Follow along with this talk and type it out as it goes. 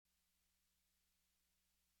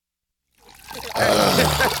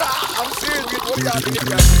y'all niggas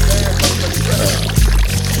got some bad motherfuckers.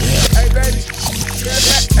 Hey baby,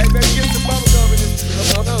 get some bubble gum in this.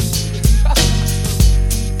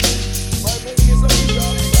 Right, baby, get some of these,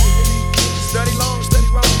 y'all. Study long, study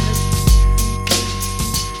wrong, baby.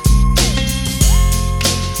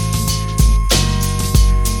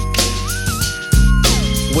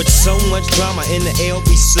 With so much drama in the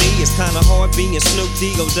LBC, it's kinda hard being Snoop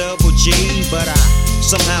D-O double G. But I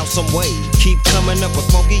somehow, someway keep coming up with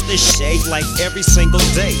funky this shade like every single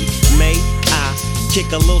day. May I kick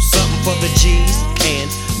a little something for the G's and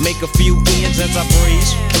make a few ends as I breeze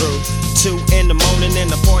through 2 in the morning and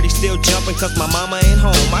the party still jumping cause my mama ain't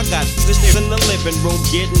home. I got this in the living room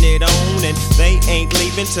getting it on and they ain't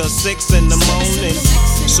leaving till 6 in the morning.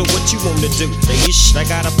 So what you wanna do? I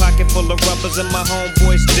got a pocket full of rubbers and my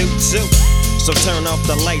homeboys do too. So turn off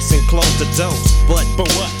the lights and close the doors. But for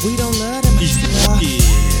what? We don't love them. Yeah.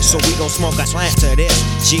 So we gon' smoke a slant to this.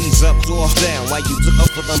 G's up, off down while you look up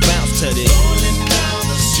for them bounce to this. Rolling down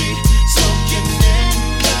the street, smoking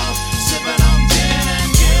in out, sipping on gin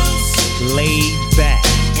and gills. Laid back.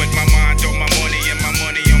 With my mind on my money and my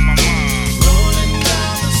money on my mind. Rolling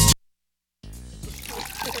down the street.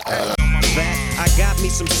 I got me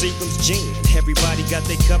some Seagram's gin. Everybody got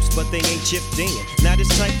their cups, but they ain't chipped in. Now this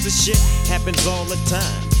type of shit happens all the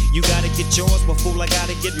time. You gotta get yours, but fool, I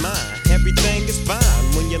gotta get mine. Everything is fine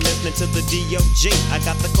when you're listening to the D.O.G. I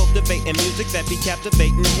got the cultivating music that be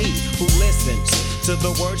captivating he who listens to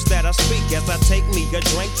the words that I speak as I take me a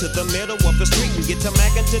drink to the middle of the street and get to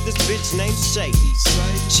mackin' to this bitch named Shady.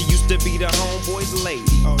 She used to be the homeboy's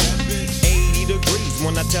lady. 80 degrees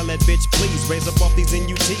when I tell that bitch, please raise up off these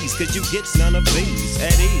NUTs, cause you get none of these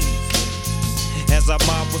at ease. As I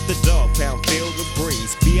mob with the dog pound, feel the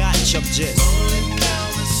breeze. Biatch, I'm just Rolling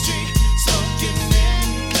down the street, smoking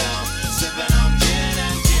in out, sipping on gin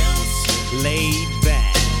and gills. laid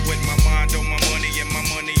back. With my mind on my money and my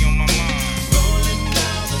money on my mind. Rolling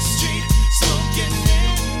down the street, smoking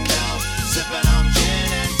in out, sipping on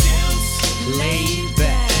gin and gills. Laid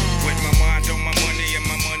back. With my mind on my money and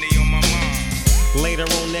my money on my mind. Later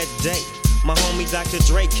on that day, my homie Dr.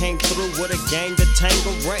 Dre came through with a gang of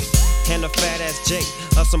Tangeray and a fat ass J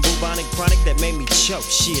of some bubonic chronic that made me choke.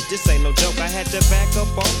 Shit, this ain't no joke. I had to back up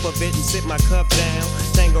off of it and sit my cup down.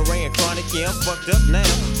 Tangeray and chronic, yeah, I'm fucked up now,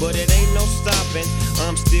 but it ain't no stopping.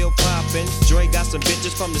 I'm still popping. Dre got some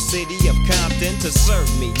bitches from the city of Compton to serve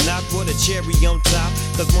me, not with a cherry on top.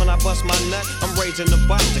 Cause when I bust my nut, I'm raising the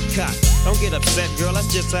bar to cock. Don't get upset, girl, that's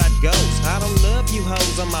just how it goes. I don't love you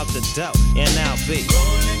hoes, I'm out the dough, and I'll be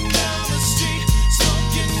Rolling down the street,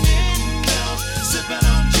 smoking in out, sipping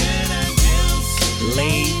on gin and gills.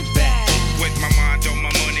 laid back. With my mind on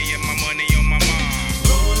my money and my money on my mind.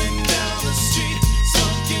 Rolling down the street,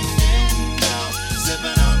 smoking in out,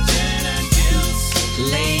 sipping on gin and gills.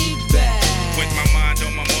 Laid back. With my mind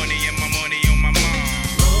on my money and my money on my mind.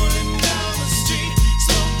 Rolling down the street,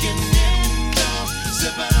 smoking in out,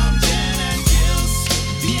 sipping on gin and gills.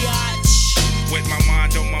 Biatch. With my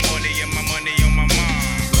mind on my money and my money on my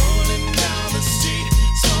mind. Rolling down the street,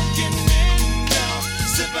 smoking in out,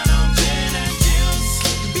 sipping on gin and gills.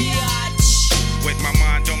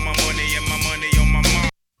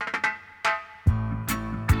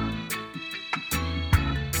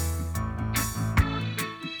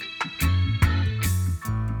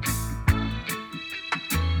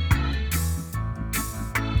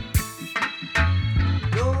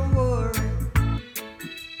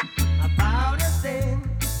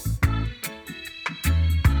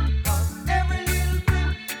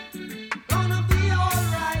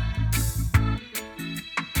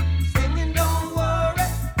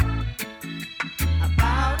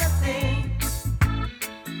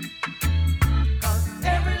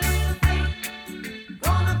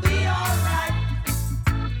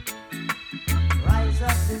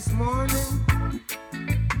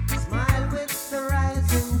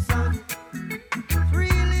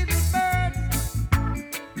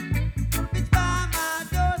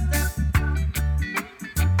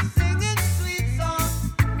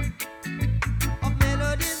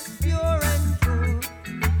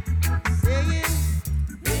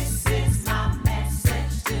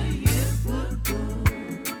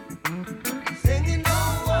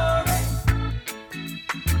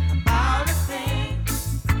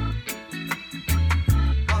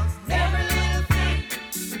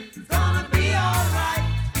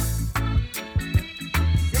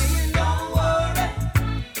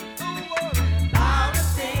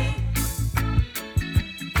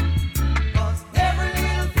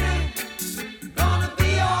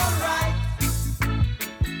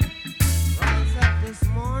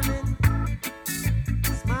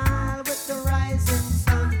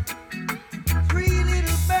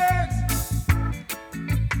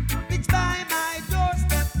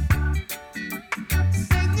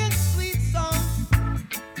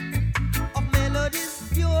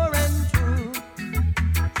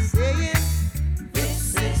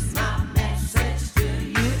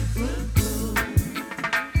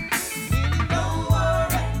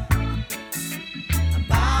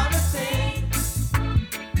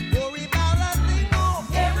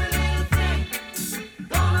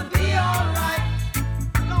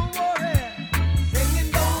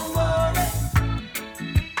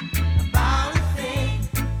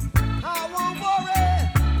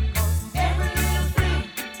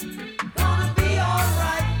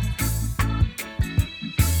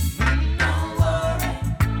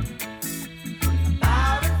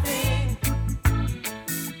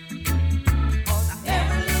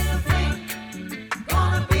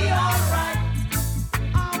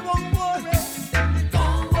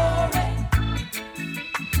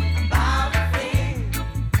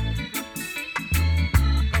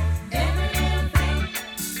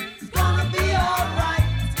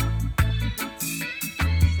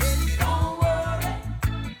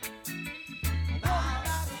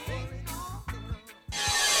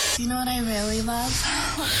 You know what I really love?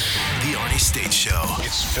 The Arnie State Show.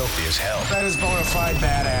 It's filthy as hell. That is bona fide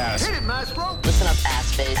badass. Hit it, maestro. Listen up,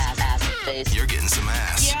 ass face. You're getting some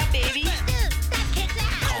ass. Yeah, baby.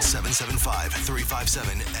 Call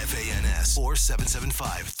 775-357-FANS or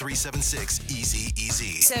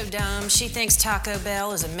 775-376-EASY. So dumb, she thinks Taco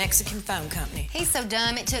Bell is a Mexican phone company. He's so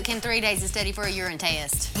dumb, it took him 3 days to study for a urine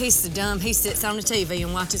test. He's so dumb, he sits on the TV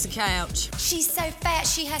and watches the couch. She's so fat,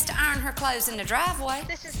 she has to iron her clothes in the driveway.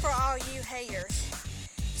 This is for all you haters.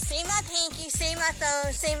 See my pinky, see my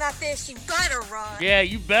thumb, see my fist, you better run. Yeah,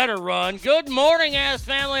 you better run. Good morning, ass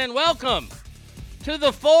family, and welcome to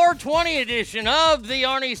the 420 edition of the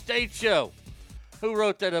Arnie State Show. Who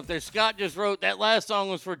wrote that up there? Scott just wrote that last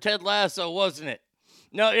song was for Ted Lasso, wasn't it?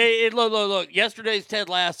 No, look. Yesterday's Ted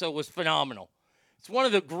Lasso was phenomenal. It's one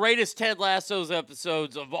of the greatest Ted Lasso's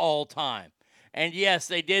episodes of all time. And yes,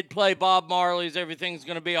 they did play Bob Marley's Everything's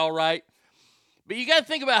Gonna Be All Right. But you got to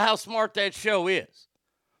think about how smart that show is.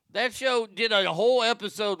 That show did a whole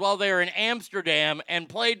episode while they were in Amsterdam and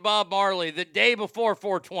played Bob Marley the day before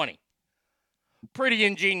 420. Pretty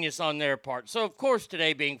ingenious on their part. So, of course,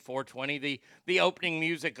 today being 420, the opening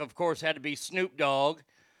music, of course, had to be Snoop Dogg.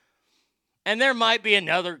 And there might be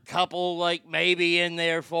another couple, like, maybe in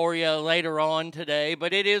there for you later on today.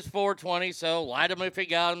 But it is 420, so light them if you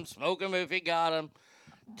got them, smoke them if you got them.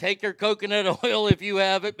 Take your coconut oil if you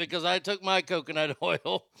have it, because I took my coconut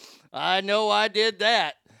oil. I know I did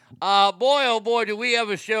that. Boy, oh boy, do we have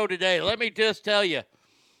a show today. Let me just tell you.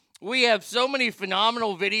 We have so many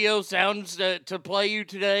phenomenal video sounds to play you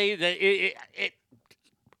today that it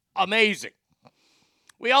amazing.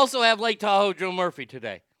 We also have Lake Tahoe Joe Murphy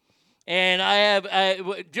today. And I have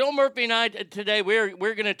Joe Murphy and I today, we're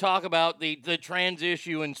going to talk about the trans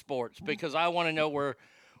issue in sports, because I want to know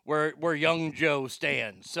where young Joe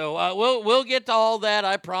stands. So we'll get to all that.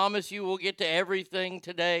 I promise you we'll get to everything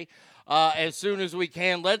today. As soon as we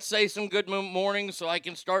can. Let's say some good mornings so I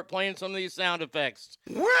can start playing some of these sound effects.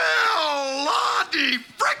 Well, Lottie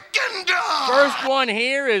frickin' dog! First one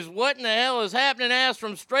here is what in the hell is happening, ass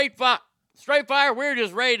from Straight Fire. Straight Fire, we're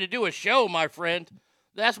just ready to do a show, my friend.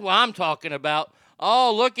 That's what I'm talking about.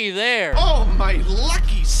 Oh, looky there. Oh, my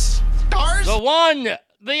lucky stars! The one,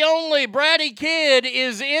 the only Bratty Kid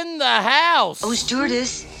is in the house. Oh,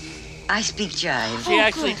 stewardess, I speak jive. She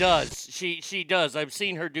actually does. She does. I've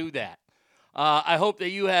seen her do that. I hope that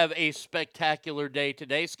you have a spectacular day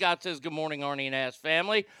today. Scott says, good morning, Arnie and Ass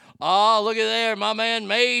family. Oh, look at there. My man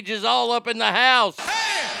Mage is all up in the house.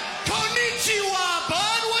 Hey, konnichiwa,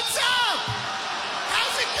 bud. What's up?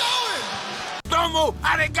 How's it going? Domo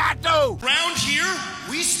arigato. Round here,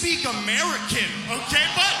 we speak American, okay,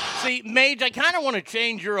 bud? See, Mage, I kind of want to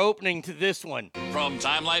change your opening to this one. From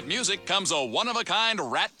Time Life Music comes a one-of-a-kind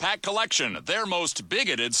Rat Pack collection, their most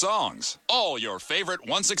bigoted songs. All your favorite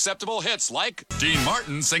once-acceptable hits like Dean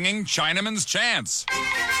Martin singing Chinaman's Chance.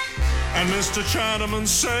 And Mr. Chinaman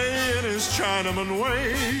saying his Chinaman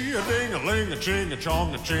way, a ding-a-ling, a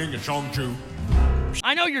ching-a-chong, a ching-a-chong-choo.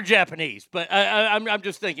 I know you're Japanese, but I'm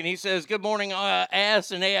just thinking. He says, good morning,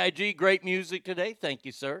 Ass and AIG. Great music today. Thank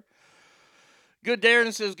you, sir. Good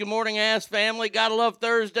Darren says, good morning, Ass family. Gotta love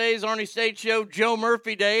Thursdays, Arnie State Show, Joe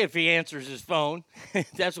Murphy Day, if he answers his phone.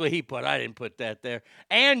 That's what he put. I didn't put that there.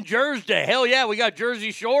 And Jersey Day. Hell yeah, we got Jersey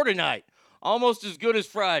Shore tonight. Almost as good as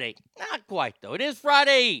Friday. Not quite, though. It is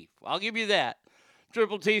Friday Eve. I'll give you that.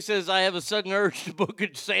 Triple T says, I have a sudden urge to book a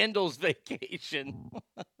sandals vacation.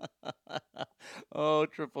 Oh,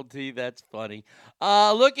 Triple T, that's funny.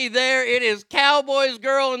 Looky there, it is Cowboys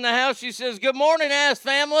Girl in the house. She says, good morning, Ass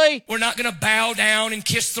family. We're not going to bow down and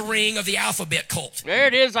kiss the ring of the alphabet cult. There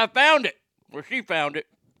it is, I found it. Well, she found it.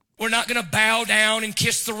 We're not going to bow down and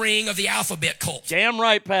kiss the ring of the alphabet cult. Damn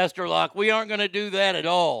right, Pastor Locke. We aren't going to do that at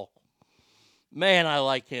all. Man, I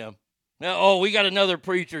like him. Oh, we got another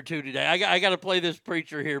preacher, too, today. I got to play this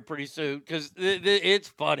preacher here pretty soon because it's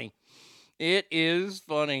funny. It is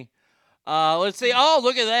funny. Let's see. Oh,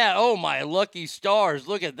 look at that. Oh, my lucky stars.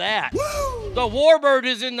 Look at that. Woo! The Warbird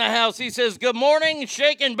is in the house. He says, good morning,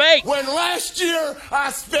 shake and bake. When last year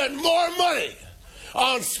I spent more money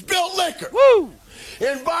on spilt liquor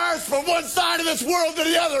in bars from one side of this world to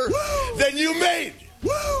the other than you made.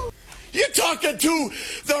 Woo! You're talking to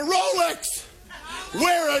the Rolex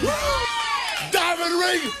wearing, diamond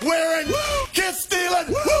ring wearing, kiss stealing,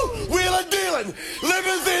 wheeling dealing,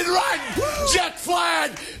 limousine riding, jet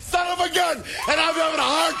flying, son of a gun, and I'm having a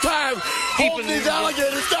hard time holding these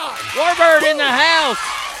alligators down. Warbird in the house.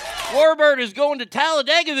 Warbird is going to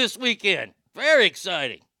Talladega this weekend. Very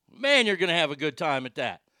exciting. Man, you're going to have a good time at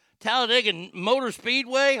that. Talladega Motor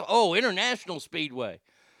Speedway. Oh, International Speedway.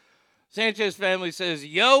 Sanchez family says,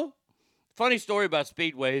 yo, Funny story about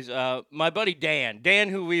speedways. My buddy Dan,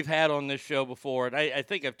 who we've had on this show before, and I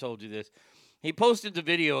think I've told you this, he posted the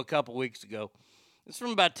video a couple weeks ago. It's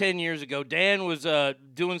from about 10 years ago. Dan was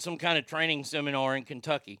doing some kind of training seminar in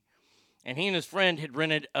Kentucky, and he and his friend had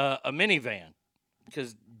rented a minivan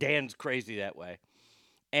because Dan's crazy that way.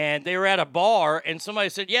 And they were at a bar, and somebody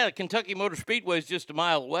said, yeah, the Kentucky Motor Speedway is just a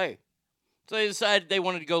mile away. So they decided they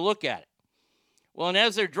wanted to go look at it. Well, and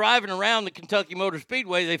as they're driving around the Kentucky Motor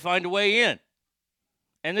Speedway, they find a way in.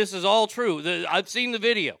 And this is all true. I've seen the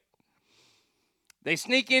video. They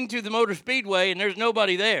sneak into the Motor Speedway, and there's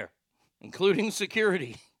nobody there, including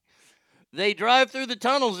security. They drive through the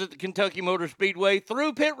tunnels at the Kentucky Motor Speedway,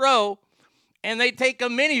 through pit row, and they take a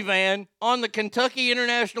minivan on the Kentucky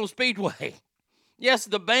International Speedway. Yes,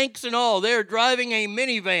 the banks and all. They're driving a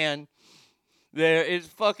minivan there. It's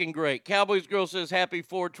fucking great. Cowboys Girl says, happy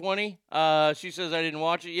 420. She says, I didn't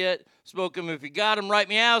watch it yet. Spoke him if you got him. Write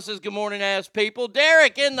me out. Says, good morning, ass people.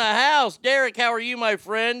 Derek in the house. Derek, how are you, my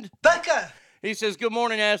friend? Becca. He says, good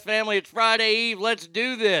morning, ass family. It's Friday Eve. Let's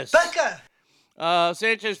do this. Becca.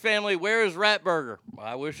 Sanchez family, where is Ratburger?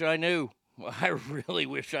 I wish I knew. I really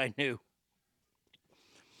wish I knew.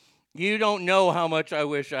 You don't know how much I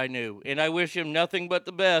wish I knew. And I wish him nothing but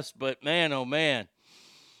the best. But man, oh man.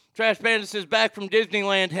 Trash Bandit says, back from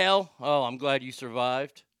Disneyland hell. Oh, I'm glad you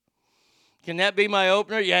survived. Can that be my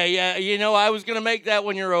opener? Yeah. You know, I was going to make that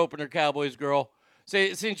one your opener, Cowboys Girl.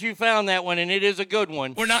 Since you found that one, and it is a good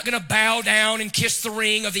one. We're not going to bow down and kiss the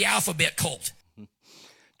ring of the alphabet cult.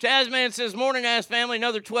 Chazman says, morning, ass family.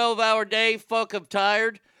 Another 12-hour day. Fuck, I'm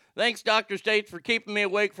tired. Thanks, Dr. States, for keeping me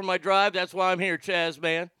awake for my drive. That's why I'm here,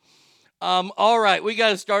 Chazman. All right, we got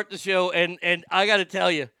to start the show, and I got to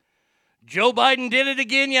tell you, Joe Biden did it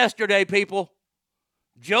again yesterday, people.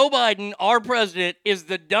 Joe Biden, our president, is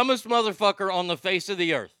the dumbest motherfucker on the face of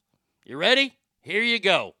the earth. You ready? Here you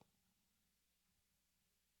go.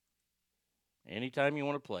 Anytime you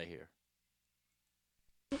want to play here.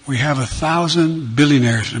 We have 1,000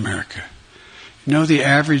 billionaires in America. You know the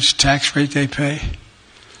average tax rate they pay?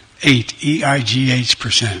 8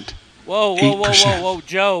 EIGH%. Whoa,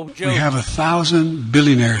 Joe. We have 1,000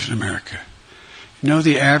 billionaires in America. You know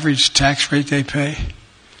the average tax rate they pay?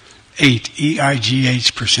 8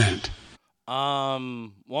 EIGH%.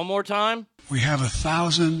 One more time? We have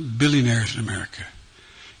 1,000 billionaires in America.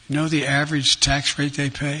 You know the average tax rate they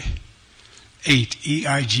pay? 8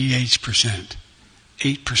 EIGH%.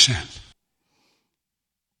 8%.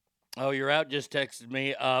 Oh, you're out just texted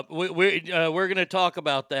me. We're going to talk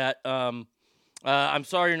about that. I'm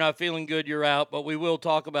sorry you're not feeling good. You're out, but we will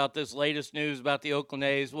talk about this latest news about the Oakland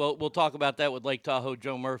A's. We'll talk about that with Lake Tahoe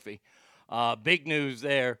Joe Murphy. Big news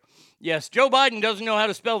there. Yes, Joe Biden doesn't know how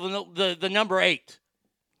to spell the number 8.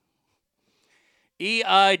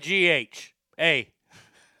 EIGH. Hey,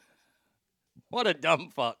 what a dumb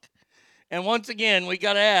fuck. And once again, we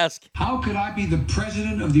got to ask, how could I be the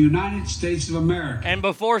President of the United States of America? And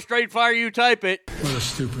before straight fire you type it. What a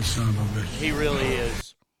stupid son of a bitch. He really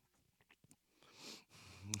is.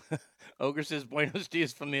 Ogre says, Buenos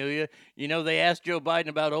dias, familia. You know, they asked Joe Biden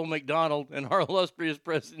about Old McDonald, and our illustrious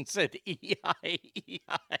president said, EI.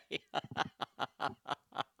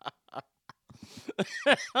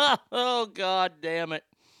 Oh, God damn it.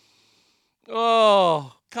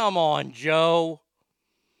 Oh, come on, Joe.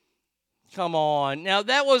 Come on. Now,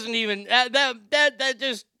 that wasn't even, that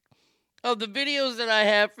just, of the videos that I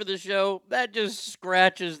have for the show, that just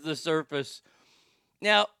scratches the surface.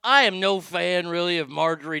 Now, I am no fan, really, of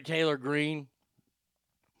Marjorie Taylor Greene,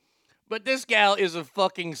 but this gal is a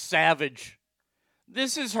fucking savage.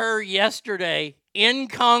 This is her yesterday in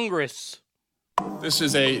Congress. This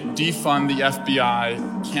is a defund the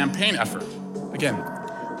FBI campaign effort. Again,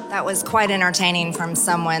 that was quite entertaining from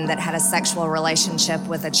someone that had a sexual relationship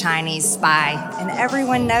with a Chinese spy, and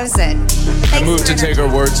everyone knows it. I move to take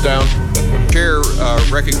our words down. Chair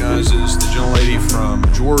recognizes the gentlelady from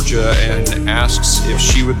Georgia and asks if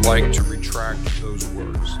she would like to retract those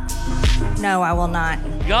words. No, I will not.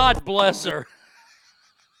 God bless her.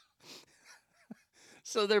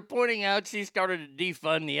 So they're pointing out she started to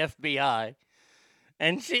defund the FBI,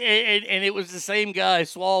 and it was the same guy,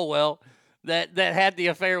 Swalwell, that had the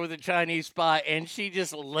affair with the Chinese spy, and she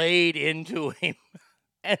just laid into him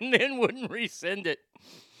and then wouldn't rescind it.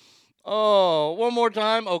 Oh, one more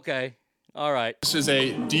time? Okay. All right. This is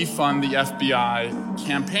a defund the FBI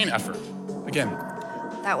campaign effort. Again,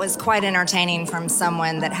 that was quite entertaining from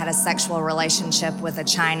someone that had a sexual relationship with a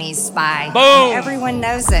Chinese spy. Boom! Everyone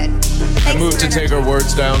knows it. I move to take our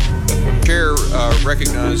words down. Chair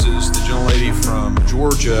recognizes the gentlelady from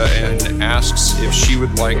Georgia and asks if she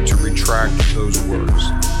would like to retract those words.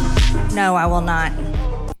 No, I will not.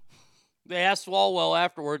 They asked Swalwell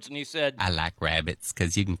afterwards, and he said, I like rabbits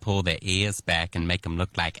because you can pull their ears back and make them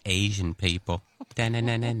look like Asian people.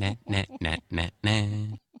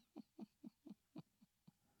 Da-na-na-na-na-na-na-na.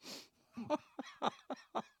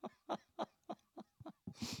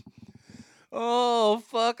 Oh,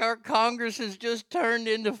 fuck, our Congress has just turned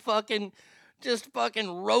into fucking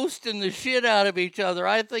roasting the shit out of each other.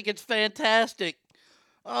 I think it's fantastic.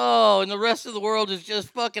 Oh, and the rest of the world is just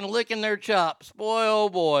fucking licking their chops. Boy, oh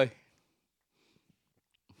boy.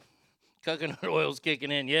 Coconut oil's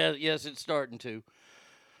kicking in. Yes, it's starting to.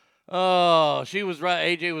 Oh, she was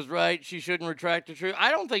right. AJ was right. She shouldn't retract the truth.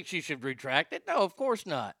 I don't think she should retract it. No, of course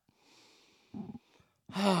not.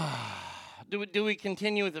 Do we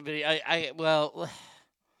continue with the video? Well,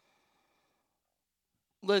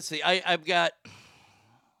 let's see. I got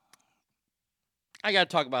to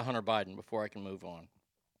talk about Hunter Biden before I can move on.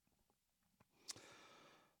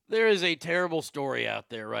 There is a terrible story out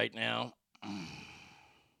there right now.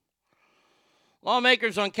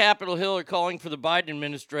 Lawmakers on Capitol Hill are calling for the Biden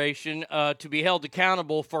administration to be held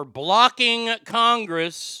accountable for blocking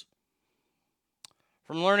Congress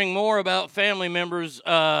from learning more about family members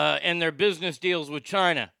and their business deals with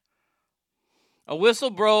China. A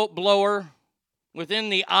whistleblower within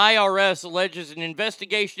the IRS alleges an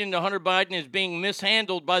investigation into Hunter Biden is being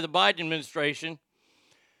mishandled by the Biden administration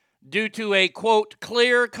due to a, quote,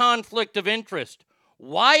 clear conflict of interest.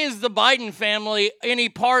 Why is the Biden family any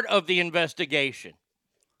part of the investigation?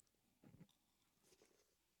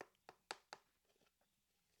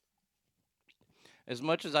 As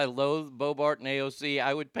much as I loathe Bobart and AOC,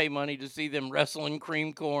 I would pay money to see them wrestling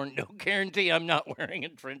cream corn. No guarantee I'm not wearing a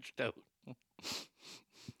trench coat.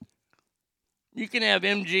 You can have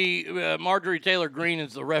Marjorie Taylor Greene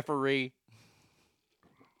as the referee.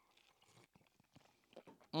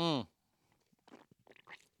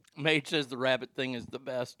 Mage says the rabbit thing is the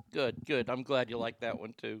best. Good. I'm glad you like that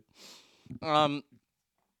one, too.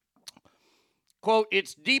 Quote,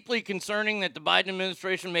 it's deeply concerning that the Biden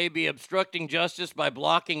administration may be obstructing justice by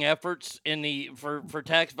blocking efforts for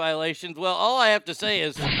tax violations. Well, all I have to say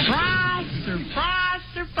is... Surprise!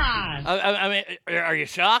 I mean, are you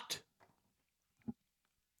shocked?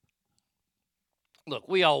 Look,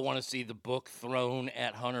 we all want to see the book thrown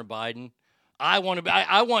at Hunter Biden. I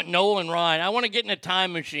want Nolan Ryan. I want to get in a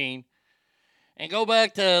time machine and go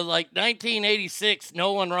back to like 1986,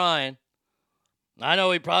 Nolan Ryan. I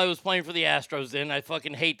know he probably was playing for the Astros then. I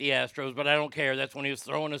fucking hate the Astros, but I don't care. That's when he was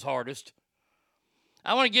throwing his hardest.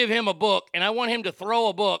 I want to give him a book, and I want him to throw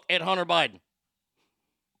a book at Hunter Biden.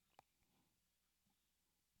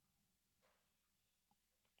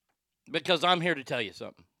 Because I'm here to tell you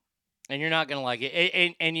something. And you're not going to like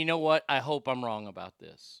it. And you know what? I hope I'm wrong about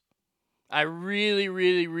this. I really,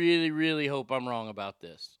 really, really, really hope I'm wrong about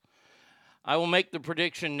this. I will make the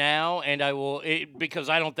prediction now, and I will, because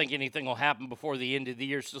I don't think anything will happen before the end of the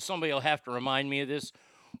year, so somebody will have to remind me of this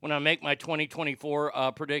when I make my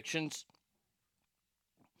 2024 predictions.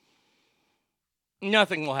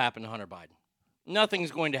 Nothing will happen to Hunter Biden.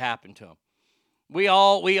 Nothing's going to happen to him. We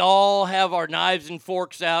all have our knives and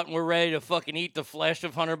forks out, and we're ready to fucking eat the flesh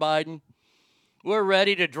of Hunter Biden. We're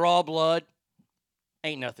ready to draw blood.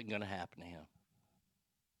 Ain't nothing going to happen to him.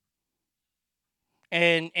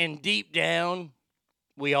 And deep down,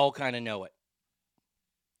 we all kind of know it.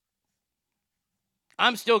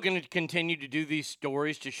 I'm still going to continue to do these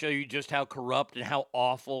stories to show you just how corrupt and how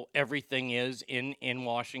awful everything is in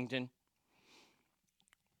Washington.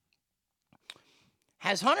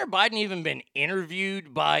 Has Hunter Biden even been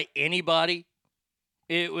interviewed by anybody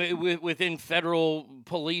within federal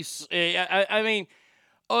police? I mean,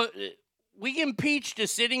 we impeached a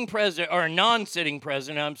sitting president, or a non-sitting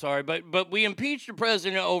president, I'm sorry, but we impeached a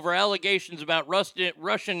president over allegations about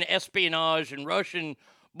Russian espionage and Russian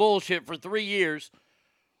bullshit for 3 years,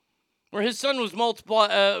 where his son was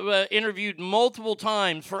interviewed multiple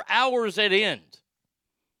times for hours at end.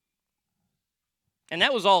 And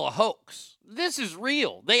that was all a hoax. This is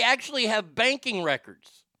real. They actually have banking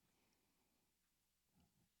records.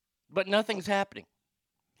 But nothing's happening.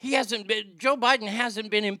 Joe Biden hasn't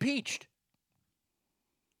been impeached.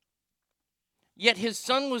 Yet his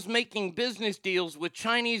son was making business deals with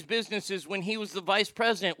Chinese businesses when he was the vice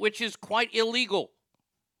president, which is quite illegal.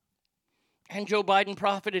 And Joe Biden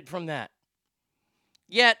profited from that.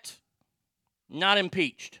 Yet, not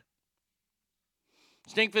impeached.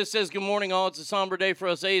 Stinkfist says, good morning, all. It's a somber day for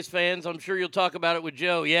us A's fans. I'm sure you'll talk about it with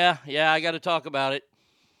Joe. Yeah, I got to talk about it.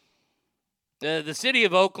 The city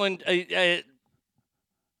of Oakland, I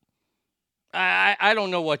don't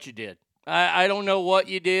know what you did. I don't know what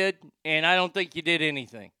you did, and I don't think you did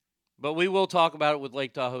anything. But we will talk about it with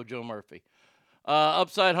Lake Tahoe Joe Murphy.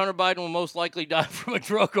 Upside, Hunter Biden will most likely die from a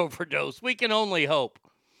drug overdose. We can only hope.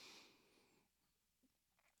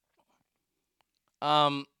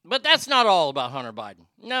 But that's not all about Hunter Biden.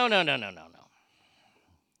 No.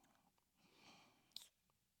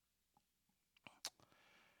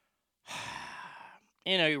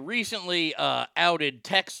 In a recently outed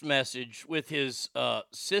text message with his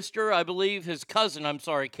sister, I believe, his cousin,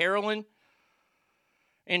 Carolyn,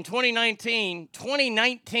 in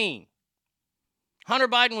 2019, Hunter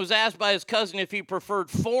Biden was asked by his cousin if he preferred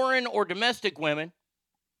foreign or domestic women.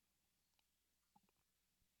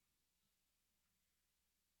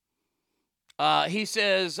 He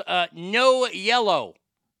says, no yellow,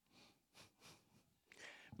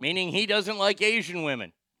 meaning he doesn't like Asian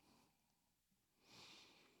women.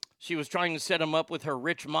 She was trying to set him up with her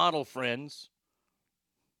rich model friends.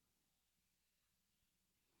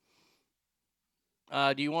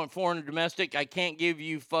 Do you want foreign or domestic? I can't give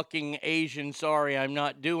you fucking Asian. Sorry, I'm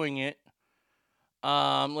not doing it.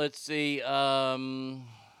 Let's see.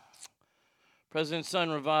 President's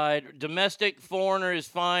son replied, domestic, foreigner is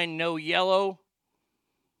fine, no yellow.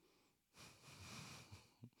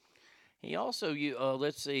 He also,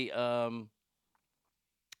 let's see.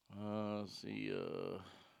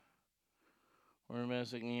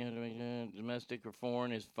 Domestic or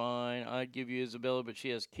foreign is fine. I'd give you Isabella, but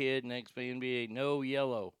she has kid. Next NBA, no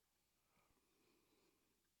yellow.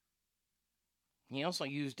 He also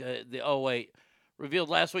used revealed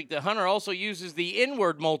last week that Hunter also uses the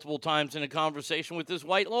N-word multiple times in a conversation with his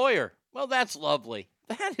white lawyer. Well, that's lovely.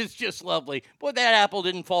 That is just lovely. Boy, that apple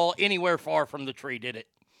didn't fall anywhere far from the tree, did it?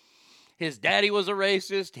 His daddy was a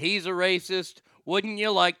racist. He's a racist. Wouldn't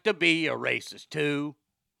you like to be a racist, too?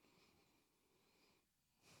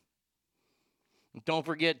 Don't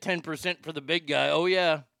forget 10% for the big guy. Oh,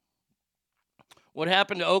 yeah. What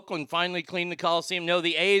happened to Oakland finally cleaned the Coliseum? No,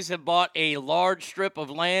 the A's have bought a large strip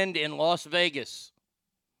of land in Las Vegas.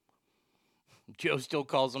 Joe still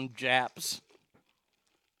calls them Japs.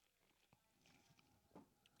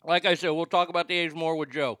 Like I said, we'll talk about the A's more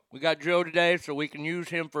with Joe. We got Joe today, so we can use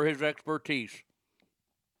him for his expertise.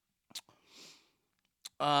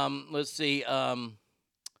 Let's see.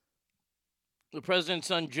 The president's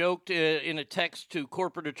son joked in a text to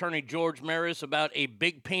corporate attorney George Maris about a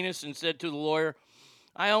big penis and said to the lawyer,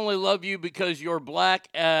 I only love you because you're black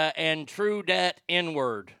and true dat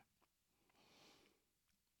N-word.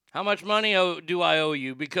 How much money do I owe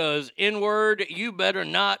you? Because N-word, you better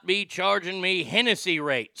not be charging me Hennessy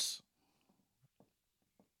rates.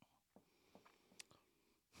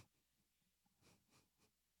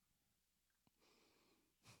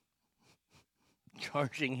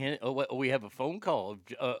 Charging we have a phone call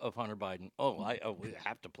of Hunter Biden. We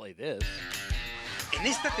have to play this. En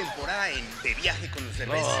esta temporada De Viaje con los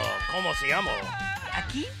Cervezas. ¿Cómo se llama?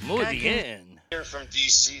 Aquí. Muy bien. Here from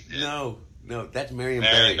DC. Dude. No, that's Marion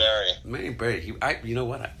Barry. Marion Barry. You know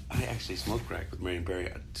what? I actually smoked crack with Marion Barry.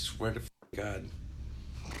 I swear to God.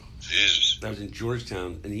 Jesus. I was in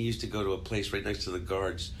Georgetown, and he used to go to a place right next to the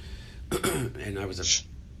guards, and I was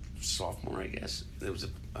a sophomore, I guess. It was a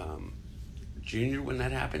junior when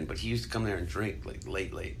that happened, but he used to come there and drink like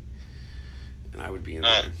late, and I would be in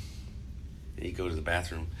there, and he'd go to the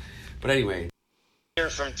bathroom. But anyway. Here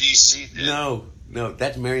from DC. Dude. No,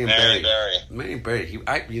 that's Marion Barry. Marion Barry.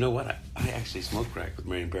 You know what? I actually smoked crack with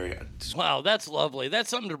Marion Barry. Wow, that's lovely. That's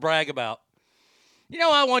something to brag about. You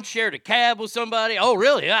know, I once shared a cab with somebody. Oh,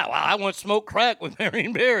 really? Yeah, well, I once smoked crack with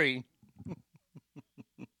Marion Barry.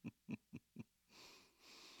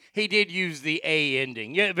 He did use the A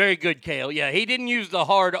ending. Yeah, very good, Kale. Yeah, he didn't use the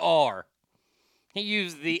hard R. He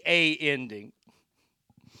used the A ending.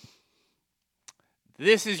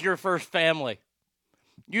 This is your first family.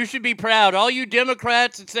 You should be proud. All you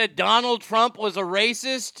Democrats that said Donald Trump was a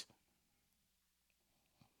racist,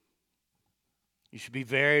 you should be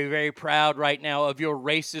very, very proud right now of your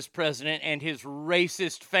racist president and his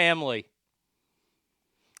racist family.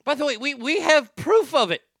 By the way, we have proof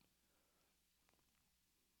of it.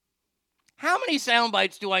 How many sound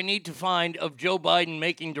bites do I need to find of Joe Biden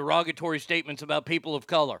making derogatory statements about people of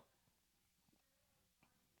color?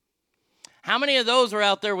 How many of those are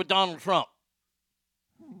out there with Donald Trump?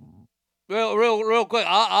 Real quick,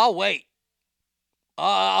 I'll wait.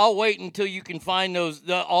 I'll wait until you can find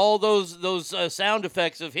all those sound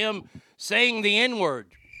effects of him saying the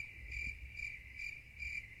N-word.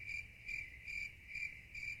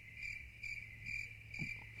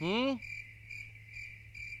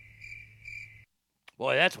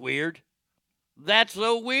 Boy, that's weird. That's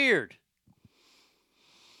so weird.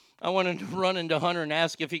 I wanted to run into Hunter and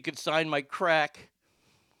ask if he could sign my crack.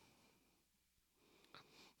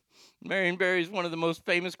 Marion Barry is one of the most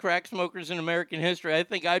famous crack smokers in American history. I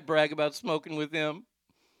think I'd brag about smoking with him.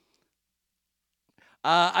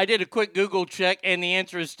 I did a quick Google check, and the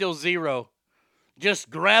answer is still 0. Just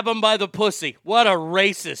grab him by the pussy. What a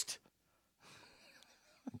racist.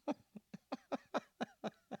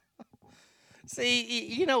 See,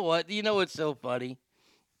 you know what? You know what's so funny?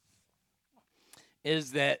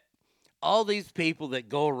 Is that all these people that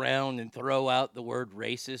go around and throw out the word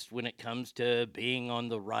racist when it comes to being on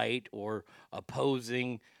the right or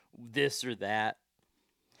opposing this or that,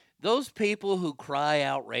 those people who cry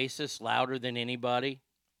out racist louder than anybody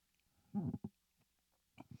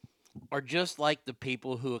are just like the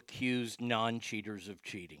people who accuse non-cheaters of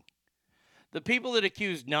cheating. The people that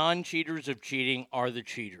accuse non-cheaters of cheating are the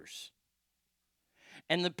cheaters.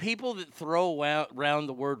 And the people that throw around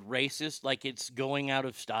the word racist like it's going out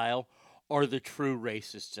of style are the true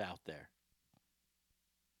racists out there.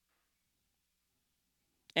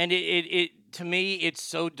 And it to me, it's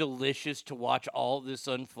so delicious to watch all this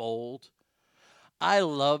unfold. I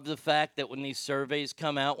love the fact that when these surveys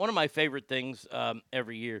come out, one of my favorite things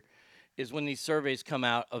every year is when these surveys come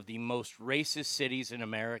out of the most racist cities in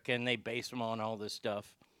America, and they base them on all this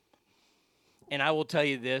stuff. And I will tell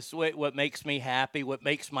you this, what makes me happy, what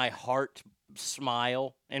makes my heart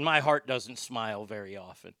smile, and my heart doesn't smile very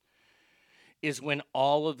often, is when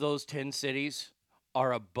all of those 10 cities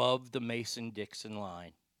are above the Mason-Dixon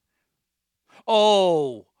line.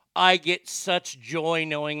 Oh, I get such joy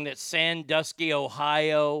knowing that Sandusky,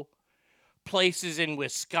 Ohio, places in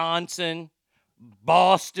Wisconsin,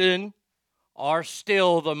 Boston are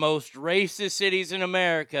still the most racist cities in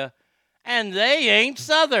America, and they ain't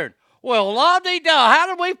Southern. Well, la-dee-da, how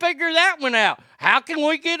did we figure that one out? How can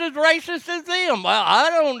we get as racist as them? Well, I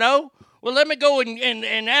don't know. Well, let me go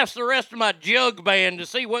and ask the rest of my jug band to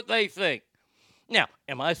see what they think. Now,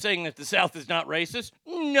 am I saying that the South is not racist?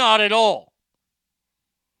 Not at all.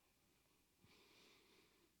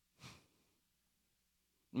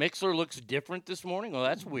 Mixler looks different this morning. Well,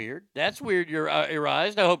 that's weird. That's weird, your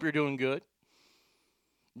eyes. I hope you're doing good.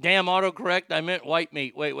 Damn, autocorrect. I meant white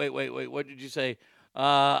meat. Wait. What did you say?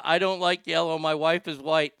 I don't like yellow. My wife is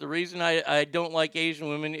white. The reason I don't like Asian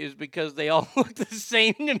women is because they all look the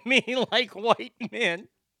same to me like white men.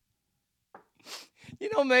 You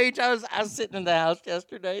know, Mage, I was sitting in the house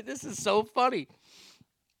yesterday. This is so funny.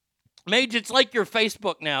 Mage, it's like your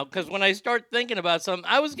Facebook now, because when I start thinking about something,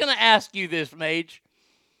 I was going to ask you this, Mage,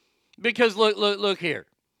 because look here.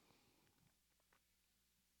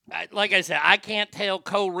 Like I said, I can't tell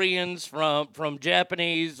Koreans from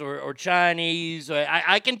Japanese or Chinese.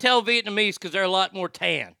 I can tell Vietnamese because they're a lot more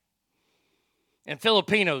tan. And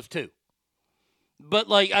Filipinos, too. But,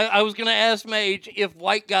 like, I was going to ask Mage if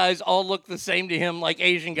white guys all look the same to him like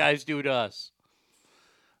Asian guys do to us.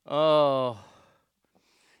 Oh.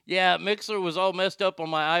 Yeah, Mixer was all messed up on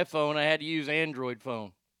my iPhone. I had to use Android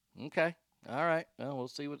phone. Okay. All right. Well, we'll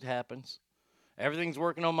see what happens. Everything's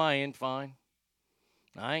working on my end fine.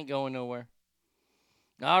 I ain't going nowhere.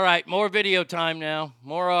 All right, more video time now.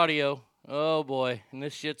 More audio. Oh, boy. And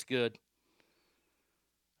this shit's good.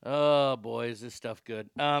 Oh, boy, is this stuff good.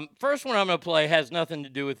 First one I'm going to play has nothing to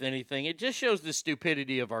do with anything. It just shows the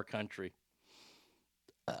stupidity of our country.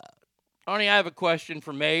 Arnie, I have a question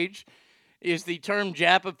for Mage. Is the term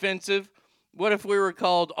Jap offensive? What if we were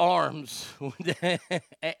called ARMS?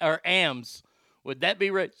 Or AMS? Would that be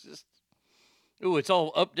racist? Ooh, it's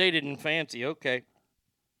all updated and fancy. Okay.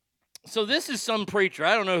 So this is some preacher.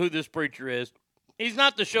 I don't know who this preacher is. He's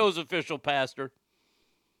not the show's official pastor.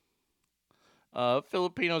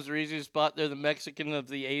 Filipinos are easy to spot. They're the Mexican of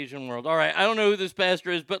the Asian world. All right, I don't know who this pastor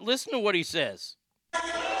is, but listen to what he says.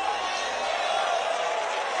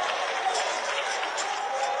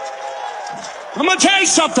 I'm going to tell you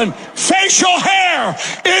something. Facial hair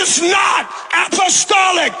is not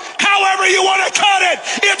apostolic. However you want to cut it,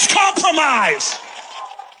 it's compromise.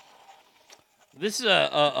 This is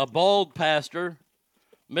a bald pastor,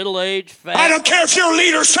 middle-aged, fat. I don't care if your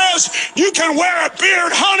leader says you can wear a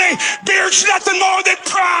beard, honey. Beard's nothing more than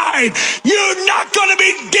pride. You're not going to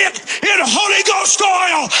be dipped in Holy Ghost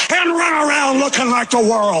oil and run around looking like the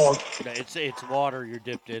world. It's water you're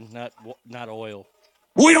dipped in, not oil.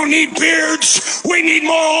 We don't need beards. We need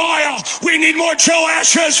more oil. We need more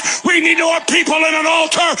Joashes. We need more people in an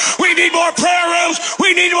altar. We need more prayer rooms.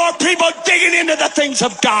 We need more people digging into the things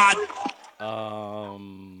of God.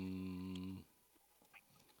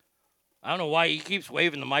 I don't know why he keeps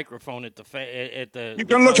waving the microphone at the. You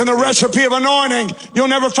can look in the recipe of anointing. You'll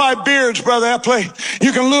never find beards, Brother Epley.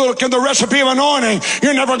 You can look in the recipe of anointing.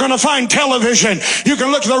 You're never going to find television. You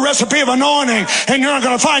can look at the recipe of anointing and you're not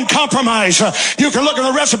going to find compromise. You can look at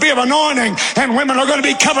the recipe of anointing and women are going to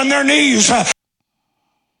be covering their knees.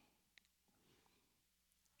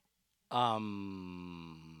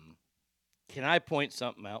 Can I point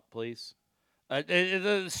something out, please?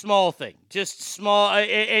 The small thing, just small,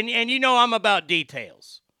 and you know I'm about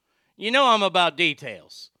details. Ogre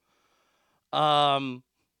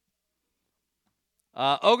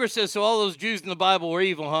says, so all those Jews in the Bible were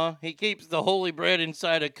evil, huh? He keeps the holy bread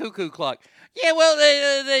inside a cuckoo clock. Yeah, well,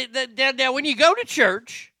 now when you go to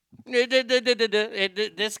church,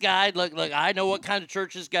 this guy, look, I know what kind of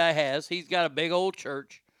church this guy has. He's got a big old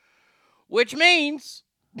church, which means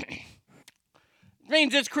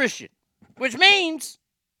it's Christian. Which means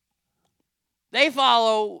they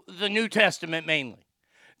follow the New Testament mainly.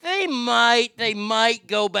 They might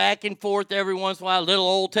go back and forth every once in a while, a little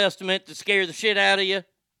Old Testament to scare the shit out of you.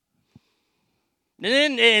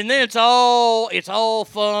 And then it's all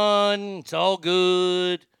fun, it's all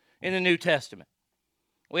good in the New Testament.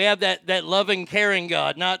 We have that loving, caring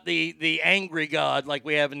God, not the angry God like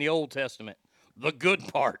we have in the Old Testament. The good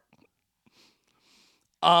part.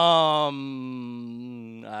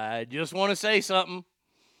 I just want to say something.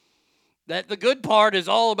 That the good part is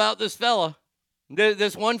all about this fella.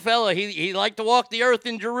 This one fella, he liked to walk the earth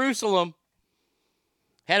in Jerusalem.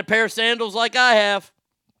 Had a pair of sandals like I have.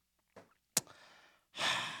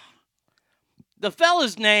 The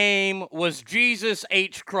fella's name was Jesus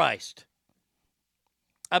H. Christ.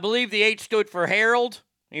 I believe the H stood for Harold.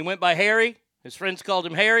 He went by Harry. His friends called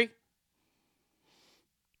him Harry.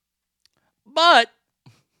 But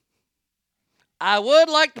I would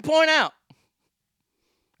like to point out,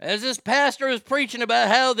 as this pastor is preaching about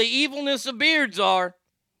how the evilness of beards are,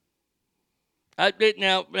 now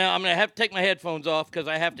I'm going to have to take my headphones off because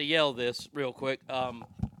I have to yell this real quick.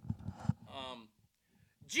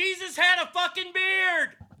 Jesus had a fucking beard!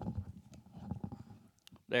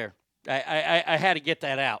 There. I had to get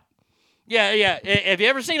that out. Yeah. Have you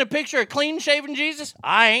ever seen a picture of clean-shaven Jesus?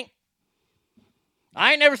 I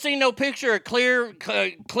ain't never seen no picture of clear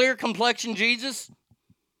complexion Jesus.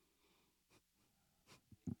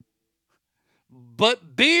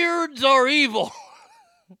 But beards are evil.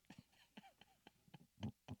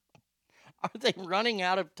 Are they running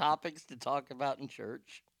out of topics to talk about in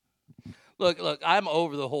church? Look, I'm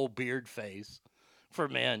over the whole beard phase for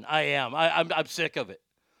men. I am. I'm sick of it.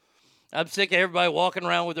 I'm sick of everybody walking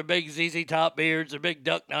around with their big ZZ Top beards, their big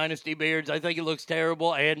Duck Dynasty beards. I think it looks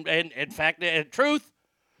terrible. And in fact, in truth,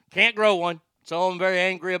 can't grow one. So I'm very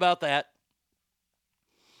angry about that.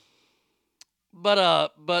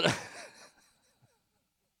 But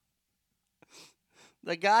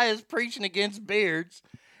the guy is preaching against beards,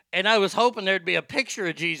 and I was hoping there'd be a picture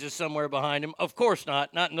of Jesus somewhere behind him. Of course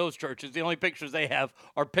not. Not in those churches. The only pictures they have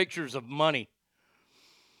are pictures of money.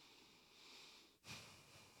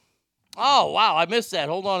 Oh, wow, I missed that.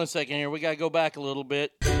 Hold on a second here. We got to go back a little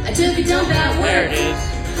bit. I took a dump at work. There it is.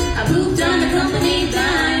 I pooped on the company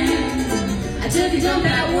dime. I took a dump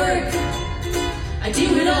at work. I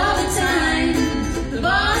do it all the time. The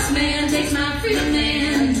boss man takes my freedom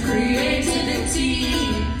and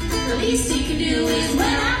creativity. The least he can do is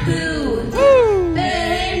when I poo. Woo!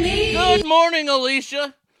 Hey, me. Good morning,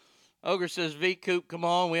 Alicia. Ogre says, V-Coop, come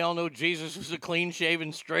on. We all know Jesus was a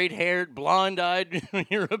clean-shaven, straight-haired, blonde-eyed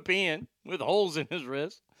European with holes in his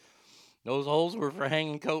wrist. Those holes were for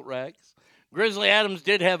hanging coat racks. Grizzly Adams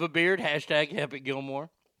did have a beard. Hashtag Happy Gilmore.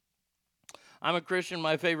 I'm a Christian.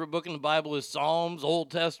 My favorite book in the Bible is Psalms, Old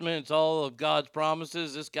Testament. It's all of God's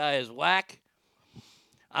promises. This guy is whack.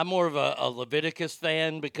 I'm more of a Leviticus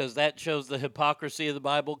fan because that shows the hypocrisy of the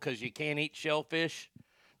Bible because you can't eat shellfish,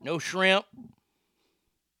 no shrimp,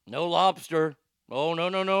 no lobster. Oh,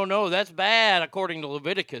 no. That's bad, according to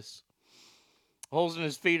Leviticus. Holes in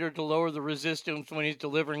his feet are to lower the resistance when he's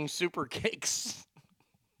delivering super kicks.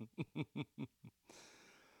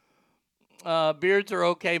 Beards are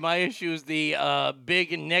okay. My issue is the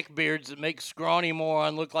big and neck beards that make scrawny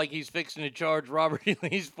moron look like he's fixing to charge Robert E.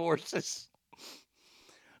 Lee's forces.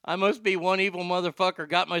 I must be one evil motherfucker.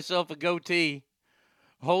 Got myself a goatee.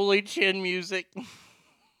 Holy chin music.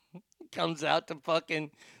 Comes out to fucking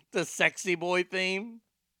the sexy boy theme.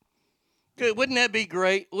 Good, wouldn't that be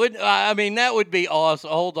great? That would be awesome.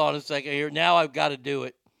 Hold on a second here. Now I've got to do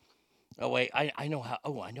it. Oh, wait. I know how.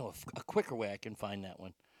 Oh, I know a quicker way I can find that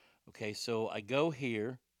one. Okay, so I go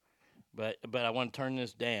here, but I want to turn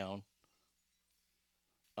this down.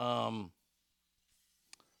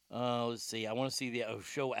 Let's see. I want to see the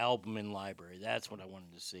show album in library. That's what I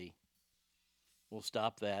wanted to see. We'll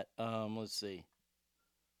stop that. Let's see.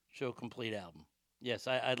 Show complete album. Yes,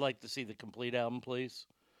 I'd like to see the complete album, please.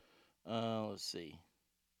 Let's see.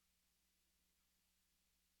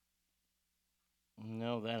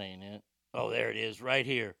 No, that ain't it. Oh, there it is, right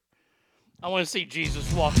here. I want to see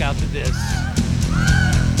Jesus walk out to this.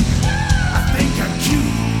 I think I'm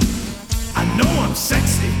cute. I know I'm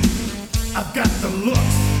sexy. I've got the looks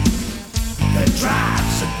that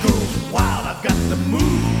drives a girl wild. I've got the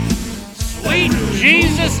moves. Sweet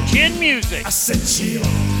Jesus chin music. I said chill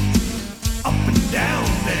up and down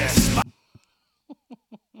there.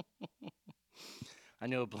 I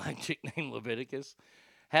know a black chick named Leviticus.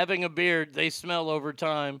 Having a beard, they smell over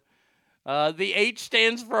time. The H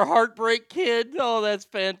stands for Heartbreak Kid. Oh, that's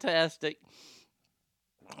fantastic.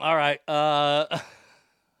 All right.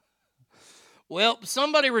 Well,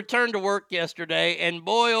 somebody returned to work yesterday, and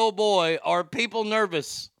boy, oh boy, are people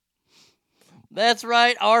nervous. That's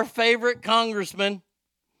right, our favorite congressman,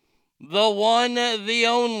 the one, the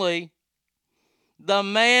only, the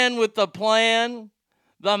man with the plan,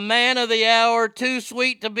 the man of the hour, too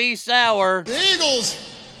sweet to be sour. The Eagles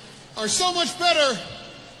are so much better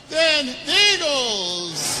than the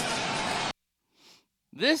Eagles.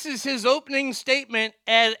 This is his opening statement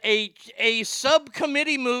at a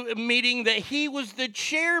subcommittee meeting that he was the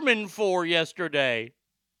chairman for yesterday.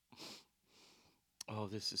 Oh,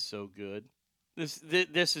 this is so good.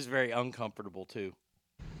 This is very uncomfortable, too.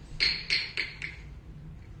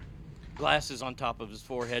 Glasses on top of his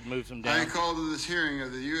forehead, moves him down. I call to this hearing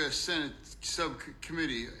of the U.S. Senate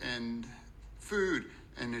Subcommittee on Food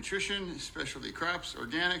and Nutrition, Specialty Crops,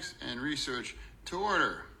 Organics, and Research to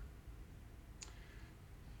order.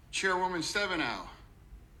 Chairwoman Stabenow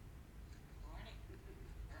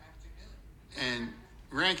and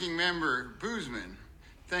Ranking Member Boozman,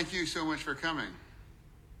 thank you so much for coming.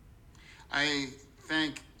 I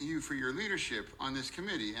thank you for your leadership on this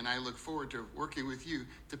committee, and I look forward to working with you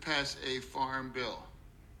to pass a farm bill.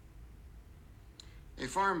 A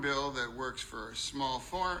farm bill that works for small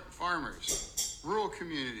farmers, rural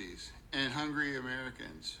communities, and hungry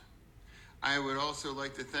Americans. I would also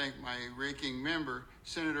like to thank my ranking member,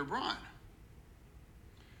 Senator Braun.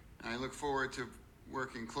 And I look forward to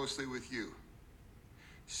working closely with you.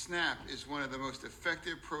 SNAP is one of the most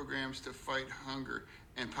effective programs to fight hunger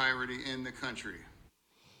and poverty in the country.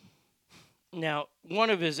 Now, one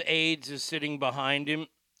of his aides is sitting behind him,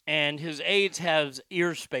 and his aides has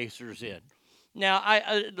ear spacers in. Now,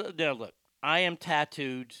 now look, I am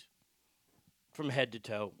tattooed from head to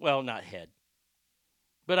toe. Well, not head.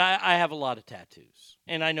 But I have a lot of tattoos,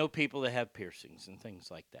 and I know people that have piercings and things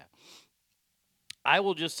like that. I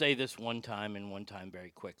will just say this one time and one time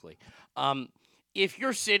very quickly. If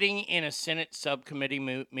you're sitting in a Senate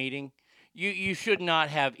subcommittee meeting, you should not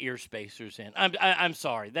have ear spacers in. I'm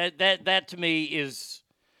sorry. That to me is,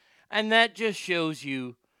 and that just shows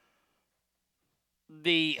you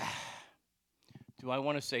the, do I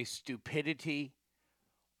want to say stupidity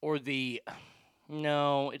or the...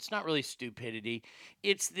 No, it's not really stupidity.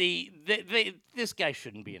 It's this guy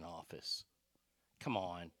shouldn't be in office. Come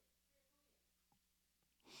on.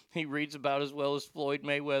 He reads about as well as Floyd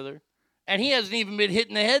Mayweather. And he hasn't even been hit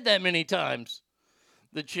in the head that many times.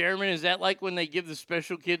 The chairman, is that like when they give the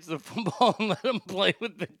special kids the football and let them play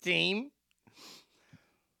with the team?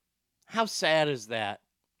 How sad is that?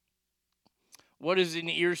 What is an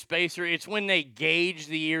ear spacer? It's when they gauge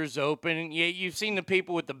the ears open. You've seen the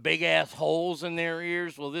people with the big-ass holes in their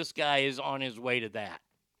ears. Well, this guy is on his way to that.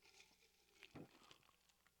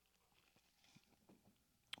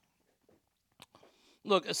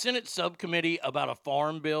 Look, a Senate subcommittee about a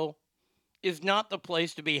farm bill is not the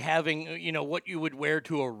place to be having, what you would wear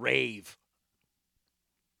to a rave.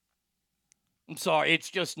 I'm sorry, it's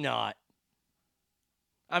just not.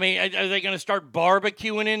 I mean, are they going to start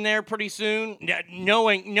barbecuing in there pretty soon?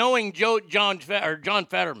 Knowing John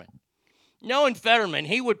Fetterman. Knowing Fetterman,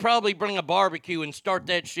 he would probably bring a barbecue and start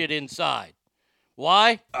that shit inside.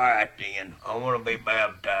 Why? All right, then. I want to be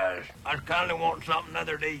baptized. I kind of want something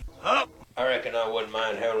other to eat. Up. I reckon I wouldn't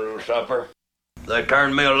mind having a little supper. They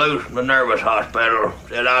turned me loose in the nervous hospital.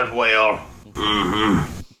 Said I was well.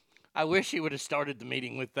 Mm-hmm. I wish he would have started the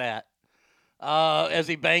meeting with that. As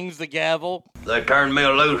he bangs the gavel. They turned me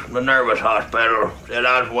loose in the nervous hospital. Said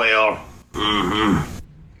I was well. Mm-hmm.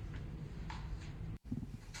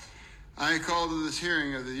 I call to this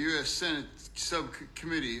hearing of the U.S. Senate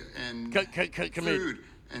Subcommittee on Food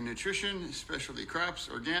and Nutrition, Specialty Crops,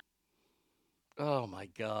 Organic. Oh my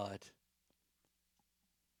God.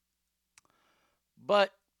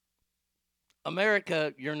 But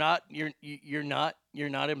America, you're not You're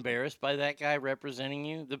not embarrassed by that guy representing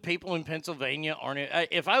you? The people in Pennsylvania aren't.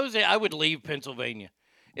 If I was there, I would leave Pennsylvania.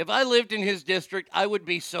 If I lived in his district, I would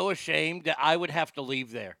be so ashamed that I would have to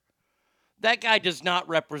leave there. That guy does not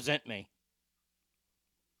represent me.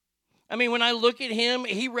 I mean, when I look at him,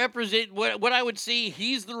 he represent what I would see.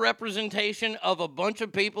 He's the representation of a bunch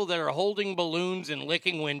of people that are holding balloons and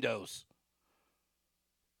licking windows.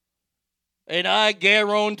 And I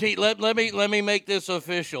guarantee, let me make this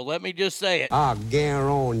official. Let me just say it. I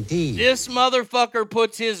guarantee. This motherfucker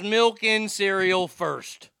puts his milk in cereal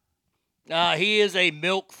first. He is a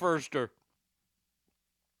milk firster.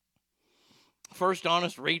 First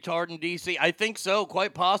honest retard in D.C.? I think so,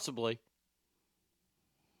 quite possibly.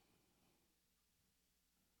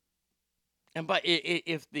 And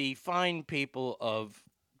if the fine people of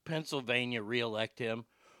Pennsylvania reelect him,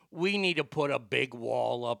 we need to put a big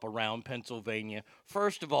wall up around Pennsylvania.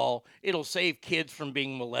 First of all, it'll save kids from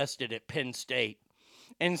being molested at Penn State.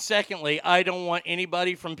 And secondly, I don't want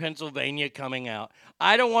anybody from Pennsylvania coming out.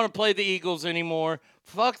 I don't want to play the Eagles anymore.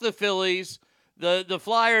 Fuck the Phillies. The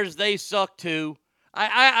Flyers, they suck too.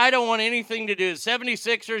 I don't want anything to do.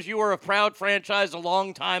 76ers, you were a proud franchise a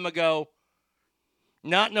long time ago.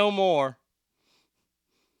 Not no more.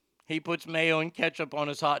 He puts mayo and ketchup on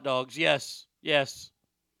his hot dogs. Yes, yes.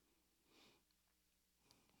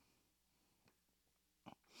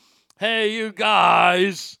 Hey, you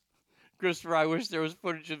guys. Christopher, I wish there was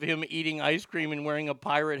footage of him eating ice cream and wearing a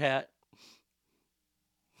pirate hat.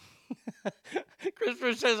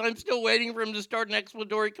 Christopher says, I'm still waiting for him to start an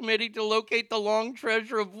exploratory committee to locate the long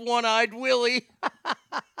treasure of One-Eyed Willie.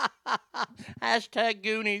 Hashtag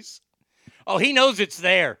Goonies. Oh, he knows it's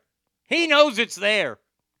there. He knows it's there.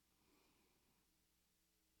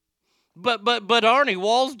 But Arnie,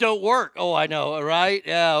 walls don't work. Oh, I know, right?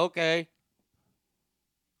 Yeah, okay.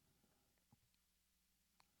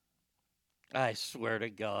 I swear to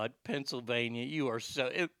God, Pennsylvania, you are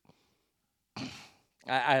so...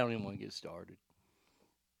 I don't even want to get started.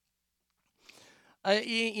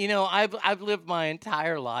 You know, I've lived my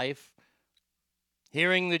entire life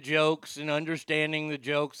hearing the jokes and understanding the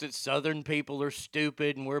jokes that Southern people are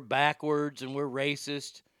stupid and we're backwards and we're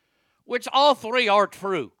racist, which all three are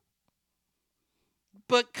true.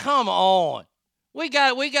 But come on, we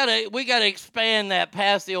gotta expand that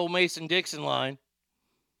past the old Mason-Dixon line.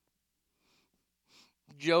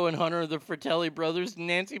 Joe and Hunter are the Fratelli brothers.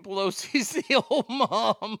 Nancy Pelosi's the old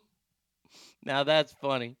mom. Now that's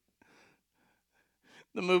funny.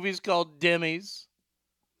 The movie's called Demi's.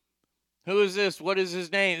 Who is this? What is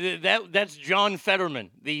his name? That's John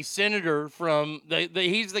Fetterman, the senator from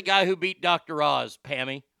he's the guy who beat Dr. Oz.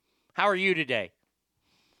 Pammy, how are you today?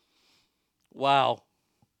 Wow.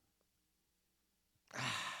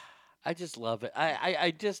 I just love it.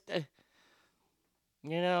 I just,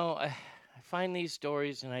 you know, I find these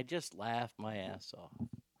stories and I just laugh my ass off.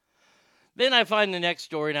 Then I find the next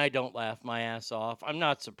story and I don't laugh my ass off. I'm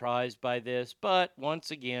not surprised by this, but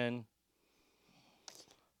once again,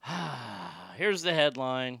 here's the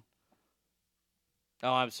headline.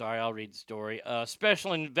 Oh, I'm sorry. I'll read the story.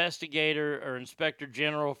 Special investigator or inspector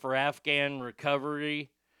general for Afghan recovery,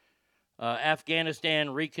 Afghanistan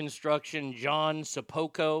reconstruction, John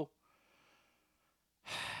Sopoko,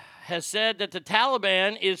 has said that the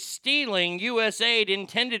Taliban is stealing U.S. aid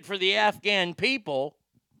intended for the Afghan people.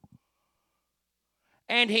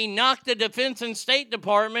 And he knocked the Defense and State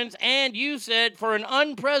Departments, and you said for an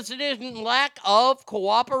unprecedented lack of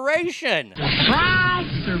cooperation.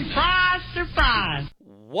 Surprise, surprise, surprise.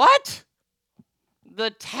 What?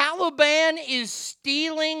 The Taliban is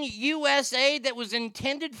stealing U.S. aid that was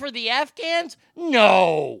intended for the Afghans?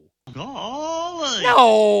 No. Golly.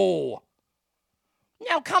 No.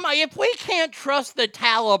 Now, come on. If we can't trust the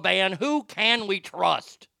Taliban, who can we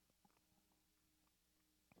trust?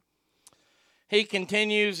 He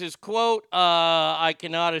continues his quote, I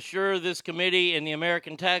cannot assure this committee and the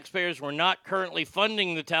American taxpayers we're not currently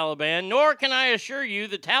funding the Taliban, nor can I assure you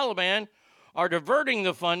the Taliban are diverting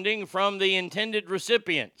the funding from the intended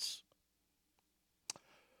recipients.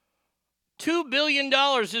 $2 billion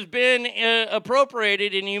has been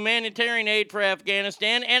appropriated in humanitarian aid for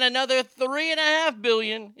Afghanistan, and another $3.5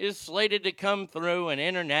 billion is slated to come through an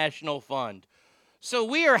international fund. So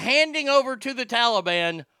we are handing over to the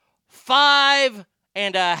Taliban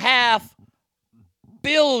 $5.5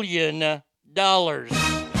 billion.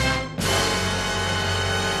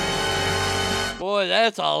 Boy,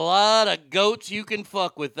 that's a lot of goats you can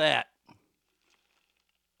fuck with that.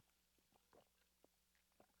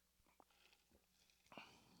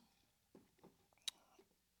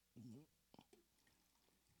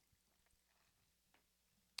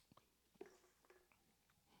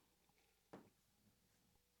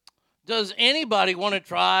 Does anybody want to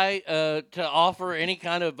try to offer any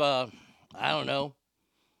kind of, I don't know,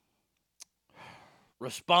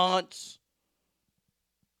 response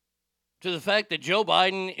to the fact that Joe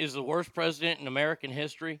Biden is the worst president in American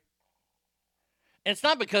history? And it's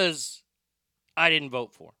not because I didn't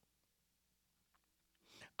vote for him.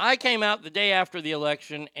 I came out the day after the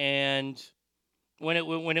election, and when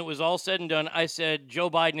it was all said and done, I said, Joe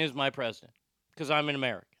Biden is my president because I'm an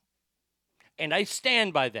American. And I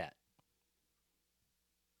stand by that.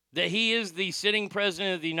 That he is the sitting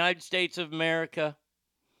president of the United States of America.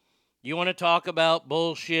 You want to talk about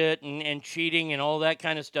bullshit and cheating and all that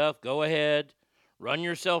kind of stuff, go ahead. Run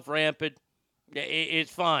yourself rampant.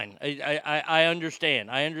 It's fine. I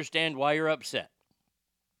understand. I understand why you're upset.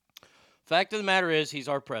 Fact of the matter is, he's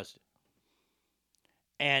our president.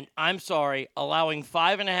 And I'm sorry, allowing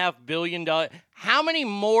 $5.5 billion. How many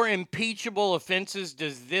more impeachable offenses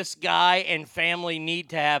does this guy and family need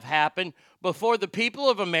to have happen before the people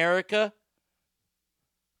of America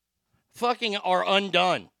fucking are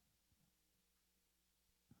undone?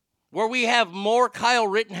 Where we have more Kyle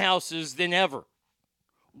Rittenhouses than ever.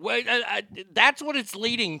 That's what it's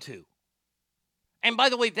leading to. And by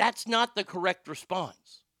the way, that's not the correct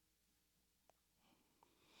response.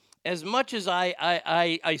 As much as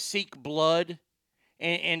I seek blood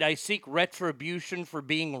and I seek retribution for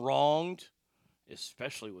being wronged,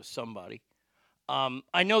 especially with somebody,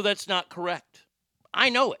 I know that's not correct. I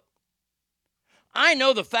know it. I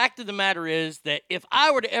know the fact of the matter is that if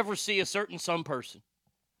I were to ever see a certain some person,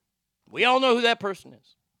 we all know who that person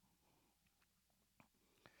is,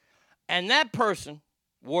 and that person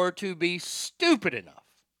were to be stupid enough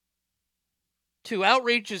to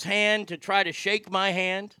outreach his hand to try to shake my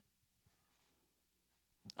hand,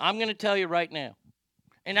 I'm going to tell you right now,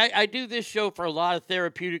 and I do this show for a lot of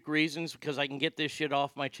therapeutic reasons because I can get this shit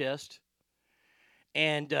off my chest.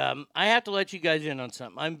 And I have to let you guys in on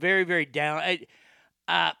something. I'm very, very down.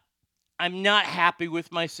 I'm not happy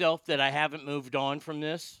with myself that I haven't moved on from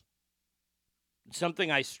this. It's something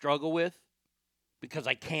I struggle with because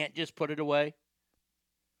I can't just put it away.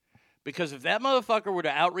 Because if that motherfucker were to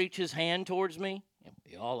outreach his hand towards me,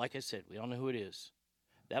 we all, like I said, we all know who it is.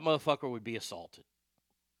 That motherfucker would be assaulted.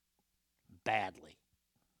 Badly.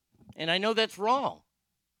 And I know that's wrong.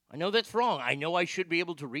 I know that's wrong. I know I should be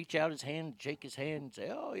able to reach out his hand, shake his hand, and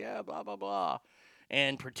say, oh, yeah, blah, blah, blah,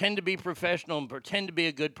 and pretend to be professional and pretend to be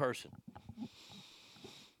a good person.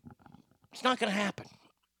 It's not going to happen.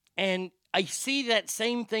 And I see that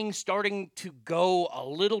same thing starting to go a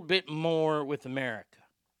little bit more with America.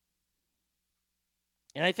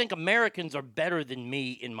 And I think Americans are better than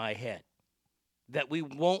me in my head, that we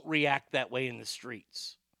won't react that way in the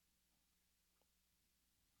streets.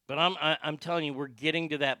 But I'm telling you, we're getting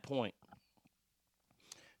to that point.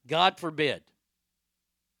 God forbid.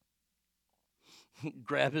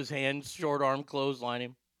 Grab his hand, short arm, clothesline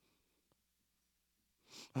him.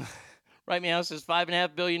 Right meow says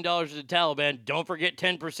 $5.5 billion to the Taliban. Don't forget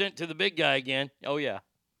 10% to the big guy again. Oh, yeah.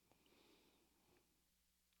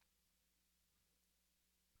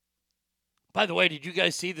 By the way, did you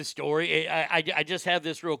guys see the story? I just have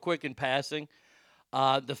this real quick in passing.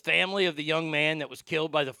 The family of the young man that was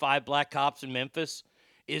killed by the 5 black cops in Memphis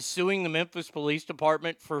is suing the Memphis Police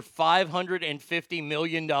Department for $550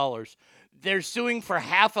 million. They're suing for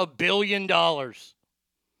 $500 million.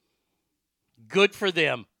 Good for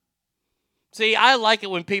them. See, I like it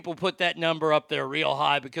when people put that number up there real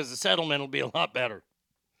high because the settlement will be a lot better.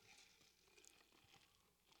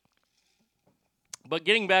 But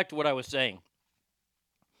getting back to what I was saying,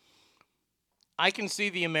 I can see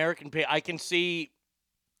the American pay. I can see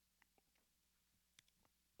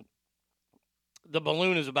the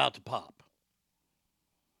balloon is about to pop.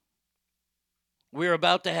 We're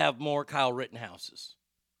about to have more Kyle Rittenhouses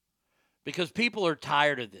because people are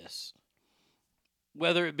tired of this.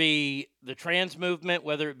 Whether it be the trans movement,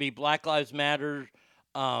 whether it be Black Lives Matter,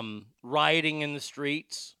 rioting in the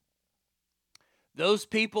streets, those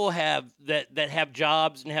people that have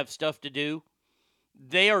jobs and have stuff to do,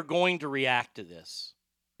 they are going to react to this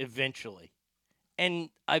eventually. And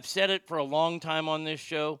I've said it for a long time on this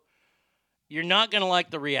show. You're not going to like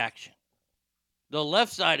the reaction. The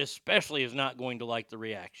left side especially is not going to like the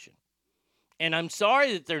reaction. And I'm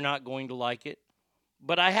sorry that they're not going to like it,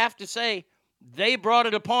 but I have to say, they brought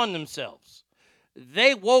it upon themselves.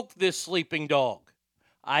 They woke this sleeping dog.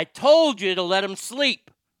 I told you to let him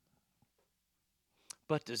sleep.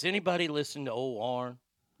 But does anybody listen to old Arn?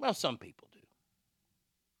 Well, some people do.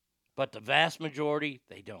 But the vast majority,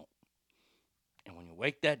 they don't. And when you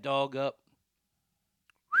wake that dog up,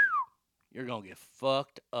 you're going to get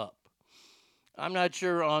fucked up. I'm not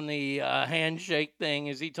sure on the handshake thing.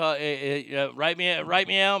 Is he write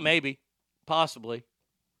me out? Maybe. Possibly.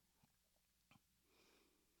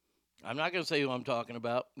 I'm not going to say who I'm talking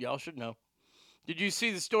about. Y'all should know. Did you see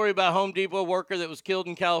the story about Home Depot worker that was killed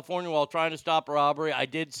in California while trying to stop a robbery? I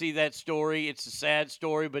did see that story. It's a sad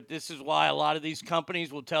story, but this is why a lot of these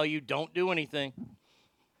companies will tell you don't do anything.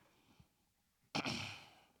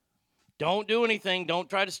 Don't do anything. Don't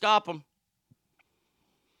try to stop them.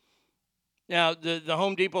 Now, the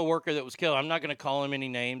Home Depot worker that was killed, I'm not going to call him any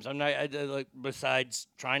names. I'm not, besides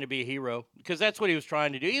trying to be a hero, because that's what he was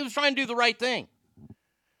trying to do. He was trying to do the right thing.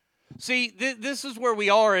 See, this is where we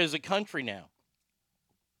are as a country now.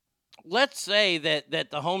 Let's say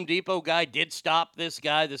that the Home Depot guy did stop this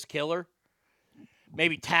guy, this killer,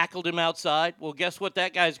 maybe tackled him outside. Well, guess what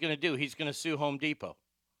that guy's going to do? He's going to sue Home Depot.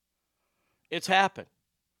 It's happened.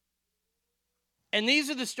 And these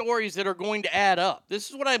are the stories that are going to add up. This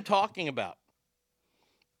is what I'm talking about.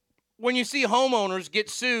 When you see homeowners get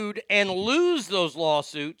sued and lose those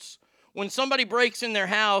lawsuits, when somebody breaks in their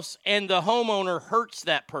house and the homeowner hurts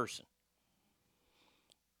that person.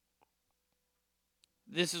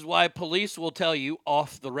 This is why police will tell you,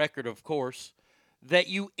 off the record of course, that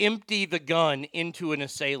you empty the gun into an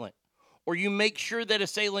assailant, or you make sure that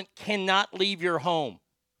assailant cannot leave your home.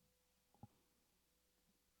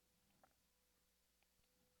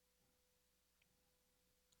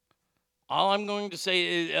 All I'm going to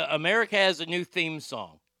say is America has a new theme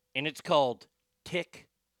song, and it's called Tick,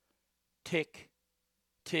 Tick,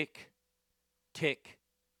 Tick, Tick,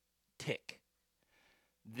 Tick.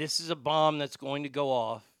 This is a bomb that's going to go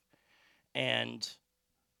off, and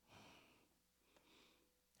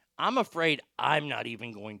I'm afraid I'm not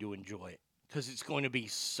even going to enjoy it because it's going to be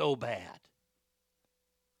so bad.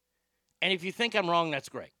 And if you think I'm wrong, that's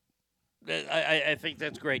great. I think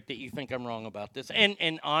that's great that you think I'm wrong about this.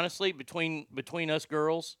 And honestly, between us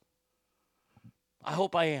girls, I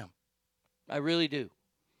hope I am. I really do.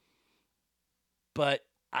 But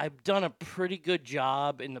I've done a pretty good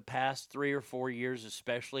job in the past 3 or 4 years,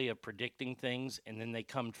 especially of predicting things, and then they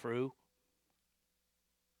come true.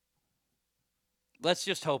 Let's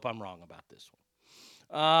just hope I'm wrong about this one.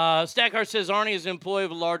 Stackhart says, Arnie is an employee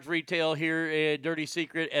of a large retail here, dirty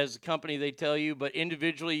secret as a company they tell you, but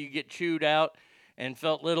individually you get chewed out and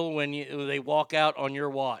felt little when they walk out on your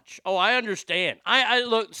watch. Oh, I understand. I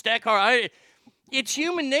look, Stackhart, it's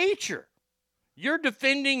human nature. You're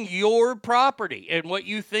defending your property and what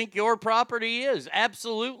you think your property is.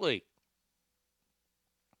 Absolutely.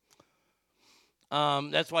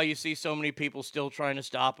 That's why you see so many people still trying to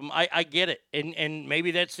stop them. I get it. And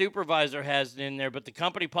maybe that supervisor has it in there, but the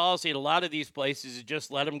company policy at a lot of these places is just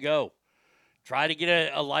let them go. Try to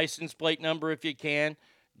get a license plate number if you can.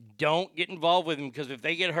 Don't get involved with them, because if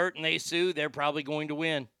they get hurt and they sue, they're probably going to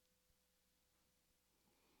win.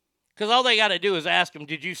 Because all they got to do is ask him,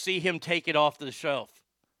 did you see him take it off the shelf?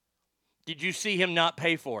 Did you see him not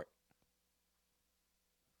pay for it?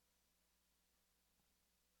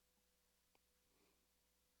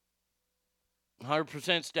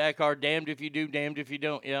 "100% stack hard. Damned if you do, damned if you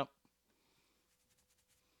don't." Yeah.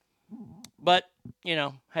 But,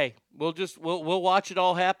 hey, we'll watch it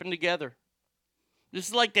all happen together. This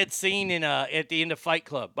is like that scene in at the end of Fight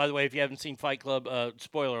Club. By the way, if you haven't seen Fight Club,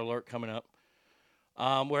 spoiler alert coming up.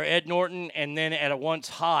 Where Ed Norton and then at a once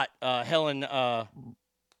hot Helen, I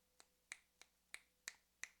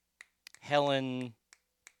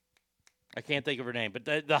can't think of her name, but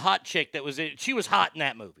the hot chick that was she was hot in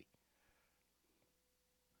that movie.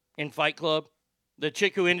 In Fight Club, the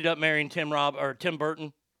chick who ended up marrying Tim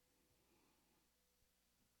Burton.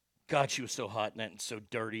 God, she was so hot in that and so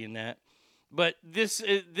dirty in that. But this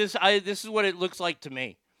is what it looks like to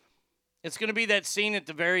me. It's going to be that scene at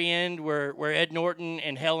the very end where Ed Norton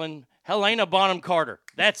and Helena Bonham Carter.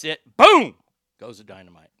 That's it. Boom! Goes the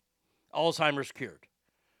dynamite. Alzheimer's cured.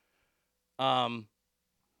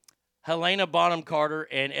 Helena Bonham Carter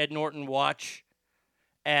and Ed Norton watch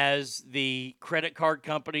as the credit card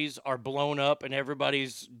companies are blown up and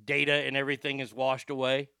everybody's data and everything is washed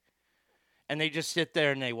away. And they just sit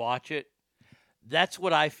there and they watch it. That's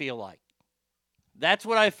what I feel like. That's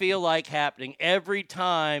what I feel like happening every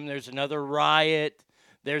time there's another riot,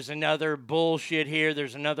 there's another bullshit here,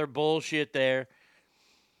 there's another bullshit there.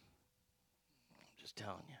 I'm just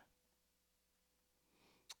telling you.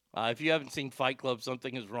 If you haven't seen Fight Club,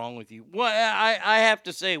 something is wrong with you. Well, I have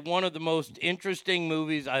to say, one of the most interesting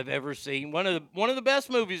movies I've ever seen. One of the best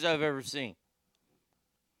movies I've ever seen.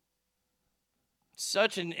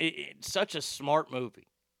 Such a smart movie.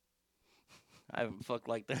 I haven't fucked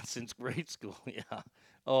like that since grade school. Yeah.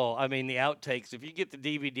 Oh, I mean, the outtakes. If you get the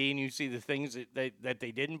DVD and you see the things that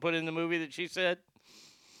they didn't put in the movie that she said,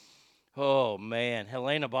 oh, man.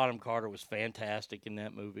 Helena Bonham Carter was fantastic in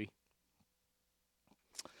that movie.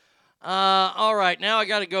 All right, now I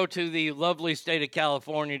got to go to the lovely state of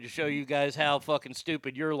California to show you guys how fucking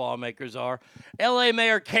stupid your lawmakers are. L.A.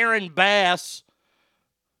 Mayor Karen Bass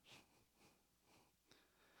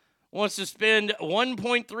wants to spend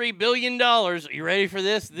 $1.3 billion. You ready for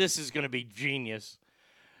this? This is going to be genius.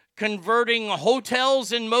 Converting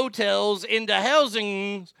hotels and motels into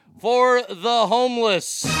housing for the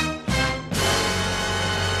homeless.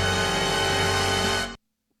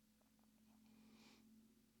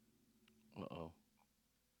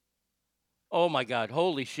 Oh my God!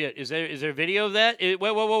 Holy shit! Is there video of that? Whoa!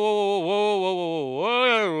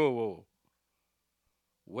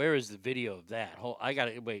 Where is the video of that? I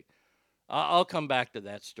gotta wait. I'll come back to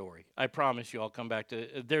that story. I promise you, I'll come back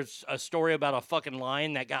to. There's a story about a fucking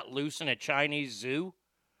lion that got loose in a Chinese zoo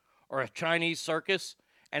or a Chinese circus,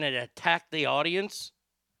 and it attacked the audience.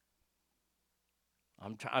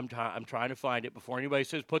 I'm trying to find it before anybody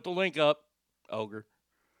says put the link up, Ogre.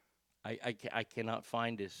 I cannot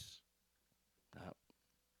find this.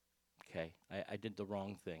 Okay, I did the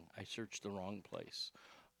wrong thing. I searched the wrong place.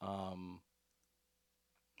 Let's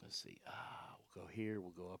see. We'll go here.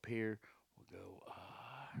 We'll go up here. We'll go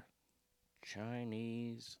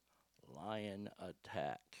Chinese lion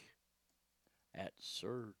attack at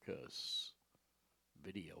circus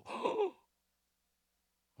video. Oh,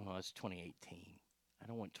 that's 2018. I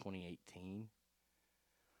don't want 2018. Lion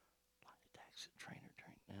attacks at trainer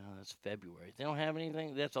drink. No, that's February. They don't have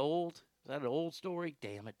anything. That's old. Is that an old story?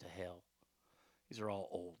 Damn it to hell. These are all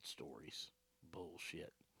old stories.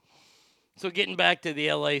 Bullshit. So getting back to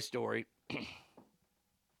the LA story.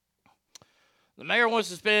 The mayor wants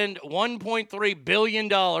to spend $1.3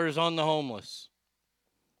 billion on the homeless.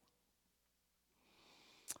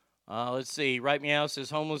 Let's see. Right Meow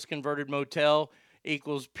says homeless converted motel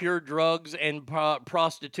equals pure drugs and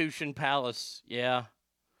prostitution palace. Yeah.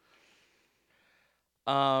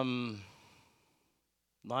 Lion.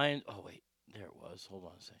 Oh, wait. There it was. Hold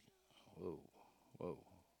on a second. Whoa.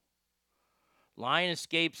 Lion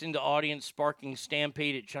escapes into audience, sparking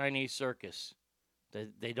stampede at Chinese circus.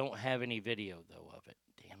 They don't have any video, though, of it.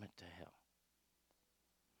 Damn it to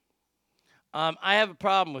hell. I have a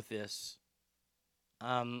problem with this.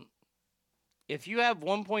 If you have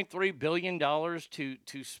 $1.3 billion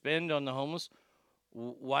to spend on the homeless,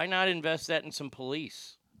 why not invest that in some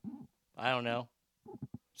police? I don't know.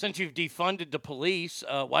 Since you've defunded the police,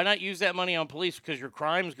 why not use that money on police? Because your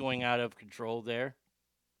crime's going out of control there.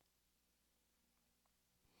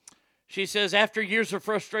 She says, after years of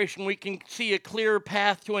frustration, we can see a clear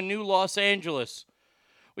path to a new Los Angeles.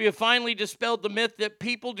 We have finally dispelled the myth that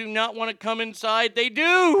people do not want to come inside. They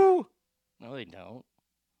do. No, they don't.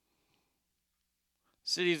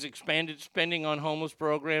 City's expanded spending on homeless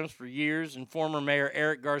programs for years, and former Mayor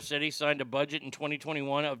Eric Garcetti signed a budget in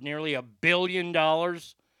 2021 of nearly $1 billion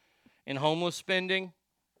in homeless spending.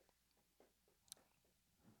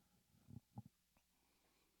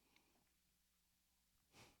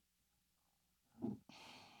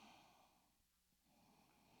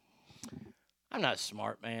 I'm not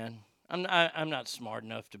smart, man. I'm not smart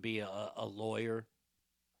enough to be a lawyer.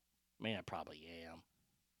 I mean, I probably am.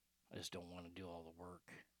 I just don't want to do all the work.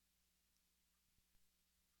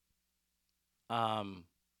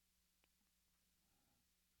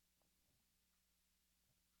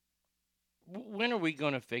 When are we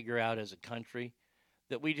going to figure out as a country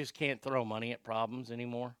that we just can't throw money at problems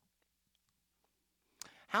anymore?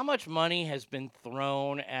 How much money has been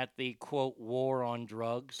thrown at the, quote, war on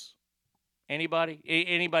drugs? Anybody?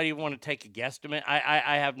 Anybody want to take a guesstimate?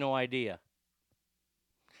 I have no idea.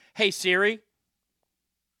 Hey, Siri.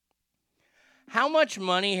 How much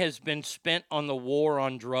money has been spent on the war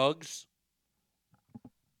on drugs?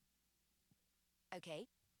 Okay,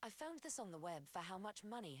 I found this on the web for how much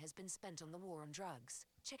money has been spent on the war on drugs.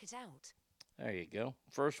 Check it out. There you go.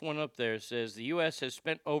 First one up there says the U.S. has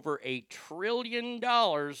spent over $1 trillion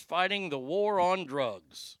fighting the war on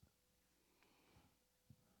drugs.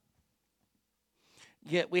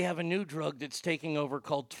 Yet we have a new drug that's taking over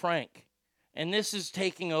called Trank. And this is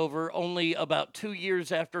taking over only about 2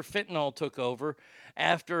 years after fentanyl took over,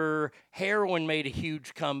 after heroin made a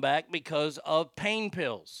huge comeback because of pain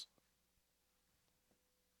pills.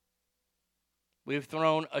 We've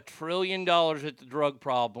thrown $1 trillion at the drug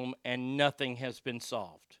problem, and nothing has been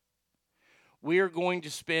solved. We are going to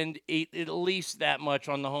spend at least that much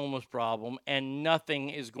on the homeless problem, and nothing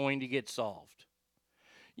is going to get solved.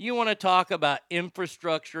 You want to talk about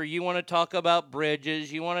infrastructure. You want to talk about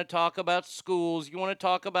bridges. You want to talk about schools. You want to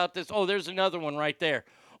talk about this. Oh, there's another one right there.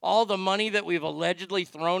 All the money that we've allegedly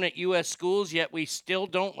thrown at U.S. schools, yet we still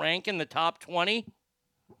don't rank in the top 20.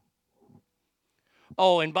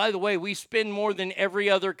 Oh, and by the way, we spend more than every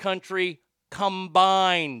other country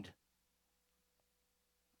combined.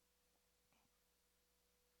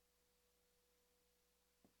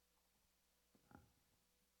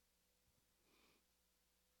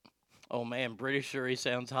 Oh, man, British Surrey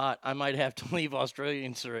sounds hot. I might have to leave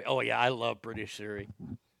Australian Surrey. Oh, yeah, I love British Surrey.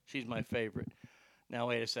 She's my favorite. Now,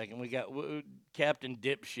 wait a second. We got Captain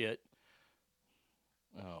Dipshit.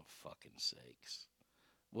 Oh, fucking sakes.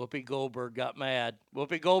 Whoopi Goldberg got mad.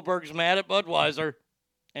 Whoopi Goldberg's mad at Budweiser.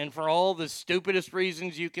 And for all the stupidest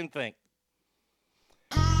reasons you can think.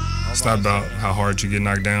 It's not about how hard you get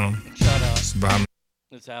knocked down. Shut up. It's about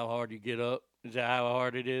That's how hard you get up. Is that how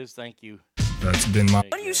hard it is? Thank you. That's been my...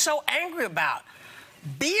 What are you so angry about?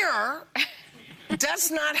 Beer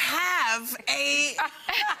does not have a...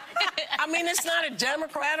 I mean, it's not a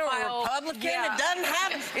Democrat or a Republican. Yeah.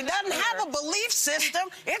 It doesn't have a belief system.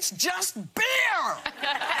 It's just beer. Well,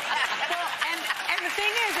 and the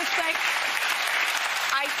thing is, it's like,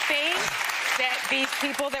 I think that these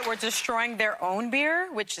people that were destroying their own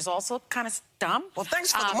beer, which is also kind of dumb. Well,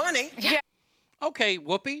 thanks for the money. Yeah. Okay,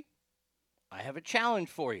 Whoopi, I have a challenge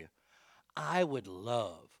for you. I would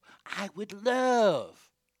love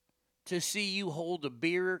to see you hold a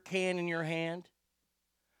beer can in your hand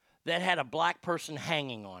that had a black person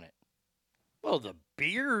hanging on it. Well, the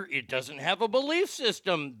beer, it doesn't have a belief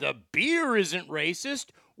system. The beer isn't racist.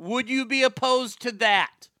 Would you be opposed to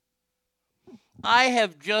that? I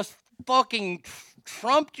have just fucking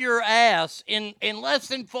trumped your ass in less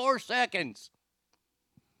than 4 seconds.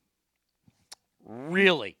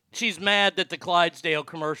 Really? She's mad that the Clydesdale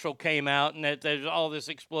commercial came out and that there's all this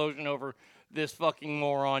explosion over this fucking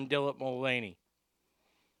moron, Dilip Mulvaney.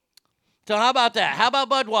 So how about that? How about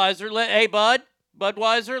Budweiser? Hey,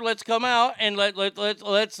 Budweiser, let's come out and let's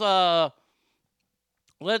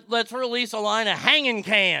release a line of hanging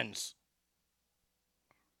cans.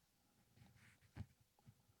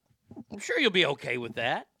 I'm sure you'll be okay with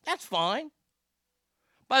that. That's fine.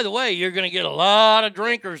 By the way, you're going to get a lot of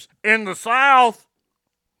drinkers in the South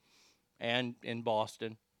and in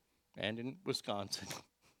Boston and in Wisconsin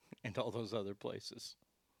and all those other places.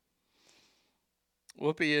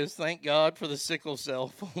 Whoopi is, thank God for the sickle cell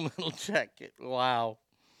full metal jacket. Wow.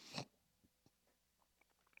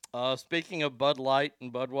 Speaking of Bud Light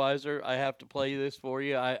and Budweiser, I have to play this for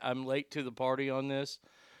you. I'm late to the party on this,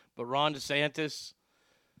 but Ron DeSantis...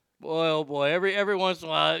 Boy, oh boy, every once in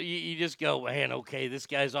a while, you just go, man, okay, this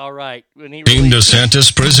guy's all right. When he Team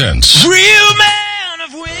DeSantis presents Real man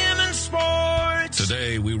of women's sports.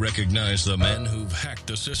 Today, we recognize the men who've hacked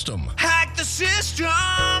the system. Hack the system.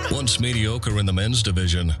 Once mediocre in the men's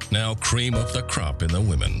division, now cream of the crop in the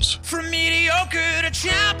women's. From mediocre to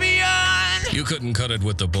champion. You couldn't cut it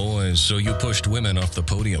with the boys, so you pushed women off the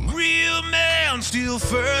podium. Real man, still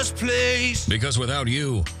first place. Because without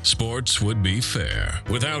you, sports would be fair.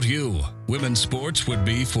 Without you, women's sports would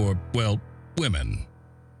be for, well, women.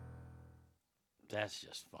 That's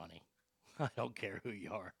just funny. I don't care who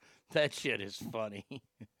you are. That shit is funny.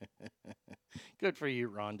 Good for you,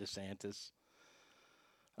 Ron DeSantis.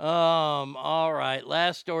 All right.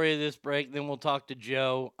 Last story of this break, then we'll talk to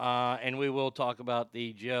Joe, and we will talk about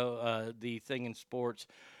the thing in sports.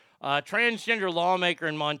 Transgender lawmaker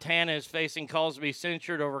in Montana is facing calls to be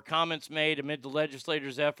censured over comments made amid the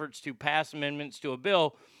legislature's efforts to pass amendments to a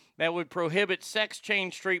bill that would prohibit sex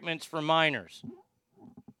change treatments for minors.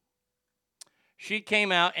 She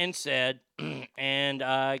came out and said, and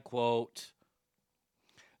I quote,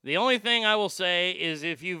 "The only thing I will say is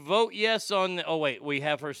if you vote yes on the..." Oh, wait, we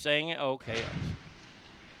have her saying it? Okay.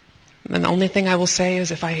 And the only thing I will say is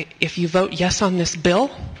if you vote yes on this bill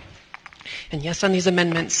and yes on these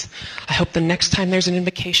amendments, I hope the next time there's an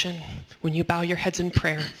invocation, when you bow your heads in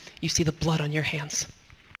prayer, you see the blood on your hands.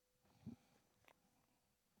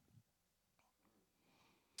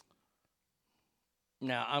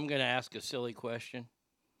 Now, I'm going to ask a silly question.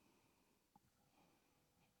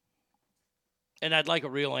 And I'd like a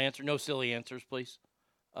real answer. No silly answers, please.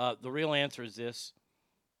 The real answer is this.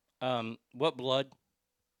 What blood?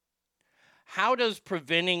 How does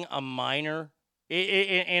preventing a minor...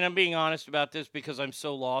 And I'm being honest about this because I'm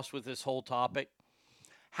so lost with this whole topic.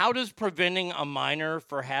 How does preventing a minor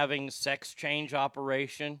for having sex change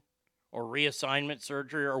operation or reassignment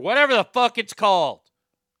surgery or whatever the fuck it's called,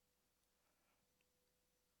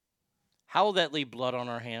 how will that leave blood on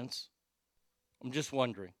our hands? I'm just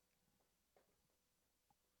wondering.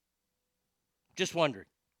 Just wondering.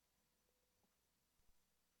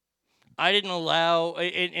 I didn't allow,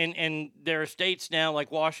 and there are states now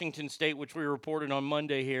like Washington State, which we reported on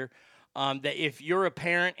Monday here, that if you're a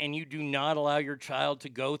parent and you do not allow your child to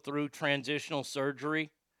go through transitional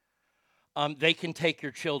surgery, they can take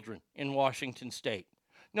your children in Washington State.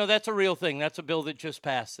 No, that's a real thing. That's a bill that just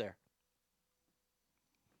passed there.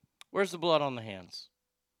 Where's the blood on the hands?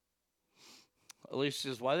 Alicia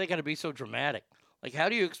says, why they got to be so dramatic? Like, how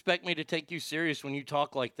do you expect me to take you serious when you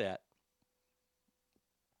talk like that?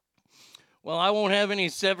 Well, I won't have any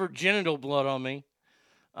severed genital blood on me.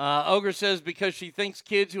 Ogre says because she thinks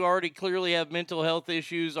kids who already clearly have mental health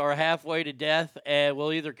issues are halfway to death and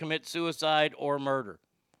will either commit suicide or murder.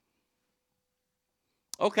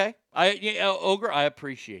 Okay. Ogre, I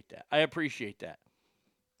appreciate that.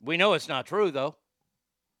 We know it's not true, though.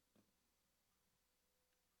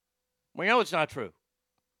 We know it's not true.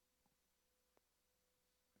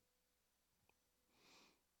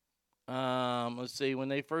 Let's see. When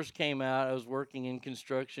they first came out, I was working in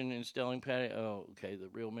construction, installing patio. Oh, okay. The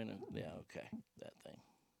real minute. Yeah, okay. That thing.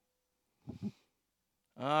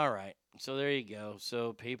 All right. So there you go.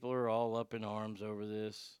 So people are all up in arms over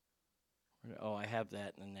this. Oh, I have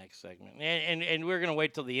that in the next segment. And we're going to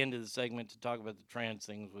wait till the end of the segment to talk about the trans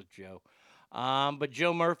things with Joe. But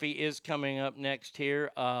Joe Murphy is coming up next here.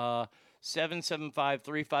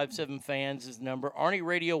 775-357-FANS is number.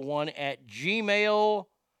 ArnieRadio1@gmail.com.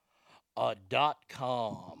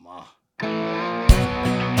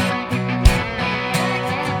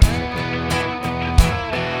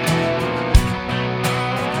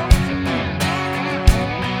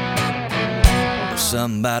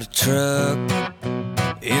 Something about a truck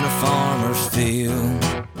in a farmer's field,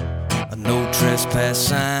 a no trespass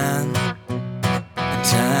sign, and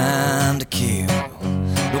time to kill.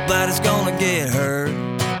 Nobody's gonna get hurt,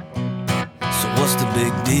 so what's the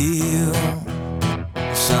big deal?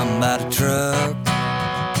 Something about a truck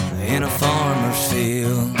in a farmer's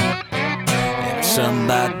field, and something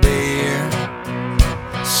about beer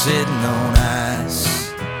sitting on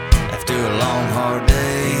ice after a long hard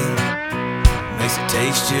day. Makes it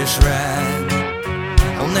taste just right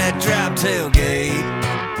on that drop tailgate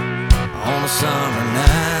on a summer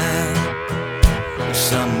night. There's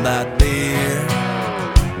something about beer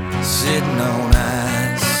sitting on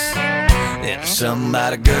ice. There's something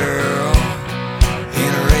about a girl in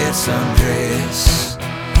a red sundress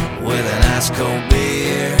with an ice cold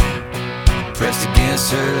beer pressed against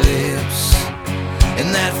her lips.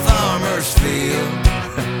 In that farmer's field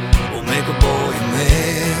will make a boy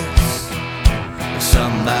miss.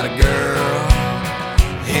 Something about a girl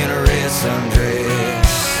in a red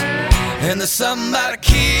sundress, and there's something about a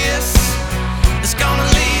kiss that's gonna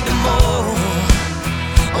lead to more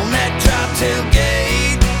on that drop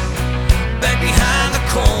tailgate back behind the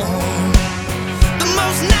corn. The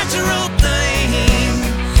most natural thing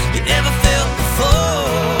you ever felt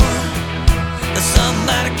before. There's something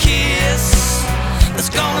about a kiss that's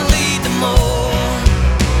gonna lead to more,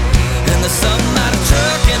 and there's something about a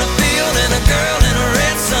truck in a field and a girl in a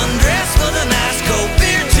red sundress with an ice cold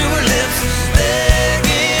beer to her lips,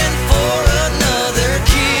 begging for another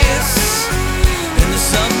kiss. And there's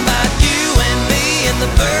something about you and me and the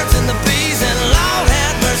birds and the bees, and Lord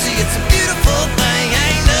have mercy, it's a beautiful thing.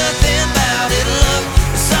 Ain't nothing about it, love.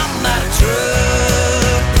 There's something about a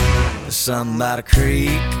truck. There's something about a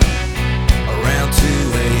creek around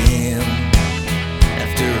 2 a.m.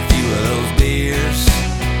 After a few of those beers,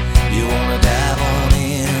 you wanna dive on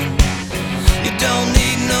in. You don't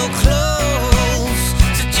need no clothes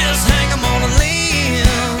to just hang them on a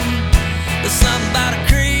limb. There's something about a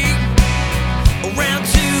creek around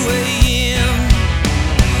 2 a.m.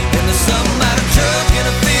 And there's something about a truck in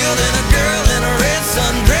a field and a girl in a red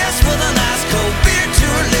sundress with an ice cold beer to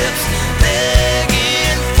her lips,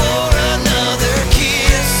 begging for another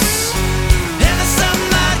kiss. And there's something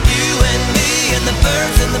about you and me and the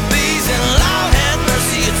birds and the bees, and Lord have mercy,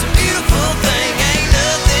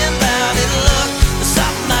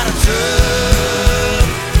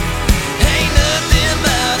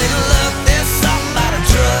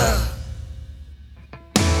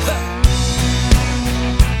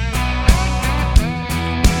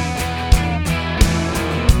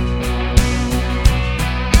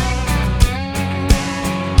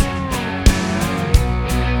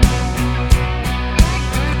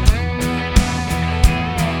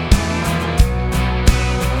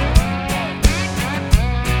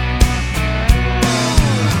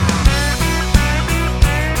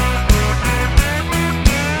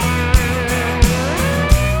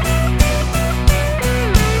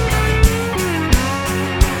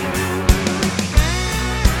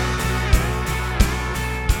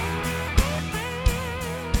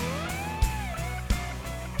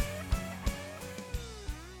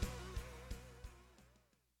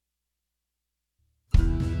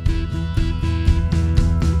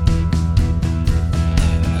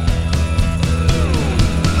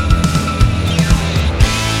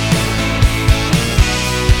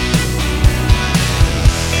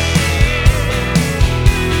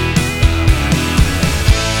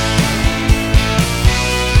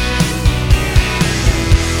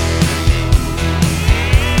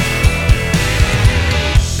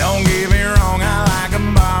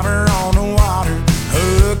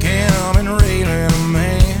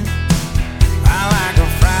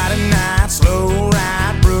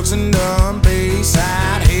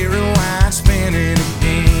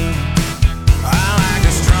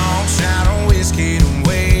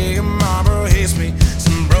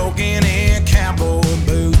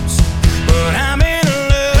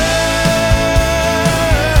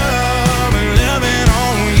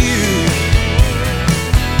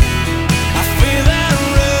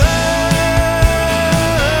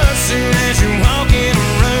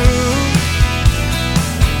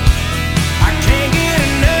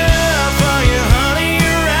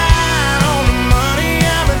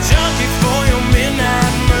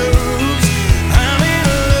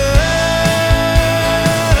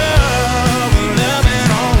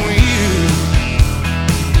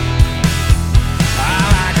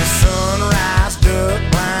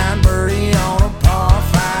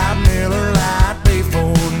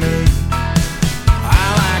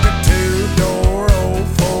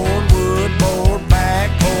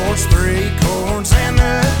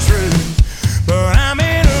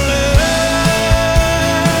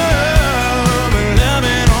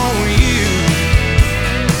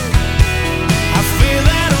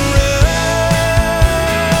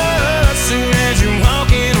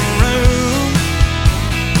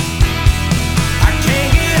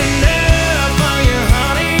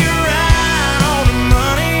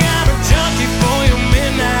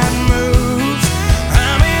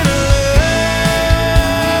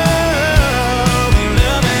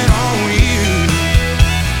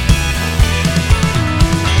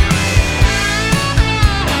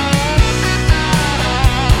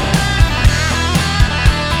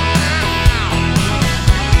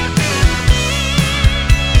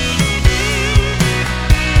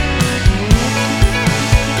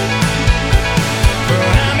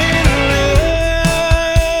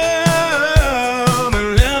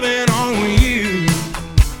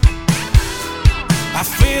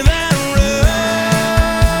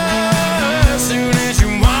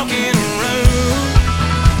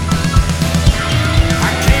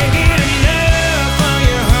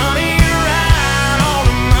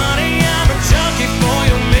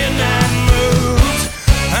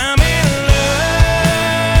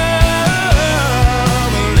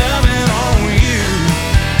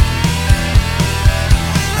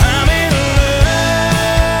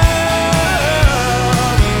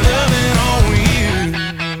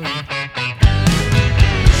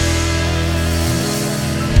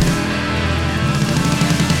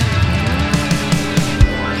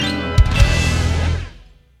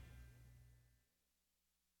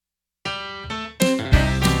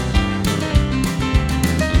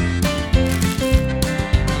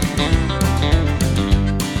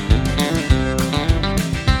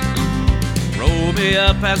 roll me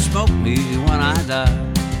up and smoke me when I die.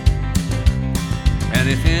 And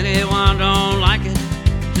if anyone don't like it,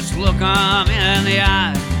 just look 'em in the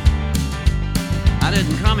eye. I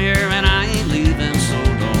didn't come here and I ain't leaving, so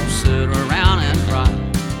don't sit around and cry.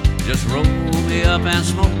 Just roll me up and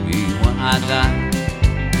smoke me when I die.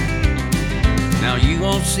 Now you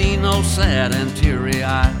won't see no sad and teary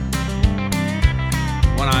eye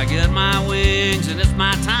when I get my wings and it's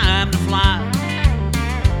my time to fly.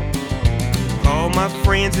 Call my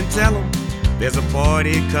friends and tell them there's a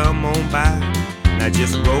party, come on by. Now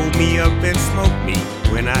just roll me up and smoke me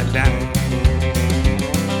when I die.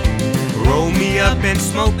 Roll me up and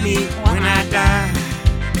smoke me when I die.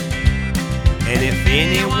 And if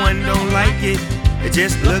anyone don't like it,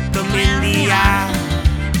 just look them in the eye.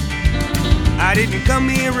 I didn't come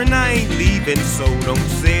here and I ain't leaving, so don't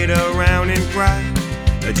sit around and cry.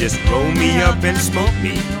 Just roll me up and smoke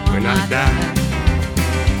me when I die.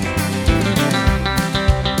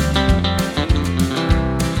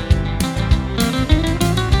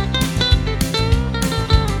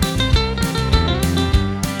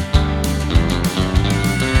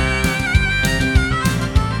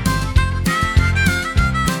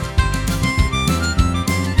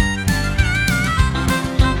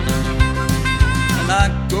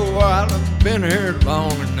 Been here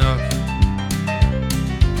long enough,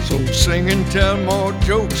 so sing and tell more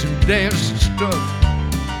jokes and dance and stuff.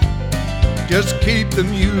 Just keep the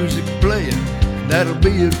music playing, that'll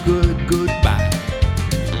be a good goodbye.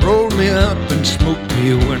 Roll me up and smoke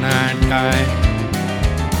me when I die.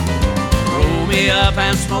 Roll me up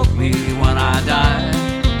and smoke me when I die.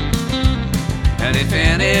 And if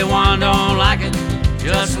anyone don't like it,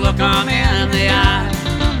 just look 'em in the eye.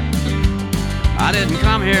 I didn't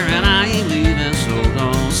come here and I ain't leaving, so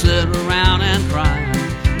don't sit around and cry.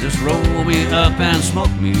 Just roll me up and smoke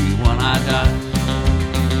me when I die.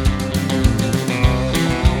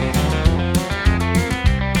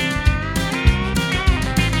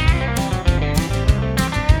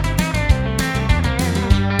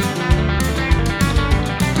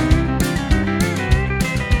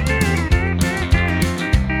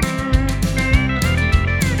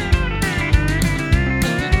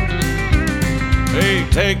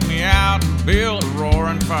 Take me out and build a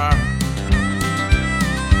roaring fire.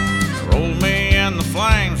 Roll me in the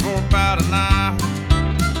flames for about an hour.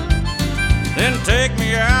 Then take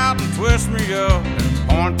me out and twist me up and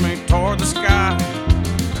point me toward the sky.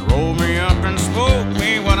 And roll me up and smoke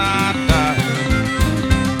me when I die.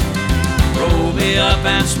 Roll me up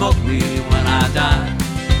and smoke me when I die.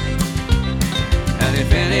 And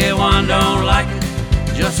if anyone don't like it,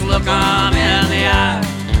 just look 'em in the eye.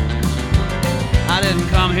 I didn't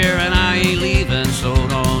come here and I ain't leaving, so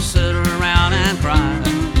don't sit around and cry.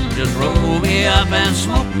 Just roll me up and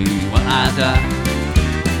smoke me when I die.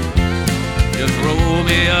 Just roll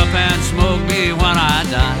me up and smoke me when I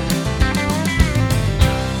die.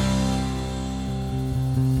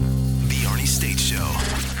 The Arnie State Show.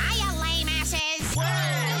 Hiya, lame asses.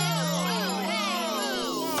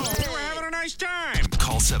 We're having a nice time.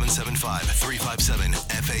 Call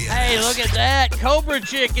 775-357-FAS. Hey, look at that. Cobra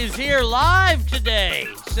Chick is here live today.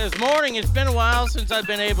 Says, morning, it's been a while since I've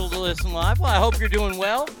been able to listen live. Well, I hope you're doing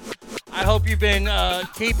well. I hope you've been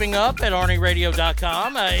keeping up at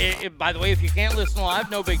ArnieRadio.com. By the way, if you can't listen live,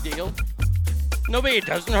 no big deal. It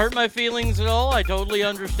doesn't hurt my feelings at all. I totally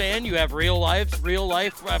understand. You have real life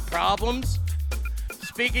problems.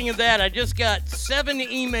 Speaking of that, I just got 7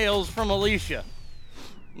 emails from Alicia.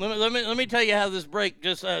 Let me tell you how this break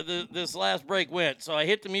this last break went. So I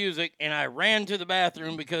hit the music and I ran to the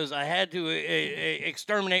bathroom because I had to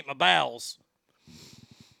exterminate my bowels.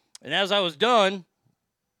 And as I was done,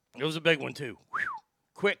 it was a big one too. Whew.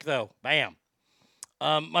 Quick though, bam.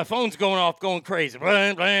 My phone's going off, going crazy.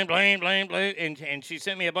 Blam, blam, blam, blam, blam. And she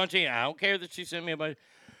sent me a bunch of emails. I don't care that she sent me a bunch.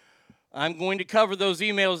 I'm going to cover those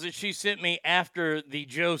emails that she sent me after the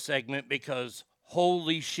Joe segment because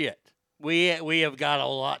holy shit. We have got a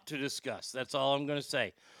lot to discuss. That's all I'm going to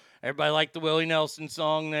say. Everybody like the Willie Nelson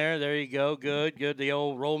song there? There you go. Good. The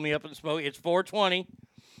old roll me up and smoke. It's 420.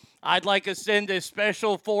 I'd like to send a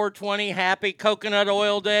special 420 happy coconut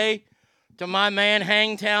oil day to my man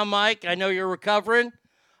Hangtown Mike. I know you're recovering.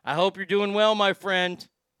 I hope you're doing well, my friend.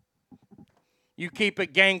 You keep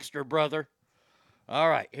it gangster, brother. All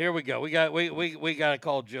right, here we go. We got to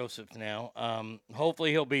call Joseph now.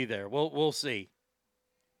 Hopefully he'll be there. We'll see.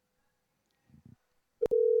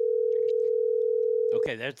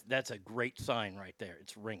 Okay, that's a great sign right there.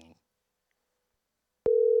 It's ringing.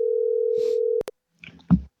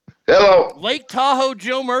 Hello. Lake Tahoe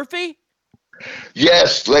Joe Murphy?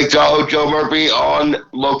 Yes, Lake Tahoe Joe Murphy on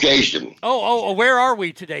location. Oh, where are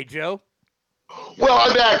we today, Joe? Well,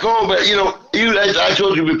 I'm back home, but as I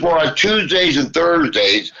told you before, on Tuesdays and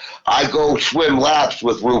Thursdays, I go swim laps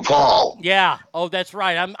with RuPaul. Yeah. Oh, that's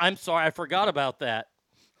right. I'm sorry. I forgot about that.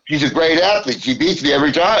 She's a great athlete. She beats me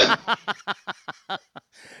every time.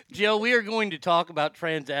 Jill, we are going to talk about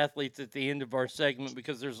trans athletes at the end of our segment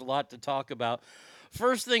because there's a lot to talk about.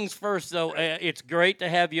 First things first, though, it's great to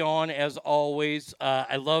have you on, as always.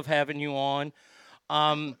 I love having you on.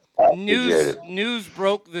 News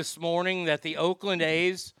broke this morning that the Oakland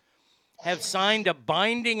A's have signed a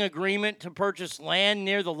binding agreement to purchase land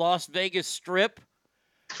near the Las Vegas Strip.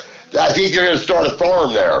 I think they're going to start a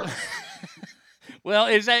farm there. Well,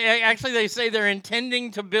 actually they say they're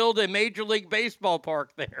intending to build a Major League Baseball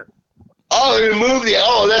park there.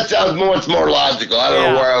 Oh, that sounds much more logical. I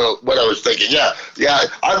don't know what I was thinking. Yeah.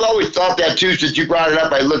 I've always thought that too. Since you brought it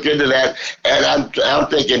up, I looked into that, and I'm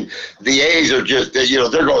thinking the A's are just, they're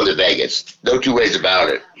going to Vegas. No two ways about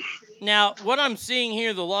it. Now, what I'm seeing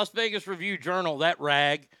here, the Las Vegas Review-Journal, that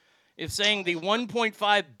rag, is saying the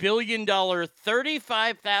 $1.5 billion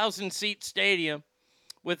 35,000-seat stadium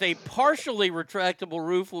with a partially retractable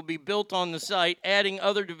roof will be built on the site, adding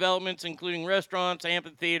other developments, including restaurants,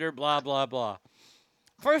 amphitheater, blah, blah, blah.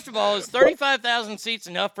 First of all, is 35,000 seats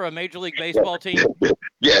enough for a Major League Baseball team?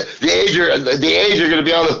 Yeah, the A's are going to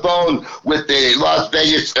be on the phone with the Las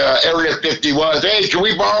Vegas Area 51. Hey, can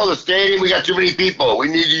we borrow the stadium? We got too many people. We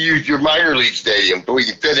need to use your minor league stadium so we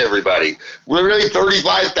can fit everybody. We're really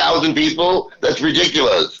 35,000 people? That's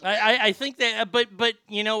ridiculous. I think that, but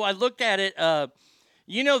I looked at it. The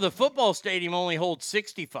football stadium only holds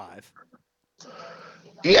 65.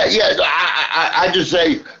 Yeah. I just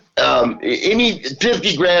say any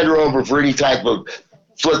 50 grand or over for any type of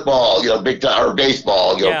football, big time, or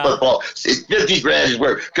baseball, football. 50 grand is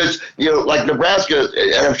where, because like Nebraska,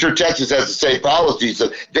 and I'm sure Texas has the same policy,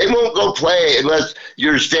 so they won't go play unless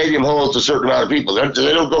your stadium holds a certain amount of people.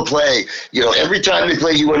 They don't go play. Every time they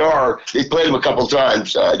play UNR, they played them a couple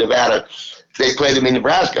times. Nevada. They play them in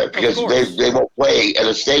Nebraska because they won't play at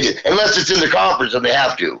a stadium unless it's in the conference and they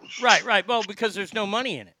have to. Right. Well, because there's no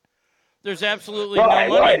money in it. There's absolutely no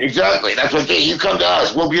money. Right, exactly. That's what you come to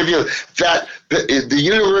us. We'll give you that. The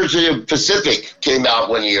University of Pacific came out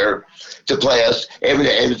one year to play us, and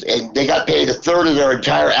they got paid a third of their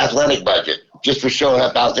entire athletic budget just for showing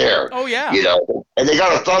up out there. Oh, yeah. And they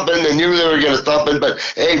got a thumping. They knew they were going to thumping, but,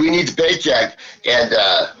 hey, we need the paycheck. And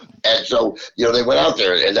so, they went out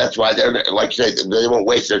there, and that's why they're, like you say, they won't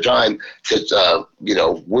waste their time because,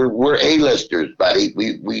 we're A-listers, buddy.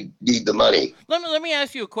 We need the money. Let me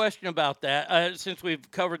ask you a question about that, since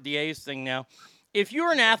we've covered the A's thing now. If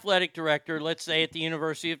you're an athletic director, let's say at the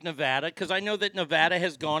University of Nevada, because I know that Nevada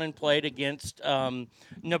has gone and played against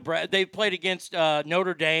Nebraska. They've played against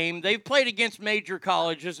Notre Dame. They've played against major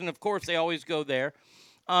colleges, and, of course, they always go there.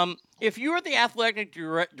 If you were the athletic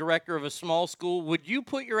director of a small school, would you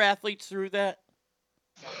put your athletes through that?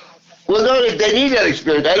 Well, no, they need that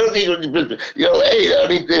experience. I don't think,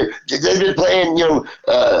 they've been playing,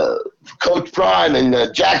 Coach Prime in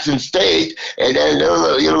Jackson State, and then,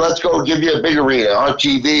 let's go give you a big arena on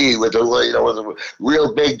TV with a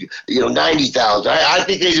real big, 90,000. I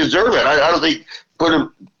think they deserve it. I don't think putting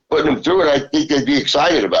them through it, I think they'd be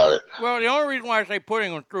excited about it. Well, the only reason why I say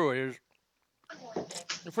putting them through it is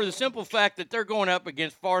for the simple fact that they're going up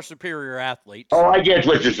against far superior athletes. Oh, I get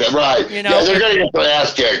what you're saying. Right. They're going to get the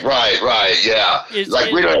ass kicked. Right. Yeah.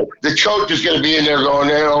 The coach is going to be in there going,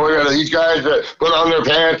 these guys put on their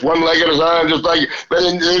pants one leg at a time, but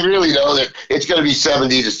they really know that it's going to be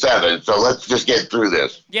 70-7. So let's just get through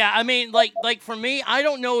this. Yeah. I mean, like for me, I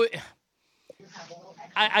don't know.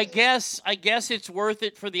 I guess it's worth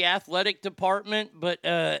it for the athletic department, but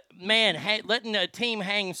letting a team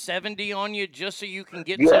hang 70 on you just so you can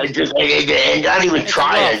get and not even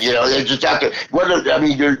trying. They just have to.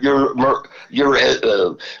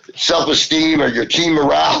 Your self-esteem or your team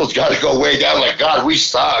morale's got to go way down. Like, God, we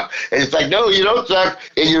suck, and it's like, no, you don't suck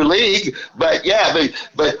in your league. But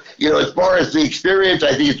as far as the experience,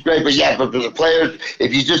 I think it's great. But for the players,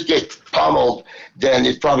 if you just get pummeled, then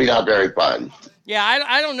it's probably not very fun. Yeah,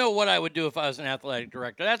 I don't know what I would do if I was an athletic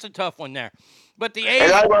director. That's a tough one there. But the A's...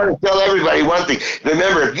 And I want to tell everybody one thing.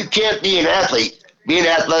 Remember, if you can't be an athlete, be an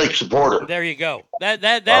athletic supporter. There you go.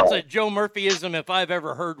 That's a Joe Murphyism if I've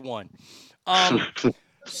ever heard one.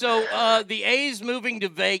 So the A's moving to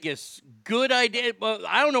Vegas, good idea. But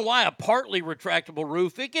I don't know why a partly retractable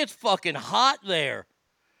roof. It gets fucking hot there.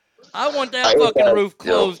 I want that fucking roof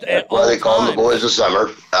closed at all times. They call them the boys of summer.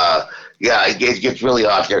 Yeah, it gets really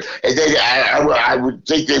hot there. And I would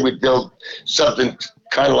think they would build something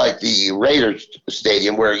kind of like the Raiders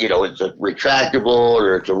stadium where, it's a retractable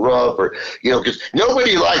or it's a roof or, because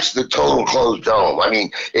nobody likes the total closed dome. I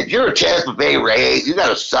mean, if you're a Tampa Bay Ray, you got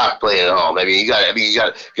to stop playing at home. I mean, you got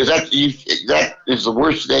because that is the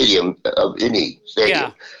worst stadium of any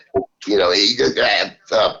stadium. Yeah.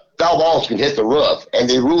 Foul balls can hit the roof and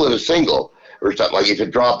they rule it a single or something. Like if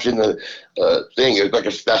it drops in the thing, it's like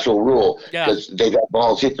a special rule because they've had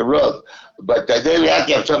balls hit the roof. But they have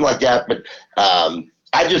to have something like that. But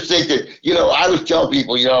I just think that, I always tell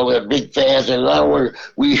people, we're big fans and we're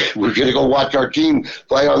going to go watch our team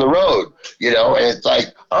play on the road, and it's like,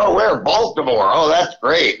 oh, we're in Baltimore. Oh, that's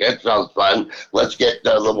great. That sounds fun. Let's get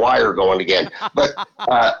the Wire going again. But,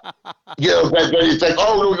 but it's like,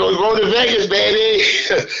 oh, we're going to Vegas, baby.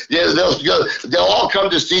 They'll all come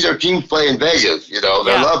to see their teams play in Vegas. They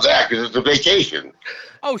love that because it's a vacation.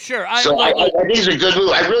 Oh, sure. I think it's a good move.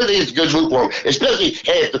 I really think it's a good move for them, especially,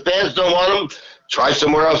 hey, if the fans don't want them, try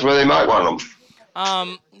somewhere else where they might want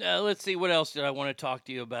them. Let's see. What else did I want to talk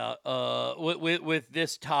to you about with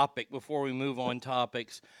this topic before we move on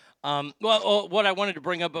topics? What I wanted to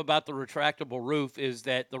bring up about the retractable roof is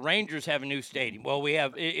that the Rangers have a new stadium. Well,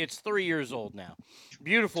 it's 3 years old now.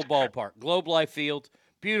 Beautiful ballpark, Globe Life Field.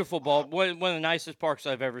 Beautiful ball. One of the nicest parks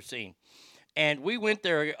I've ever seen. And we went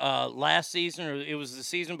there last season, or it was the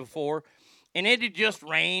season before, and it had just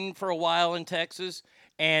rained for a while in Texas.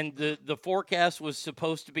 And the forecast was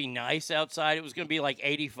supposed to be nice outside. It was going to be like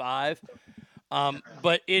 85.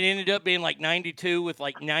 But it ended up being like 92 with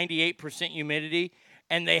like 98% humidity.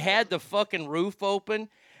 And they had the fucking roof open.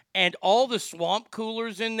 And all the swamp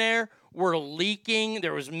coolers in there were leaking.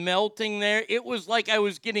 There was melting there. It was like I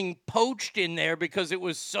was getting poached in there because it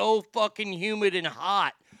was so fucking humid and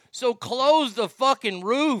hot. So close the fucking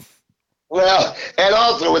roof. Well, and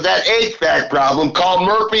also with that HVAC problem, call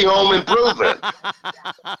Murphy Home Improvement.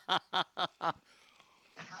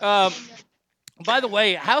 By the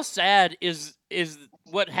way, how sad is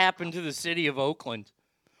what happened to the city of Oakland?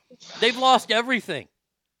 They've lost everything.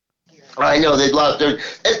 I know they've lost their,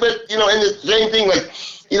 but and the same thing. Like,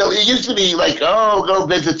 it used to be like, oh, go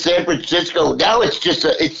visit San Francisco. Now it's just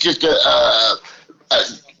a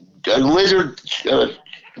lizard.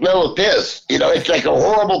 Smell of piss. It's like a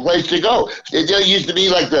horrible place to go. It used to be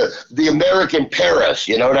like the American Paris,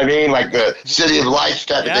 you know what I mean? Like the City of Lights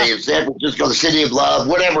type of thing. San Francisco, the City of Love,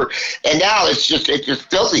 whatever. And now it's just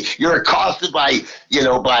filthy. You're accosted by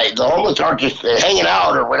the homeless aren't just hanging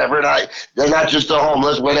out or whatever. They're not just the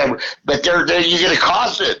homeless, whatever. But you get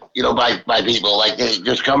accosted, by people. Like they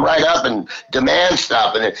just come right up and demand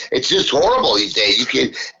stuff. And it's just horrible these days.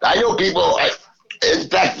 I know people. In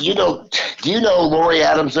fact, do you know Lori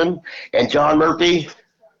Adamson and John Murphy?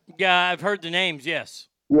 Yeah, I've heard the names, yes.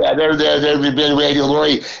 Yeah, they've been radio.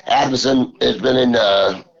 Lori Adamson has been in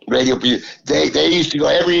radio. They used to go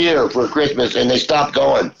every year for Christmas, and they stopped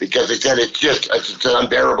going because they said it's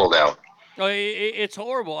unbearable now. Oh, it's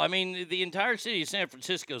horrible. I mean, the entire city of San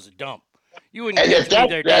Francisco is a dump. You wouldn't and catch me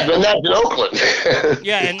there. That's in Oakland.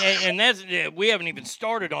 Yeah, and that's we haven't even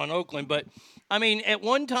started on Oakland, but I mean, at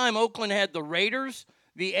one time, Oakland had the Raiders,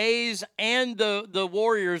 the A's, and the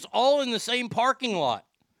Warriors all in the same parking lot.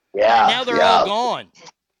 Yeah. And now they're all gone.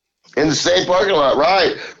 In the same parking lot,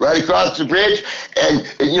 right across the bridge. And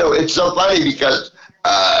it's so funny because,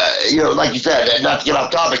 like you said, not to get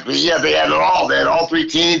off topic, but yeah, they had it all. They had all three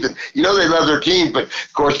teams, and they love their teams, but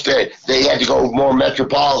of course they had to go more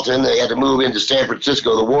metropolitan. They had to move into San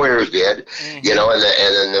Francisco. The Warriors did, and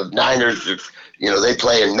then the Niners. They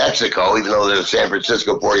play in Mexico, even though they're the San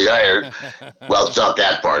Francisco 49ers. Well, it's not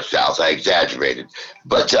that far south. I exaggerated.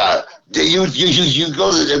 But you go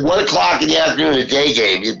at 1 o'clock in the afternoon, a day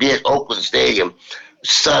game. You'd be at Oakland Stadium,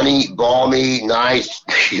 sunny, balmy, nice.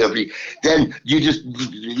 Then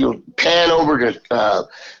you pan over to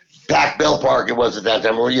Pac Bell Park. It was at that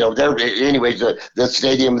time. Anyways, the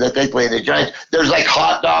stadium that they play, the Giants. There's like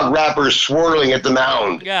hot dog wrappers swirling at the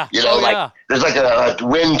mound. Yeah. There's like a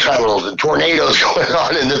wind tunnels and tornadoes going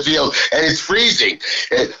on in the field, and it's freezing.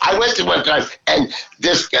 And I went to one time, and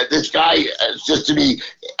this guy says to me,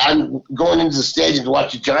 I'm going into the stadium to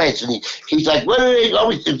watch the Giants, and he's like, what are they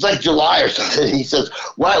always? It's like July or something. And he says,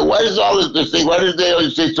 why is all this thing? Why do they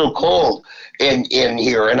always say so cold in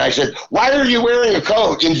here? And I said, why are you wearing a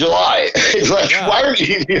coat in July? It's like, why are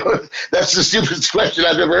you? That's the stupidest question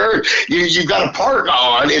I've ever heard. You've got a parka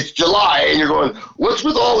on. It's July, and you're going, what's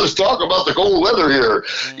with all this talk about the cold weather here?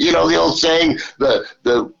 The old saying,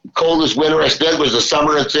 the coldest winter I spent was the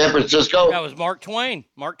summer in San Francisco. That was Mark Twain.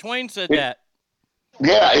 Mark Twain said that.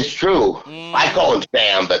 Yeah, it's true. I call him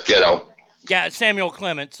Sam, but Yeah, Samuel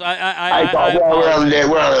Clements. We're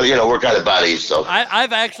kind of buddies. So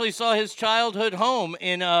I've actually saw his childhood home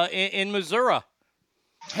in Missouri,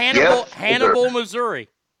 Hannibal, Missouri.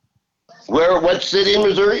 Where? What city in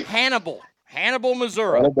Missouri? Hannibal,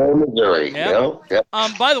 Missouri. Hannibal, Missouri. Yep. Yeah.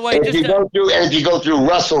 By the way, if you go through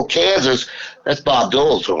Russell, Kansas, that's Bob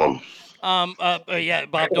Dole's home. Yeah,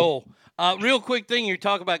 Bob Dole. Real quick thing, you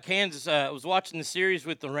talk about Kansas. I was watching the series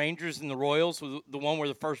with the Rangers and the Royals, the one where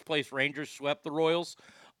the first place Rangers swept the Royals.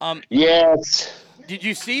 Yes. Did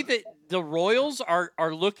you see that the Royals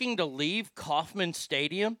are looking to leave Kauffman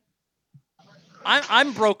Stadium?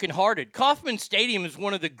 I'm brokenhearted. Kauffman Stadium is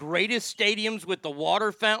one of the greatest stadiums with the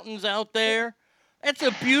water fountains out there. That's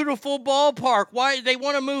a beautiful ballpark. Why they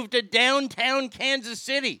want to move to downtown Kansas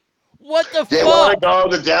City? What the they fuck? Want to go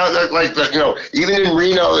to down, even in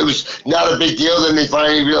Reno, it was not a big deal. Then they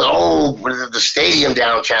finally realized, the stadium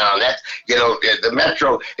downtown, that's, the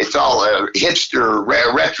Metro, it's all hipster,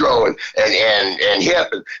 retro, and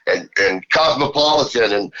hip, and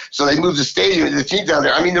cosmopolitan. And so they moved the stadium, the team down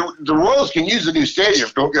there. I mean, the Royals can use the new stadium,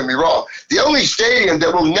 don't get me wrong. The only stadium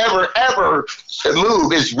that will never, ever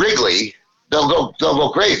move is Wrigley. They'll go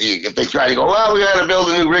crazy if they try to go, well, we got to build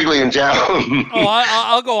a new Wrigley in town.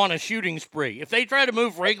 I'll go on a shooting spree. If they try to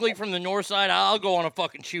move Wrigley from the north side, I'll go on a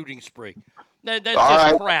fucking shooting spree. That's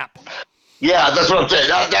just crap. Yeah, that's what I'm saying.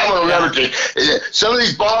 That one will never change. Some of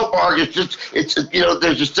these ballparks,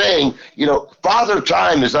 there's a saying, Father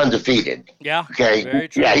Time is undefeated. Yeah. Okay. Very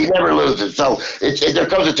true. Yeah, he never loses. So there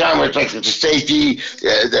comes a time where it's like the safety,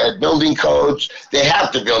 the building codes. They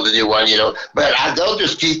have to build a new one, But they'll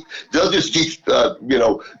just keep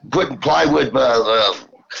putting plywood.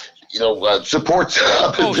 Supports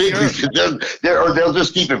up and they'll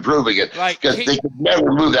just keep improving it. Right. Because they can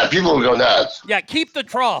never move that. People will go nuts. Yeah, keep the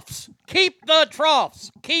troughs. Keep the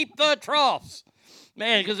troughs. Keep the troughs.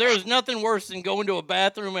 Man, because there was nothing worse than going to a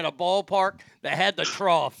bathroom in a ballpark that had the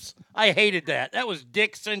troughs. I hated that. That was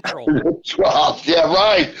Dick Central. Troughs, yeah,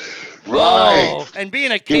 right. Oh, and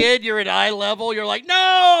being a kid, you're at eye level. You're like,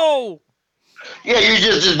 no! Yeah,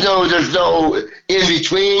 there's no in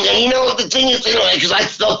between. And the thing is, because I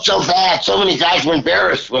felt so bad. So many guys were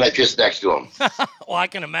embarrassed when I pissed next to them. Well, I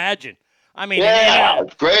can imagine. I mean, yeah,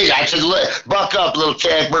 great. I said, buck up, little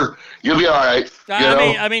camper. You'll be all right.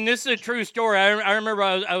 I mean, this is a true story. I remember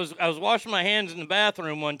I was washing my hands in the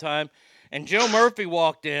bathroom one time, and Joe Murphy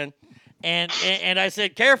walked in, and I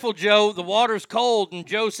said, "Careful, Joe, the water's cold." And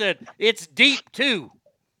Joe said, "It's deep too."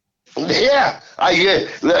 Yeah, at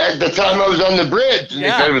the time I was on the bridge, and they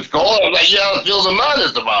said it was cold. I was like, yeah, I feel the mud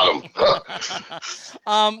at the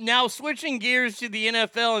bottom. Now, switching gears to the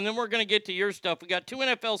NFL, and then we're going to get to your stuff. We got 2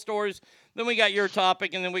 NFL stories, then we got your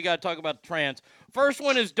topic, and then we got to talk about the trans. First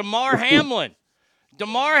one is Damar Hamlin.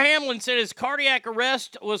 Damar Hamlin said his cardiac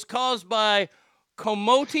arrest was caused by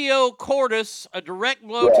commotio cordis, a direct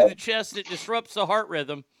blow to the chest that disrupts the heart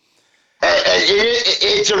rhythm.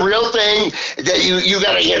 It's a real thing that you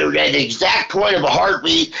got to hit at the exact point of a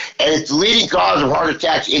heartbeat, and it's the leading cause of heart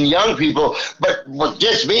attacks in young people. But what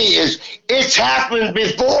gets me is it's happened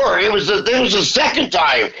before. It was the second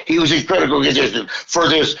time he was in critical condition for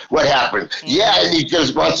this. What happened? Yeah, and he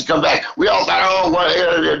just wants to come back. We all thought,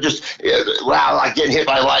 wow, like getting hit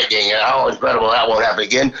by lightning, and how incredible that won't happen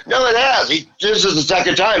again. No, it has. This is the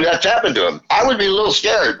second time that's happened to him. I would be a little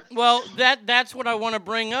scared. Well, that's what I want to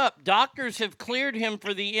bring up. Doctors have cleared him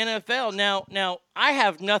for the NFL. Now, I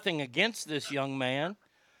have nothing against this young man.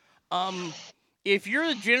 If you're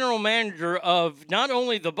the general manager of not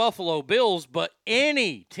only the Buffalo Bills, but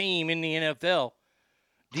any team in the NFL,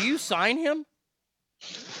 do you sign him?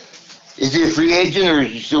 Is he a free agent or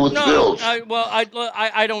is he still with the Bills?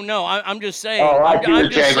 I don't know. I'm just saying.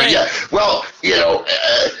 I'm just saying. Yeah. Well,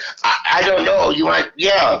 I don't know. You might,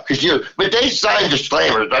 but they sign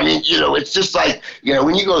disclaimers. I mean, it's just like,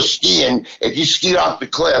 when you go skiing, if you ski off the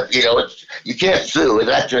cliff, you can't sue.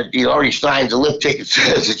 That's you already signed the lift ticket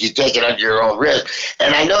says that you take it under your own risk.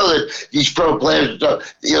 And I know that these pro players and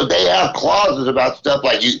stuff, they have clauses about stuff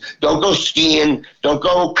like you don't go skiing, don't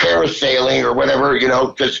go parasailing or whatever,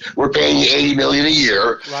 because we're paying you $80 million a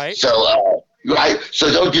year. Right. So,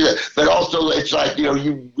 so don't do that. But also, it's like,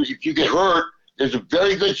 if you get hurt, there's a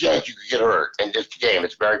very good chance you could get hurt in this game.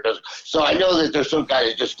 It's very physical. So I know that there's some kind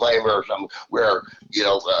of disclaimer or something where,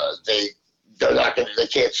 they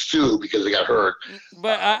can't sue because they got hurt.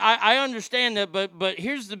 But I understand that, but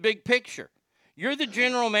here's the big picture. You're the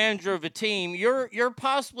general manager of a team. You're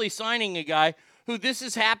possibly signing a guy who this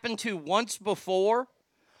has happened to once before,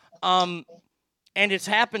 and it's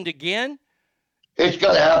happened again. It's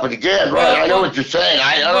going to happen again, right? I know what you're saying.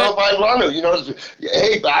 I don't know if I want to. You know,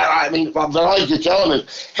 hey, I mean, if I'm all you can tell him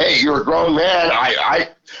is, hey, you're a grown man.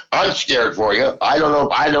 I'm scared for you. I don't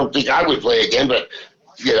know. I don't think I would play again, but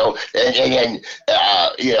you know, and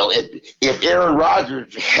you know, if Aaron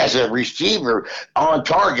Rodgers has a receiver on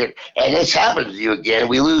target and this happens to you again,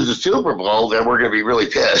 we lose the Super Bowl, then we're going to be really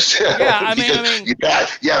pissed. Yeah, I mean, you had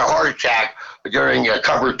a heart attack during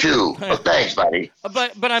cover 2. Thanks, buddy.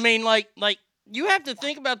 But I mean, like. You have to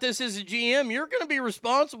think about this as a GM. You're going to be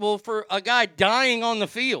responsible for a guy dying on the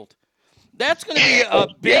field. That's going to be a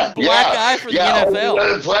big black eye for the NFL.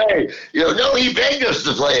 Let him play. You know, no, he begged us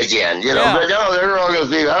to play again. You know, but no, they're all going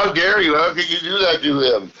to say, "How dare you? How could you do that to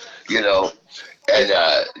him?" You know, and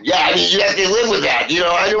I mean, you have to live with that. You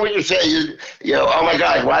know, I know what you're saying. You know, oh my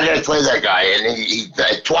God, why did I play that guy? And he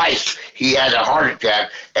twice he had a heart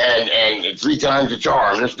attack, and 3 times the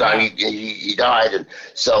charm. This time he died, and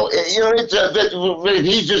so you know, it's but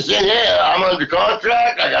he's just saying, "Yeah, I'm under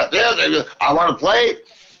contract. I got this. I want to play."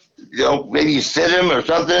 You know, maybe you sit him or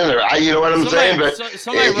something, or you know what I'm saying. But if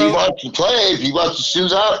he wants to play, if he wants to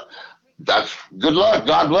suit up, that's good luck.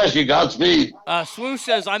 God bless you. Godspeed. Swoosh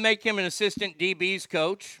says I make him an assistant DB's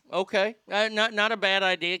coach. Okay, not a bad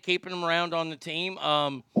idea. Keeping him around on the team.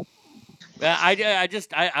 I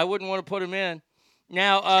wouldn't want to put him in.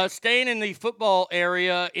 Now, staying in the football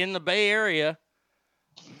area in the Bay Area,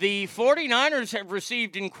 the 49ers have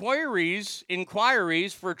received inquiries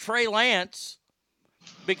for Trey Lance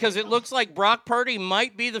because it looks like Brock Purdy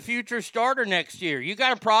might be the future starter next year. You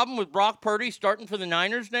got a problem with Brock Purdy starting for the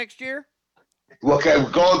Niners next year? Okay,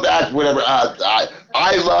 going back to whatever. Right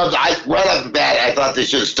off the bat, I thought they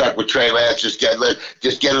should have stuck with Trey Lance. Just get him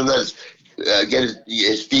get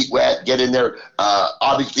his feet wet, get in there.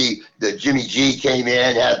 Obviously, the Jimmy G came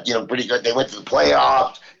in, had pretty good. They went to the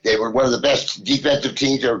playoffs. They were one of the best defensive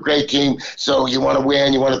teams. They were a great team. So you want to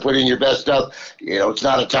win. You want to put in your best stuff. You know, it's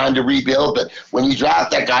not a time to rebuild. But when you draft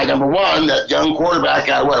that guy, number 1, that young quarterback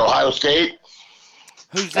out of Ohio State.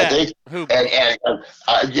 Who's that? I think. Who?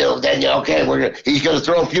 Then okay, he's going to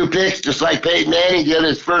throw a few picks just like Peyton Manning did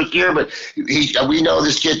his first year. But we know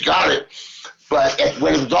this kid got it. But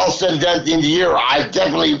when it was all said and done at the end of the year, I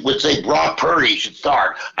definitely would say Brock Purdy should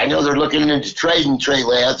start. I know they're looking into trading Trey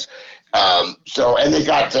Lance. And they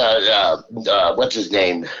got what's his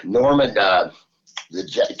name? Norman,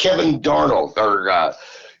 Kevin Darnold, or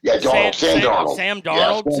Sam Darnold. Sam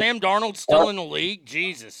Darnold. Yeah, Sam Darnold's still in the league.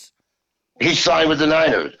 Jesus. He signed with the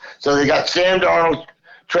Niners. So they got Sam Darnold,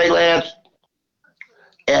 Trey Lance,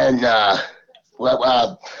 and the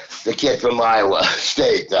kid from Iowa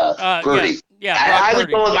State, Purdy. Yeah, I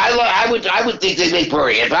would think they'd make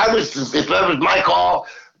Purdy. If that was my call,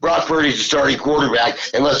 Brock Purdy's the starting quarterback,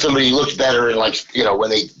 unless somebody looks better and when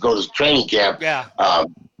they go to training camp. Yeah.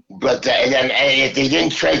 But and if they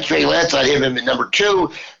didn't trade Trey Lance, I'd have him at number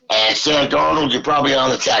 2. And Sam Darnold, you're probably on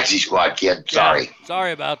the taxi squad, kid. Sorry. Yeah,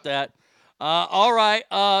 sorry about that. All right.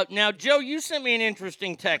 Now, Joe, you sent me an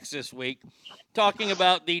interesting text this week talking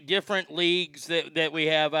about the different leagues that we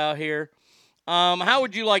have out here. How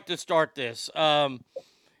would you like to start this?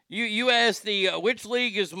 You asked which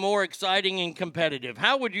league is more exciting and competitive.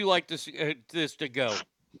 How would you like this to go?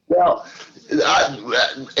 Well, in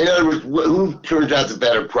other words, who turns out the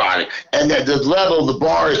better product? And the level, the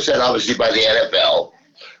bar is set obviously by the NFL,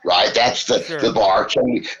 right? That's the bar.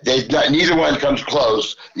 Neither one comes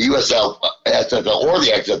close. The USL, SFL, or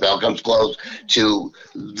the XFL comes close to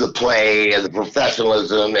the play and the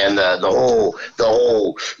professionalism and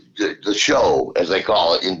the show, as they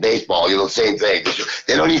call it in baseball. Same thing.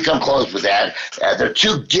 They don't even come close with that. They're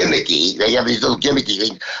too gimmicky. They have these little gimmicky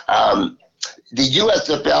things. The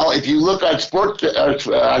USFL, if you look on sports on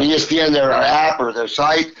ESPN, their app or their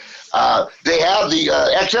site, they have the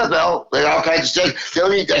XFL. They have all kinds of stuff.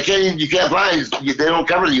 You can't find. They don't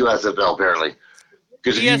cover the USFL apparently.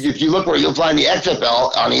 Because if you look where you'll find the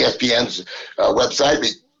XFL on ESPN's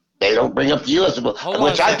website, they don't bring up the USFL,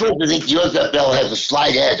 which I personally think the USFL has a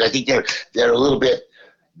slight edge. I think they're a little bit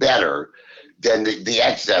better than the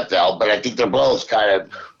XFL, but I think they're both kind of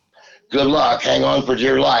good luck. Hang on for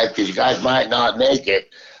dear life because you guys might not make it.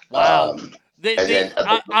 Wow.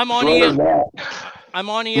 I'm on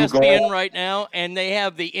ESPN right now, and they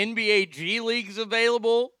have the NBA G Leagues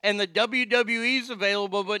available and the WWE's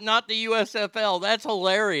available, but not the USFL. That's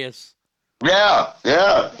hilarious. Yeah,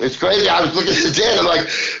 it's crazy. I was looking at the data, I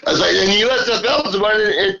was like, and the USFL was the one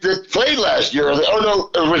that played last year. Or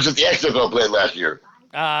was it the XFL played last year?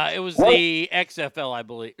 It was the XFL, I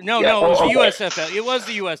believe. No, it was the USFL. It was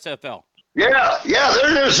the USFL. Yeah, they're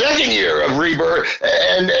in their second year of rebirth,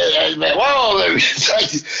 and wow,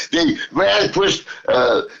 they ran and pushed,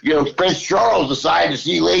 Prince Charles aside to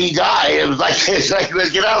see Lady Di. It was like,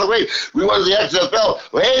 let's get out of the way. We wanted the XFL.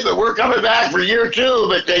 Well, hey, but we're coming back for year 2.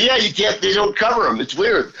 But you can't. They don't cover them. It's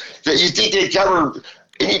weird. So you think they cover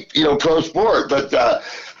any, pro sport, but they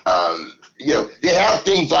have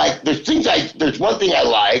things like there's one thing I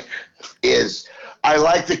like is. I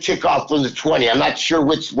like the kickoff from the 20. I'm not sure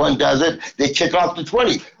which one does it. They kick off the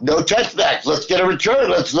 20. No touchbacks. Let's get a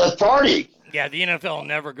return. Let's party. Yeah, the NFL will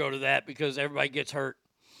never go to that because everybody gets hurt.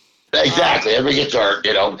 Exactly. Everybody gets hurt,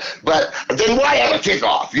 But then why have a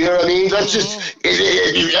kickoff? You know what I mean? Let's just, when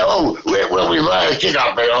we run a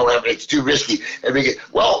kickoff, it's too risky.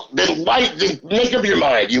 Well, then make up your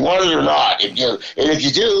mind. You want it or not. And if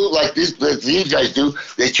you do, like these guys do,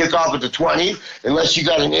 they kick off at the 20. Unless you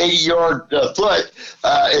got an 80-yard foot,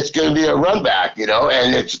 it's going to be a run back,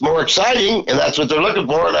 and it's more exciting, and that's what they're looking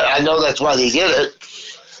for. And I know that's why they did it.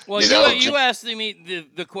 Well, you asked me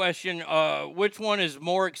the question, which one is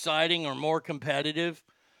more exciting or more competitive?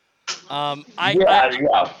 I'm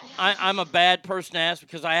a bad person to ask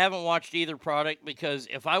because I haven't watched either product because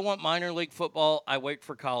if I want minor league football, I wait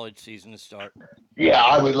for college season to start. Yeah,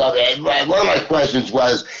 I would love it. One of my questions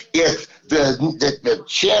was if the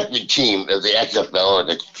champion team of the XFL or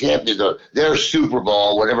the champion, their Super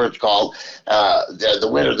Bowl, whatever it's called, the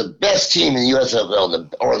winner, the best team in the USFL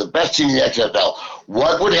or the best team in the XFL,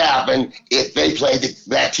 what would happen if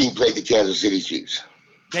that team played the Kansas City Chiefs?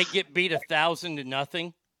 They get beat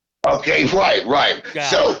 1,000-0. Okay, right.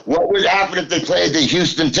 So what would happen if they played the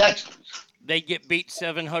Houston Texans? They get beat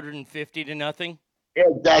 750-0. Yeah,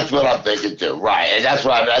 that's what I'm thinking too, right? And that's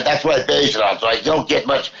what I base it on. So I don't get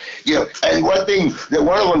much, And one thing that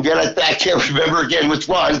one of them did, I can't remember again which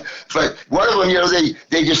one, but one of them,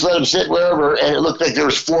 they just let them sit wherever, and it looked like there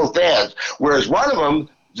was 4 fans. Whereas one of them,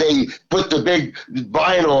 they put the big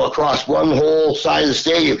vinyl across one whole side of the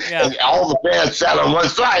stadium, and all the fans sat on one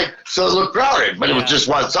side, so it looked crowded. But it was just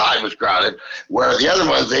one side was crowded. Where the other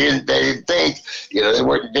ones, they didn't think, they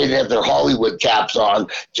didn't have their Hollywood caps on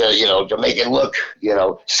to make it look,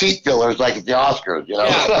 seat fillers like at the Oscars,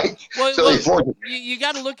 you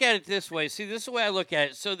got to look at it this way. See, this is the way I look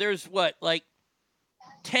at it. So there's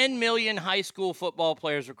 10 million high school football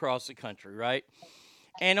players across the country, right?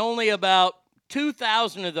 And only about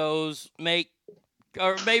 2,000 of those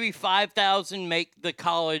or maybe 5,000 make the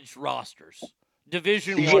college rosters,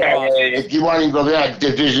 Division I rosters. If you want to go to that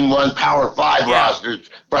Division I Power 5 rosters,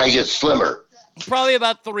 probably get slimmer. Probably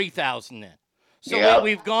about 3,000 then. So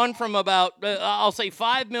we've gone from about, I'll say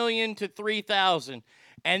 5 million to 3,000.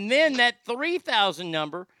 And then that 3,000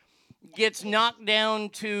 number gets knocked down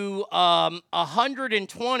to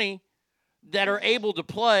 120 that are able to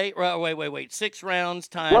play. Wait. 6 rounds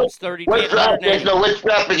times 30. Which draft pick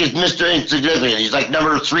is Mr. Insignificant? He's like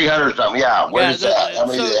number 300 or something. Yeah. What is that? How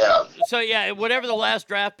many do they have? So, whatever the last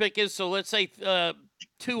draft pick is, so let's say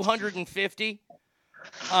 250.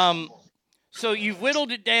 So you've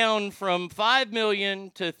whittled it down from 5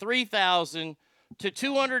 million to 3,000 to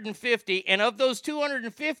 250. And of those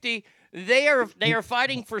 250, they are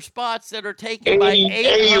fighting for spots that are taken by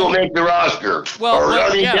 80 will make the roster.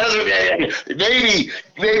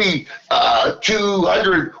 Maybe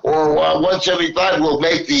 200 or 175 will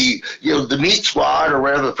make the meat squad or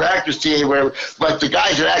whatever, the practice team, whatever. But the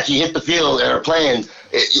guys that actually hit the field and are playing,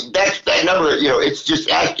 that number. It's just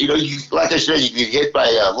like I said, you get hit by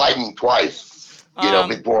lightning twice.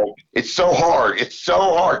 Before it's so hard. It's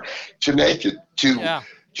so hard to make it to.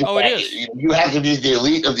 It is. You have to be the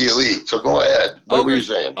elite of the elite. So go ahead. What were you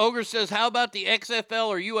saying? Ogre says, how about the XFL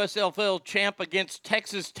or USFL champ against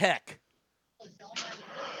Texas Tech?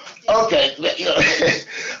 Okay.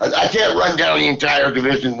 I can't run down the entire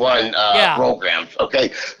Division I programs,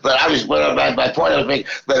 okay? But my point I was making,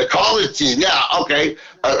 but a college team, okay.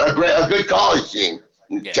 A good college team.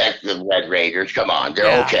 Texas Red Raiders, come on.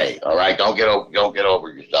 They're okay, all right? Don't get over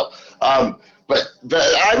yourself. But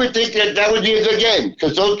I would think that would be a good game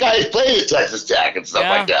because those guys play at Texas Tech and stuff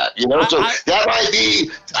like that, So that might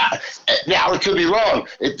be. Now it could be wrong.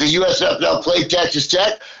 If the USFL played Texas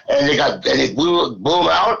Tech and they blew them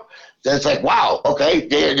out, then it's like, wow, okay,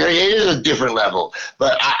 there is a different level.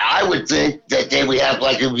 But I would think that they would have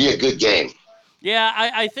it would be a good game. Yeah,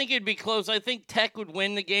 I think it'd be close. I think Tech would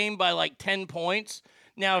win the game by 10 points.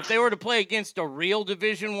 Now, if they were to play against a real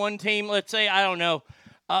Division I team, let's say, I don't know.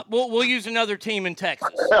 We'll use another team in Texas.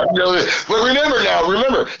 But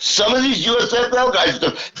remember, some of these USFL guys,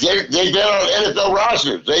 they've been on NFL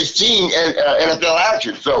rosters. They've seen NFL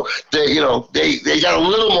action, so they got a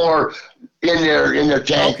little more in their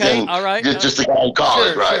tank than all right. just the guy in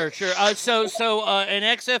college, right? Sure. So an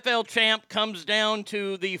XFL champ comes down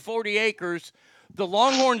to the 40 acres. The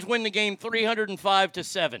Longhorns win the game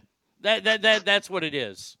 305-7. That's what it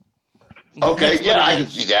is. Okay, yeah, I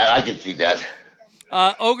can see that.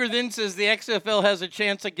 Ogre then says the XFL has a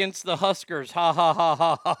chance against the Huskers. Ha ha ha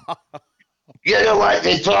ha ha. You know what?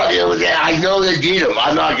 They thought I know they beat them.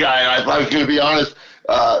 I'm not gonna. If I was going to be honest,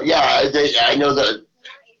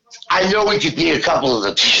 I know we could beat a couple of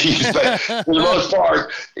the teams, but for the most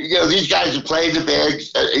part, these guys have played the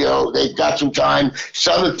bigs. They've got some time.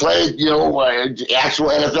 Some have played, actual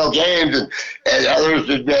NFL games, and others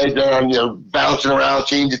have been, bouncing around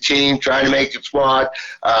team to team, trying to make the squad.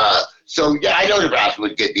 So yeah, I know Nebraska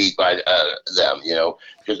would get beat by them,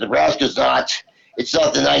 because Nebraska's not. It's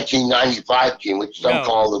not the 1995 team, which some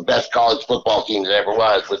call the best college football team that ever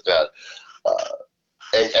was. With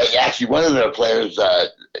and actually, one of their players.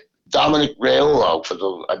 Dominic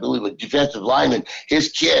Raiola, I believe, a defensive lineman. His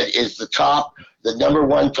kid is the number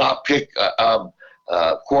one top pick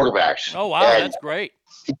quarterbacks. Oh wow, and that's great.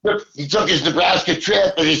 He took his Nebraska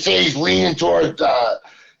trip, and he said he's leaning toward the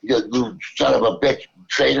son of a bitch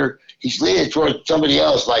traitor. He's leaning toward somebody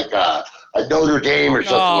else, like a Notre Dame or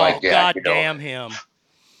something like that. God damn him!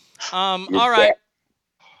 All right,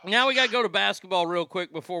 now we got to go to basketball real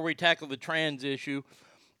quick before we tackle the trans issue.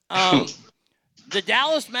 The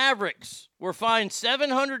Dallas Mavericks were fined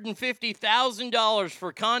 $750,000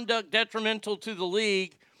 for conduct detrimental to the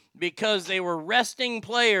league because they were resting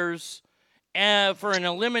players for an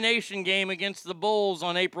elimination game against the Bulls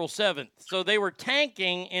on April 7th. So they were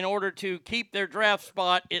tanking in order to keep their draft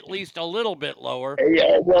spot at least a little bit lower.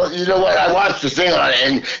 Yeah, well, you know what? I watched the thing on it,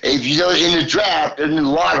 and if you know, in the draft, in the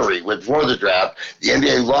lottery, before the draft, the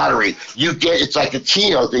NBA lottery, you get, it's like a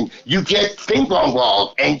Tino thing, you get ping pong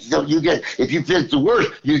balls, and so you get, if you pick the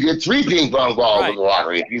worst, you get 3 ping pong balls in the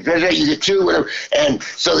lottery. If you pick it, you get 2, whatever. And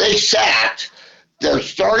so they sat the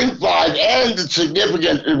starting 5 and the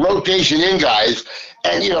significant rotation in guys,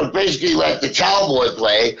 and basically let the cowboy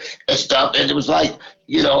play and stuff. And it was like,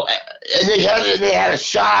 and they had a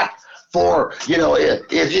shot for,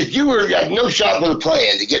 if you had no shot for the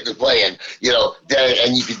play-in to get the play-in, and you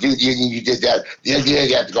did that, the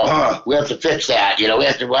NBA had to go, we have to fix that,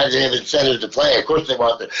 why do they have incentives to play? Of course they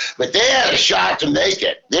want to, but they had a shot to make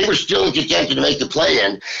it. They were still in contention to make the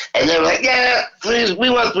play-in, and they were like, yeah, please,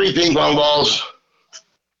 we want 3 ping pong balls.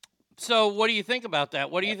 So what do you think about that?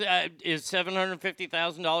 What do you is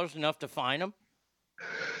 $750,000 enough to fine him?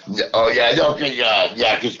 Oh yeah, I don't think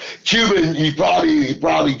because Cuban he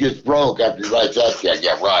probably gets broke after he writes that check.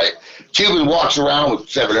 Yeah, right. Cuban walks around with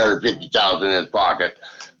 $750,000 in his pocket.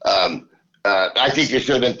 I think they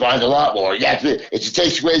should have been fined a lot more. Yeah, it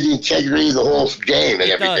takes away the integrity of the whole game and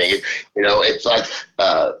everything. It's like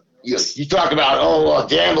you talk about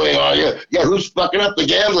gambling on you. Yeah, who's fucking up the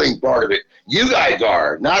gambling part of it? You guys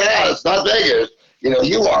are, not us, not Vegas.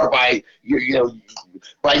 You are by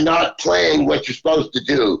by not playing what you're supposed to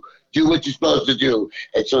do. Do what you're supposed to do,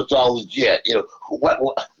 and so it's all legit. What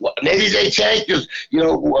maybe they tanked because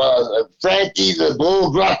Frankie the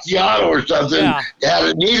Bull Graziano or something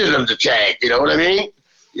hadn't needed them to tank. You know what I mean?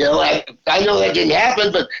 I know that didn't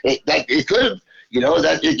happen, but it could have.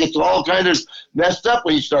 That it gets all kind of messed up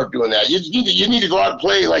when you start doing that. You need to go out and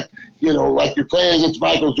play like you're playing against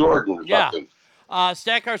Michael Jordan or something.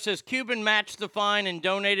 Stackar says Cuban matched the fine and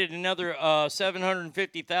donated another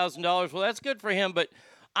 $750,000. Well, that's good for him, but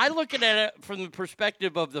I look at it from the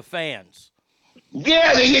perspective of the fans.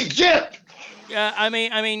 Yeah, they get gypped. Yeah, I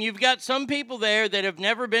mean, you've got some people there that have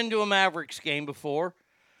never been to a Mavericks game before.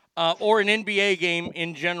 Or an NBA game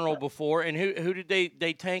in general before, and who did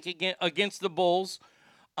they tank against the Bulls?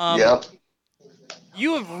 Yep.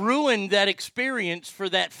 You have ruined that experience for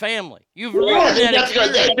that family. You've ruined that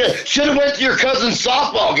experience. Should have went to your cousin's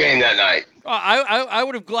softball game that night. I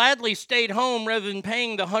would have gladly stayed home rather than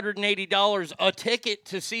paying the $180 a ticket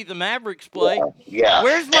to see the Mavericks play. Yeah.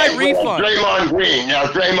 Where's my refund? Draymond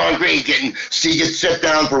Green gets sit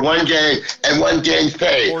down for one game and one game's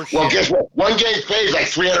pay. Well, guess what? One game's pay is like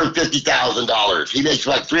 $350,000. He makes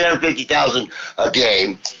like $350,000 a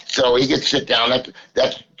game, so he gets sit down.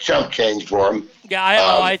 That's chump change for him. Yeah,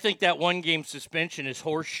 I think that one game suspension is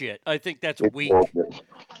horse shit. I think that's weak.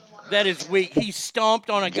 That is weak. He stomped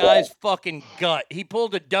on a guy's fucking gut. He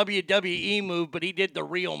pulled a WWE move, but he did the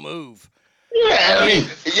real move. Yeah, I mean,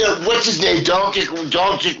 what's his name?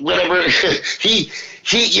 Doncic, whatever. he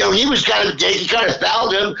was he kind of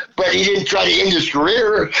fouled him, but he didn't try to end his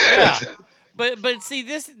career. Yeah, but see,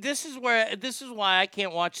 this is why I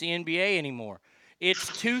can't watch the NBA anymore.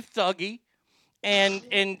 It's too thuggy.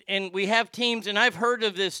 And we have teams, and I've heard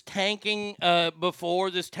of this tanking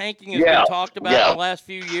before. This tanking has Yeah, been talked about yeah. in the last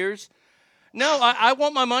few years. No, I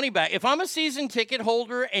want my money back. If I'm a season ticket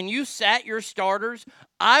holder and you sat your starters,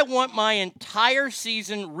 I want my entire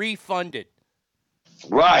season refunded.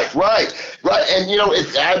 Right. And, you know,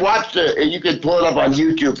 I watched, you can pull it up on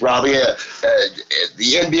YouTube probably, the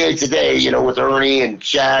NBA Today, you know, with Ernie and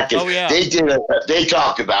Shaq. And they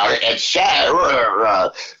talked about it. And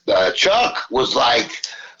Chuck was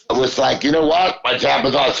like, you know what? It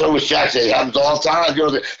happens all. So was Shaq. It happens all the time.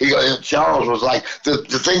 You know, Charles was like, the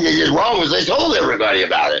thing they did wrong was they told everybody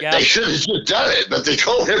about it. Yeah. They should have just done it, but they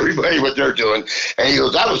told everybody what they're doing. And he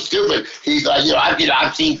goes, that was stupid. He's like, you know,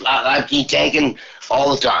 I've seen tanking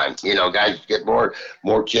all the time. You know, guys get more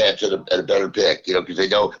chance at a better pick. You know, because they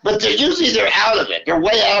don't. But they're out of it. They're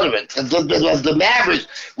way out of it. The Mavericks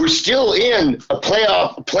were still in a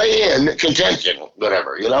play-in contention,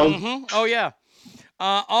 whatever. You know. Mm-hmm. Oh yeah.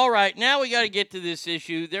 All right, now we got to get to this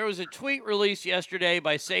issue. There was a tweet released yesterday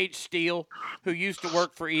by Sage Steele, who used to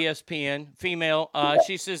work for ESPN, female.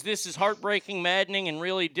 She says, this is heartbreaking, maddening, and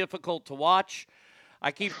really difficult to watch. I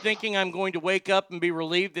keep thinking I'm going to wake up and be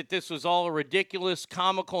relieved that this was all a ridiculous,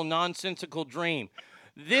 comical, nonsensical dream.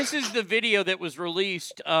 This is the video that was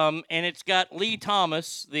released, and it's got Lee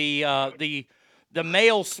Thomas, the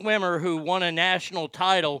male swimmer who won a national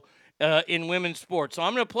title in women's sports. So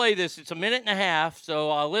I'm going to play this. It's a minute and a half,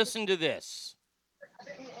 so listen to this.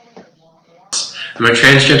 I'm a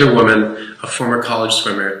transgender woman, a former college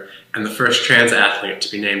swimmer, and the first trans athlete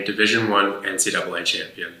to be named Division I NCAA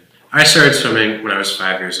champion. I started swimming when I was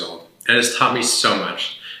 5 years old, and it has taught me so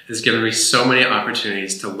much. It has given me so many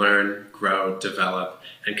opportunities to learn, grow, develop,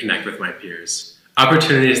 and connect with my peers.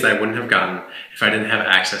 Opportunities that I wouldn't have gotten if I didn't have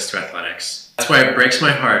access to athletics. That's why it breaks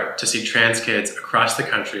my heart to see trans kids across the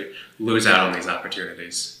country lose out on these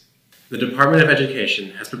opportunities. The Department of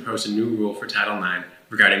Education has proposed a new rule for Title IX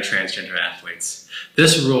regarding transgender athletes.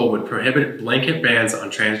 This rule would prohibit blanket bans on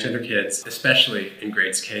transgender kids, especially in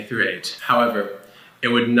grades K through 8. However, it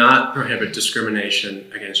would not prohibit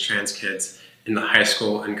discrimination against trans kids in the high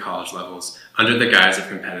school and college levels under the guise of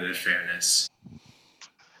competitive fairness.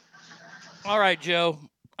 All right, Joe.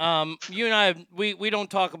 You and I, we don't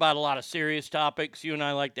talk about a lot of serious topics. You and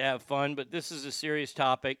I like to have fun, but this is a serious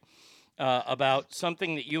topic about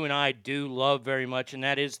something that you and I do love very much, and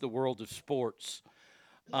that is the world of sports.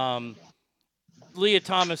 Leah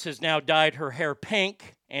Thomas has now dyed her hair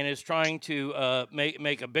pink and is trying to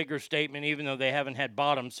make a bigger statement, even though they haven't had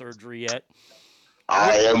bottom surgery yet.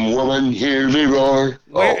 I am woman, hear me roar.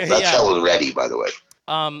 That's Helen Reddy, by the way.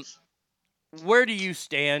 Where do you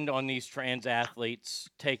stand on these trans athletes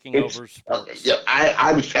taking over sports? Yeah,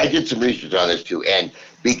 I did some research on this too, and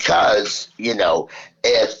because you know,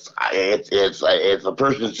 if a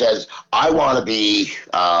person says I'm a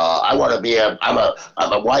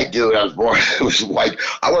white dude, I was born I was white,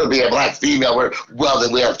 I want to be a black female, well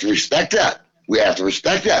then we have to respect that. We have to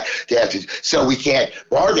respect that. So we can't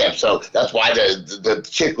bar them. So that's why the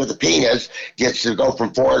chick with the penis gets to go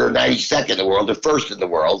from 492nd in the world to first in the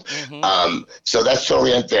world. Mm-hmm. So that's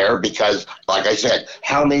totally unfair because, like I said,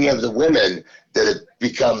 how many of the women that have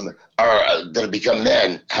become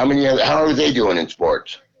men? How are they doing in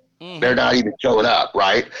sports? Mm-hmm. They're not even showing up,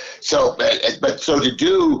 right? So,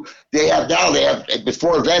 they have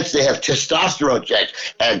before events, they have testosterone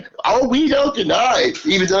checks. And, we don't deny,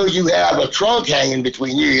 even though you have a trunk hanging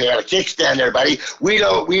between you got a kickstand there, buddy. We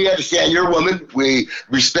understand you're a woman. We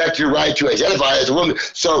respect your right to identify as a woman.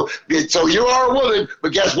 So you are a woman,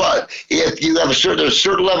 but guess what? If you have a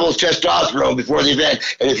certain level of testosterone before the event,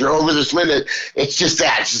 and if you're over this limit, it's just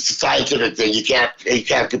that. It's just a scientific thing. You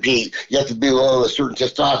can't compete. You have to be below a certain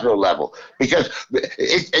testosterone level because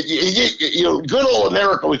good old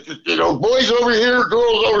America was just, boys over here,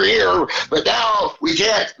 girls over here, but now we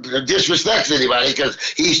can't disrespect anybody because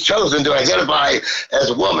he's chosen to identify as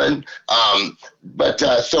a woman.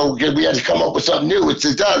 So we had to come up with something new. It's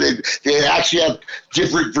done. They actually have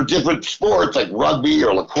different sports like rugby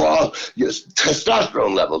or lacrosse,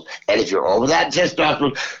 testosterone levels, and if you're over that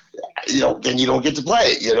testosterone, then you don't get to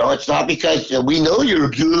play. It's not because we know you're a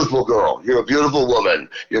beautiful girl. You're a beautiful woman.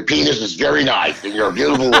 Your penis is very nice, and you're a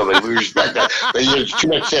beautiful woman. We respect that. But there's too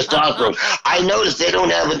much testosterone. I noticed they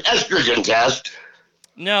don't have an estrogen test.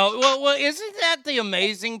 No. Well, isn't that the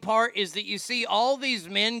amazing part? Is that you see all these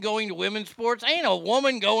men going to women's sports. Ain't a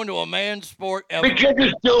woman going to a man's sport ever. Because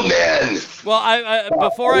they're still men. Well,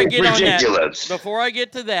 before I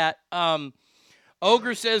get to that,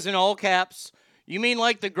 Ogre says in all caps, you mean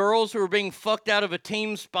like the girls who are being fucked out of a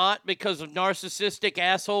team spot because of narcissistic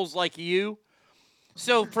assholes like you?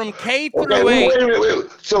 So from K through Okay, 8. wait.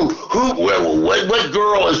 So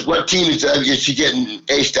what team is she getting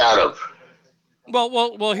aced out of?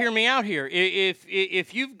 Well, hear me out here.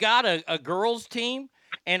 If you've got a girls team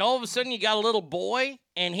and all of a sudden you got a little boy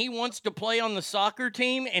and he wants to play on the soccer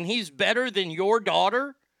team and he's better than your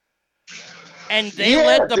daughter, and they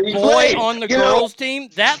let the boy on the girls team,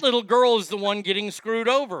 that little girl is the one getting screwed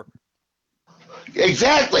over.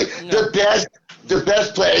 Exactly. No. The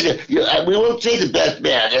best player. We won't say the best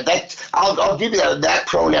man. I'll give you that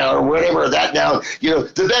pronoun or whatever that noun.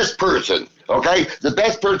 The best person. Okay, the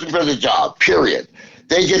best person for the job. Period.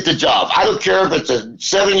 They get the job. I don't care if it's a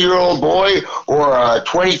 7-year-old boy or a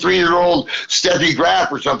 23-year-old Steffi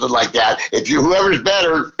Graf or something like that. If whoever's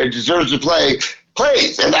better and deserves to play,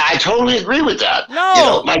 plays, and I totally agree with that.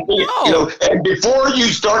 No, and before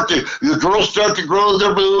the girls start to grow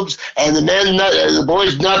their boobs, and the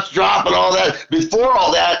boys' nuts drop, and all that. Before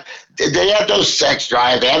all that, they have no sex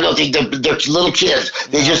drive. They have no thing. They're little kids.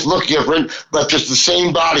 They just look different, but they're the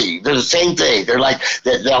same body. They're the same thing. They're like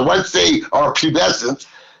that. Now, once they are pubescent,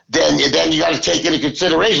 then you got to take into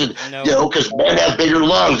consideration, because men have bigger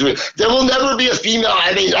lungs. There will never be a female.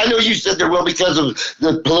 I mean, I know you said there will because of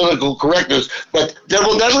the political correctness, but there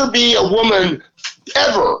will never be a woman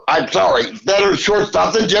ever, I'm sorry, better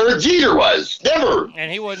shortstop than Derek Jeter was. Never.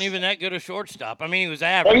 And he wasn't even that good a shortstop. I mean, he was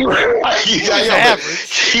average. He was average.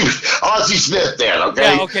 He was Ozzie Smith then,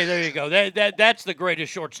 okay? Yeah, okay, there you go. That's the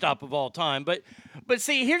greatest shortstop of all time. But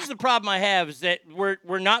see, here's the problem I have is that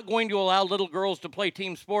we're not going to allow little girls to play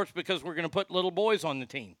team sports because we're going to put little boys on the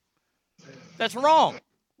team. That's wrong.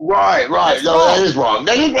 Right. That is wrong.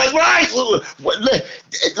 That is right.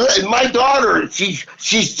 My daughter,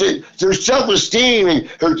 her self-esteem and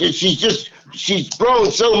she's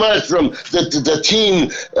grown so much from the team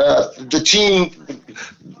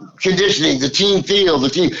conditioning, the team field, the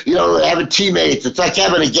team, having teammates. It's like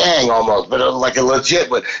having a gang almost, but like a legit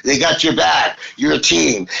one. They got your back. You're a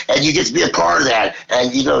team, and you get to be a part of that.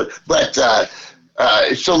 And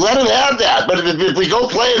so let them have that. But if we go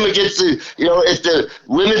play them against if the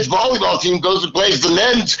women's volleyball team goes and plays the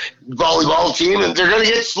men's volleyball team, and they're going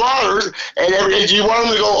to get slaughtered, and do you want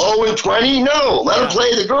them to go 0-20? No, let them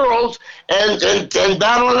play the girls and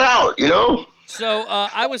battle it out, So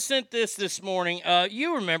I was sent this morning.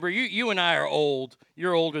 You remember, you and I are old.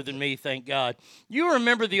 You're older than me, thank God. You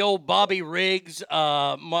remember the old Bobby Riggs,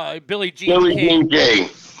 Billie Jean King.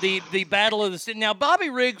 The Battle of the City. Now, Bobby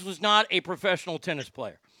Riggs was not a professional tennis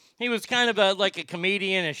player. He was kind of like a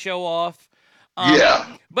comedian, a show-off.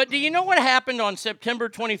 But do you know what happened on September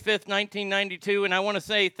 25th, 1992? And I want to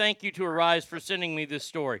say thank you to Arise for sending me this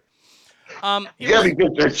story.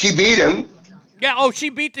 Because she beat him. Yeah, she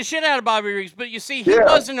beat the shit out of Bobby Riggs. But you see, he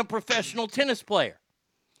wasn't a professional tennis player.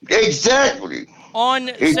 Exactly. On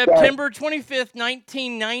September 25th,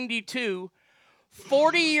 1992,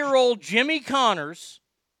 40-year-old Jimmy Connors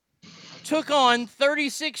took on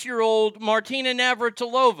 36-year-old Martina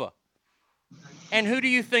Navratilova. And who do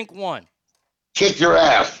you think won? Kicked her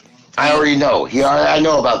ass. I already know. I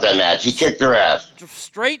know about that match. He kicked her ass.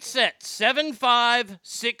 Straight set, 7-5,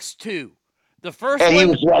 6-2. The first and one,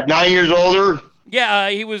 he was, what, 9 years older? Yeah,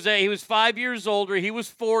 he was 5 years older. He was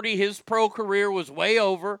 40. His pro career was way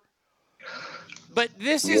over. But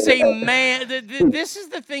this is a man. This is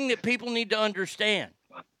the thing that people need to understand.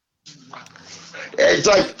 It's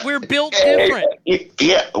like we're built different.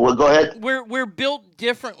 Yeah, well, go ahead. We're built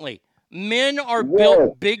differently. Men are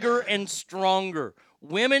built bigger and stronger.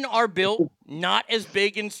 Women are built not as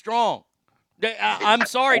big and strong. I'm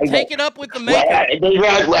sorry. Take it up with the maker. They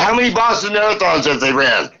ran, how many Boston Marathons have they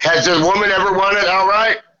ran? Has a woman ever won it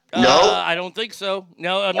outright? No, I don't think so.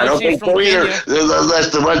 No, I don't think so either.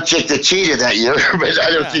 Unless the one chick that cheated that year, but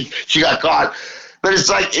I don't think she got caught. But it's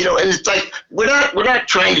like, and it's like we're not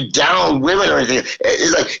trying to down women or anything.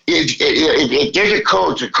 It's like if there's a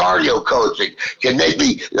coach, a cardio coach that can make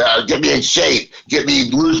me get me in shape, get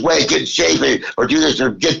me lose weight, get in shape, or do this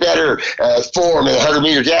or get better form in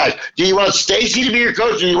 100-meter dash. Do you want Stacy to be your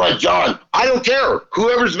coach, or do you want John? I don't care.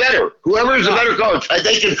 Whoever's better, whoever's a better coach.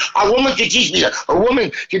 A woman can teach me that. A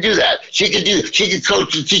woman can do that. She can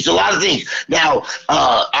coach and teach a lot of things. Now,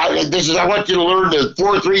 I want you to learn the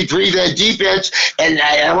 4-3-3 man defense. And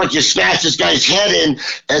I want you to smash this guy's head in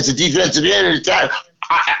as a defensive end.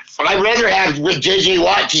 I'd rather have J.J.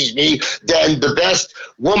 Watt teach me than the best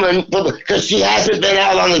woman, because she hasn't been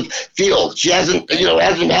out on the field. She hasn't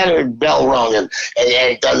had her bell rung and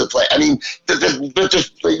done the play. I mean, it's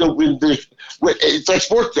like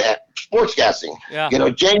sportscasting. Yeah.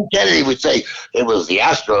 James Kennedy would say it was the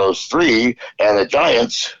Astros 3 and the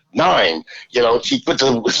Giants 9. She put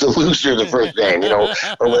the Looser the first name,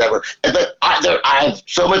 or whatever. But I have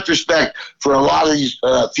so much respect for a lot of these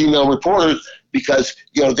female reporters because,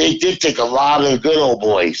 they did take a lot of the good old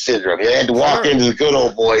boy syndrome. They had to walk into the good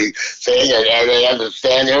old boy thing, and they had to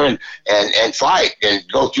stand there and fight and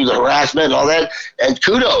go through the harassment and all that. And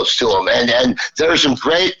kudos to them. And there are some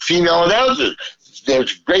great female announcers.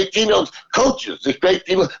 There's great female coaches. There's great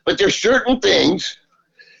female, but there's certain things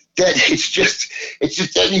that it's just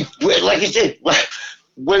like I said,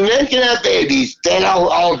 when men can have babies, then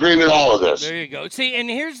I'll agree with all of this. There you go. See, and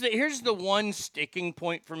here's the one sticking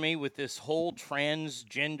point for me with this whole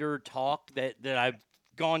transgender talk that I've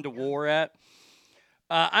gone to war at.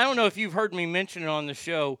 I don't know if you've heard me mention it on the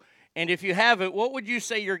show, and if you haven't, what would you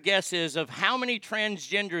say your guess is of how many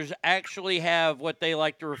transgenders actually have what they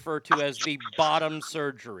like to refer to as the bottom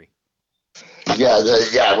surgery? And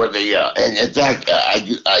in fact,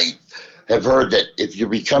 I have heard that if you're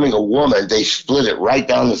becoming a woman, they split it right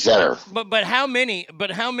down the center. But how many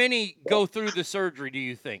go through the surgery? Do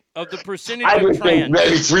you think of the percentage I would of trans? think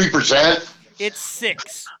maybe 3%. It's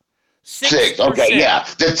 6. 6. Okay, yeah.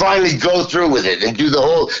 They finally go through with it and do the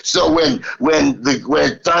whole. So when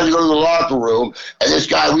it's time to go to the locker room, and this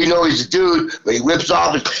guy, we know he's a dude, but he whips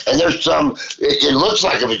off it, and there's some. It looks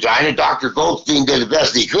like a vagina. Dr. Goldstein did the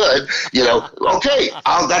best he could. Okay,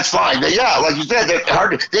 that's fine. But yeah, like you said, they're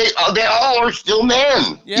hard. They all are still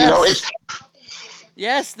men. Yes.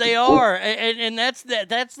 Yes, they are, and that's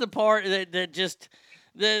the part that just.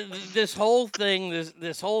 This whole thing,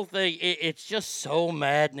 it's just so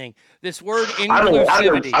maddening. This word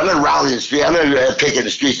inclusivity. I'm gonna rally the street. I'm gonna pick in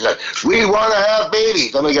the streets. We want to have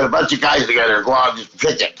babies. I'm gonna get a bunch of guys together and go out and just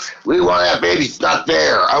pick it. We want to have babies. It's not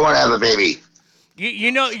fair. I want to have a baby. Do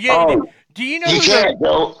you know? You can't.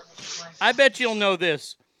 No. I bet you'll know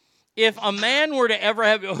this. If a man were to ever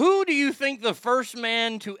have, who do you think the first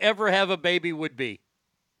man to ever have a baby would be?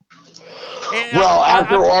 Well,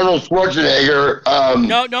 after Arnold Schwarzenegger.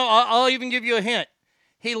 No, I'll even give you a hint.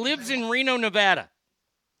 He lives in Reno, Nevada.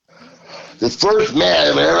 The first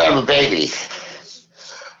man to ever have a baby.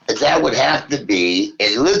 That would have to be, and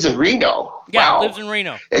he lives in Reno. Yeah, wow. Lives in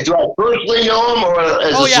Reno. And do I personally know him, or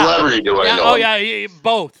as a celebrity do I know him? Yeah,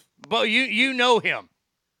 both. But you know him.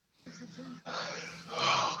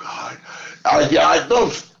 Oh, God.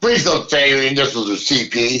 Please don't say anything. This was a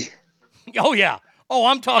CP. Oh, yeah. Oh,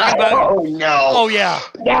 I'm talking about. Oh, no. Oh, yeah.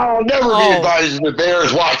 No, I'll never be invited to the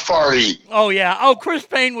Bears watch party. Oh, yeah. Oh, Chris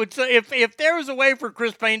Payne would say, if there was a way for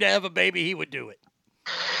Chris Payne to have a baby, he would do it.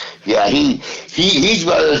 Yeah, he's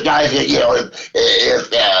one of those guys that,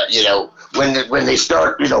 when they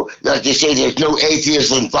start, like they say, there's no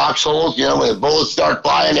atheists in foxholes. When the bullets start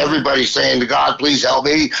flying, everybody's saying to God, please help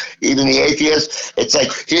me, even the atheists. It's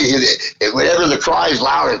like, whenever the cry is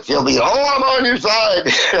loud, he'll be, I'm on your side.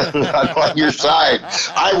 I'm on your side.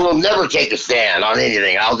 I will never take a stand on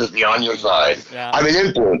anything. I'll just be on your side. Yeah. I'm an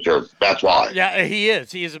influencer. That's why. Yeah, he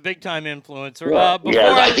is. He is a big-time influencer. I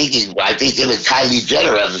think him and Kylie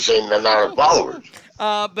Jenner have the same amount of followers.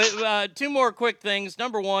 But two more quick things.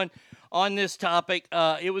 Number one, on this topic,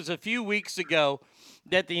 it was a few weeks ago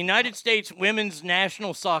that the United States women's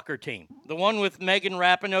national soccer team, the one with Megan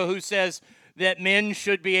Rapinoe, who says that men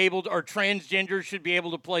should be able to, or transgenders should be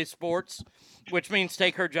able to play sports, which means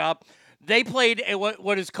take her job. They played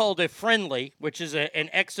what is called a friendly, which is an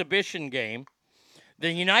exhibition game.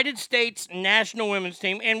 The United States national women's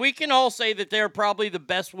team, and we can all say that they're probably the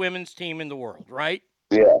best women's team in the world, right?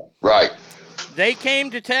 Yeah, right. They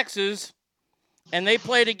came to Texas, and they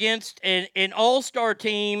played against an all-star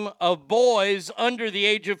team of boys under the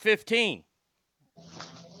age of 15.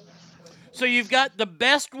 So you've got the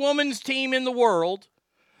best women's team in the world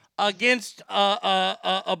against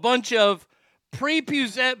a bunch of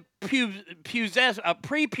prepubescent.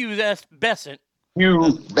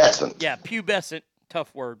 Yeah, pubescent.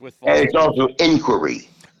 Tough word with. And it's also inquiry.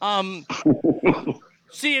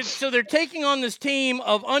 See, so they're taking on this team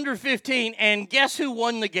of under 15, and guess who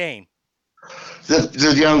won the game?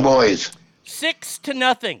 The young boys.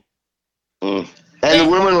 6-0. And the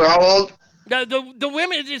women were how old? The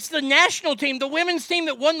women, it's the national team, the women's team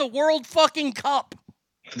that won the World fucking Cup.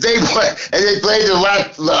 They played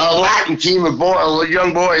the Latin team of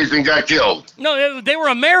young boys and got killed. No, they were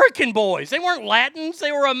American boys. They weren't Latins.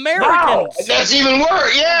 They were Americans. Wow, that's even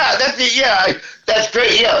worse. Yeah, that's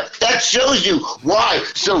great. Yeah, that shows you why.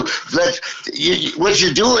 So what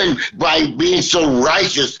you're doing by being so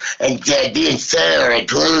righteous and being fair and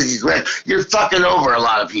politically correct, you're fucking over a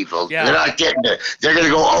lot of people. Yeah. They're not getting it. They're going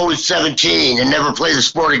to go 0-17 and never play the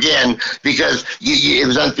sport again because it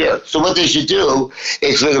was unfair. So what they should do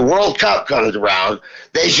is because when the World Cup comes around,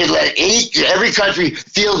 they should let every country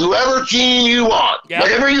field whoever team you want,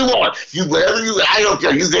 whatever you want. I don't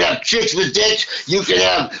care. You can have chicks with dicks. You can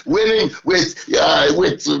have women with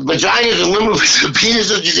vaginas and women with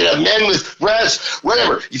penises. You can have men with breasts.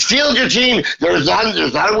 Whatever. You field your team. There's not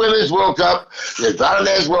a women's World Cup. There's not a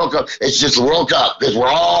men's World Cup. It's just the World Cup because we're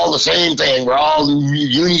all the same thing. We're all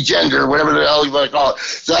unigender, whatever the hell you want to call it.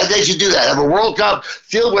 So I think you should do that. Have a World Cup.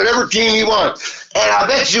 Field whatever team you want. And I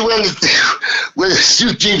bet you when the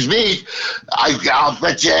two teams meet, I'll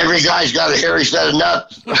bet you every guy's got a hairy set of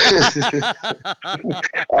nuts. I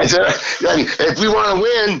said, if we want to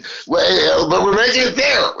win, but we're making it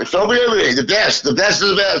fair. It's open to everybody. The best of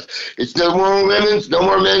the best. It's no more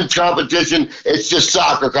men's competition. It's just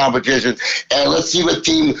soccer competition. And let's see what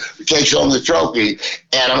team takes home the trophy.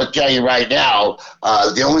 And I'm going to tell you right now,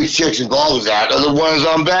 the only chicks involved with that are the ones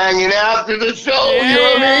I'm banging after the show. You know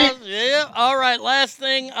what I mean? Yeah. All right. Last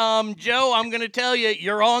thing, Joe, I'm going to tell you,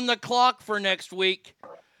 you're on the clock for next week.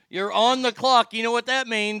 You're on the clock. You know what that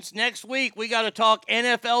means? Next week, we got to talk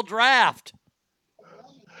NFL draft.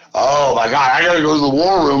 Oh, my God. I got to go to the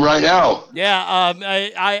war room right now. Yeah.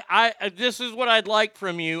 I this is what I'd like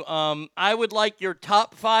from you. I would like your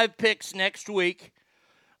top 5 picks next week.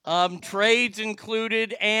 Trades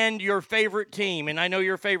included, and your favorite team. And I know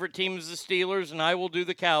your favorite team is the Steelers, and I will do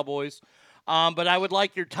the Cowboys. But I would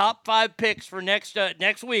like your top 5 picks for next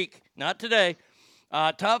week, not today.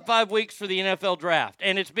 Top 5 weeks for the NFL draft.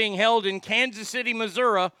 And it's being held in Kansas City,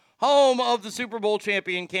 Missouri, home of the Super Bowl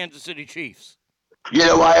champion Kansas City Chiefs. You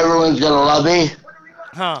know why everyone's going to love me?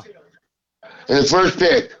 Huh? In the first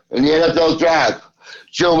pick in the NFL draft,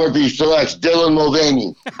 Joe Murphy selects Dylan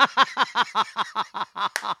Mulvaney.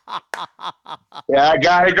 Yeah, I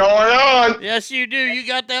got it going on. Yes, you do. You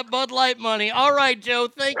got that Bud Light money. All right, Joe.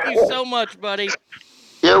 Thank you so much, buddy.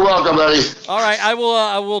 You're welcome, buddy. All right, I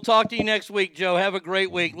will talk to you next week, Joe. Have a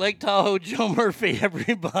great week. Lake Tahoe, Joe Murphy,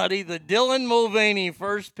 everybody. The Dylan Mulvaney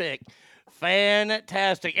first pick.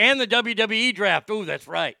 Fantastic. And the WWE draft. Ooh, that's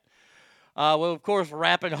right. Well, of course,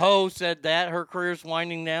 Rappin' Ho said that. Her career's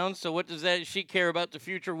winding down, so what does she care about the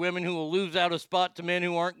future women who will lose out a spot to men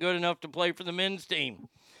who aren't good enough to play for the men's team?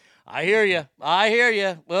 I hear you.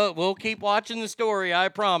 Well, we'll keep watching the story, I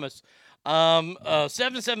promise.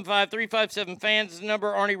 775-357-FANS is the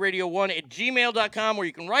number, ArnieRadio1@gmail.com, where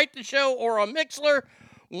you can write the show, or on Mixler.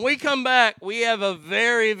 When we come back, we have a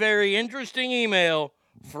very, very interesting email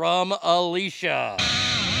from Alicia.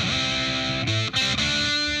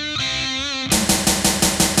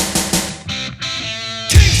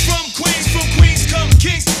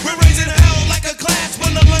 Kings, we're raising hell like a class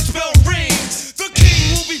when the lunch bell rings. The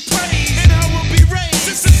king will be praised and I will be raised.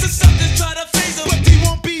 Since something try to phase him, but he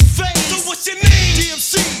won't be phased. So what's your name?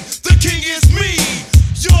 DMC, the king is me.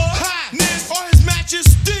 Your highness or his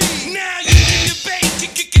majesty. Now you can debate,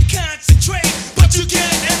 can concentrate, but you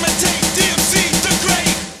can't imitate DMC the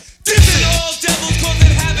great. Dissing all devils causing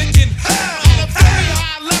havoc in hell. On a very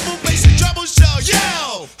high level, bass and treble shall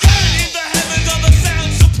yell. In the heavens of the sound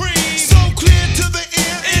supreme. So clear to the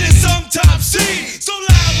sometimes see, so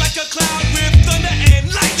loud like a cloud with thunder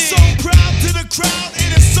and lightning. So proud to the crowd,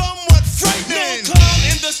 it is somewhat frightening. No calm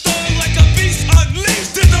in the storm like a beast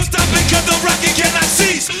unleashed. There's no stopping cause the rocket cannot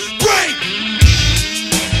cease. Break!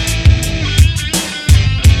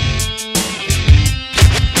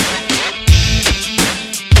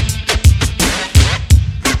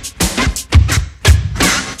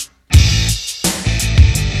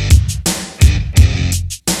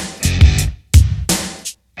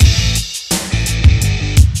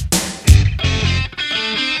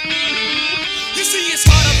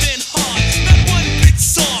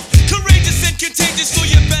 So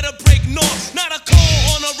you better break north. Not a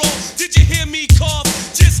call on a roll. Did you hear me cough?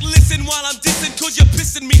 Just listen while I'm dissing, cause you're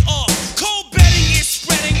pissing me off. Cold betting is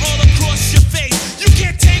spreading all across your face. You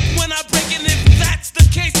can't take when I break it. If that's the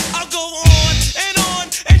case, I'll go on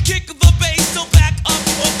and kick the bass. So back up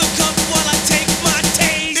off the cuff while I take my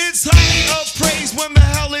taste. It's highly appraised when the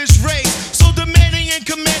hell is raised. So demanding and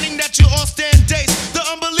commanding that you all stand days. The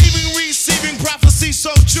unbelieving receiving prophecy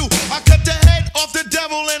so true. I cut the head off the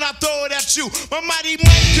devil and I throw it at you. My mighty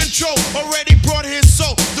mind control already brought his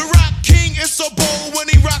soul. The rock king is so bold when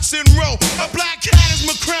he rocks and roll. A black cat is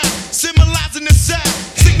my crown, symbolizing the sound,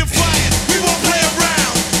 signifying we won't play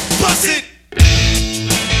around. Bust it.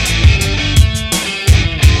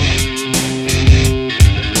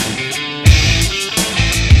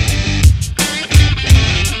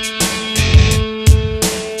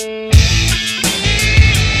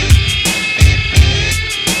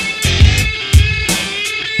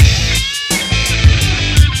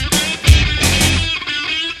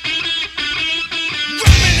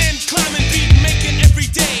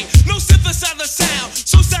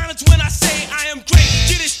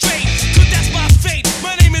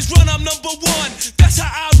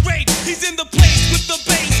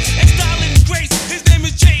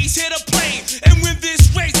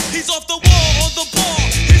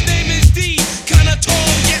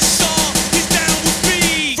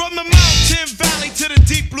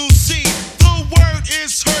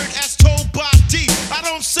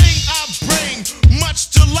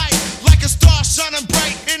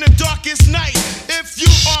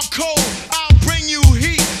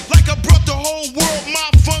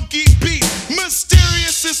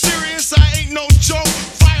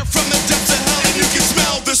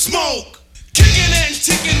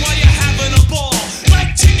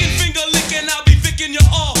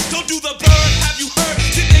 Don't do the bird, have you heard?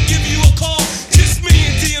 Did they give you a call? Just me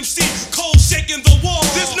and DMC, cold shaking the wall.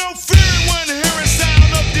 There's no fear when hearing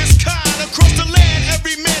sound of this kind. Across the land,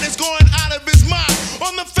 every man is going out of his mind.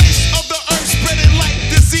 On the face of the earth, spreading like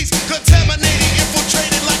disease, contaminating,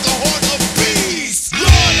 infiltrating like a horde of bees.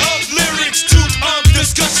 Lord of lyrics, duke of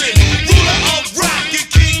discussion, ruler of rock and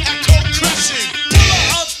king echo crushing, puller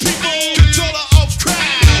of people, controller of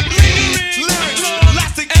crowd, lyrics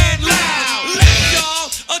lasting and loud. Left y'all,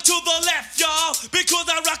 to the left y'all, because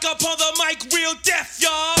I rock up on the mic real deaf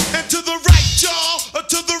y'all. And to the right y'all,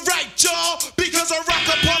 to the right y'all, because I rock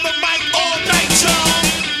up on the mic all night y'all.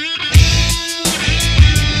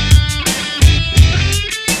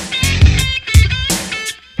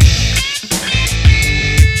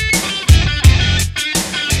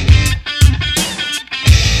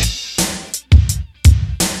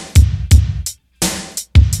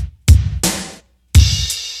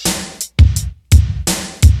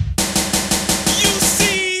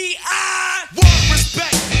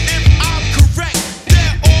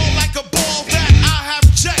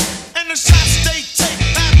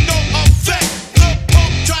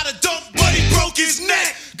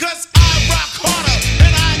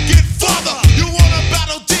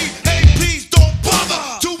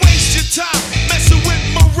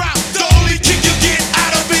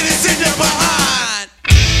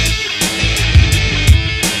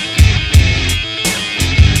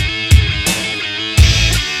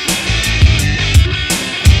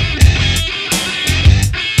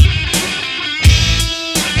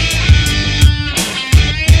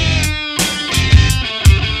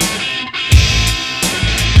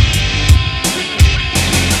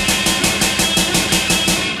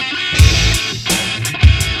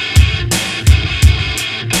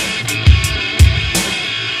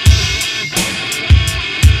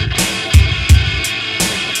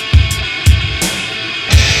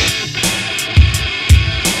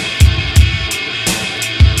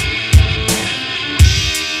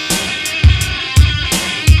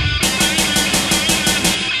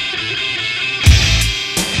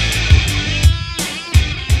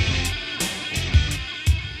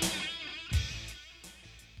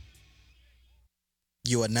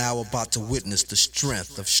 You are now about to witness the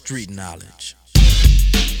strength of street knowledge.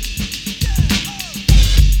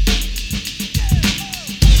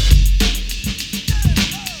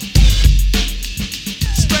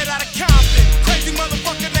 Straight out of Compton, crazy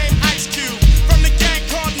motherfucker named Ice Cube. From the gang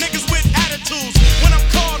called niggas with attitudes. When I'm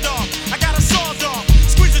called off, I got a sawed off.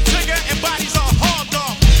 Squeeze the trigger and bodies are hauled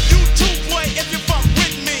off. You too, boy, if you fuck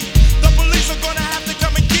with me. The police are gonna have to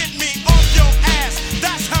come and get me off your ass.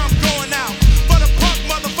 That's how I'm going out. For the punk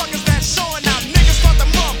motherfuckers that's showing out. Niggas start to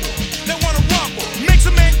mumble, they wanna rumble. Mix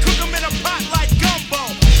them and cook them in a pot like gumbo.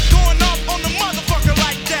 Going off on the motherfucker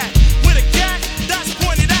like that. With a gat that's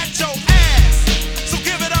pointed at your ass. So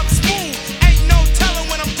give it up smooth. Ain't no telling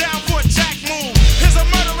when I'm down for a jack move. Here's a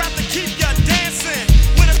murder rap to keep ya dancing.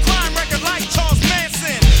 With a crime record like Charles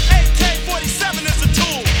Manson. AK-47 is a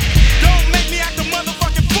tool. Don't make me act a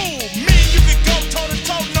motherfucking fool. Me and you can go toe to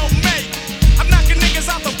toe, no mate. I'm knocking niggas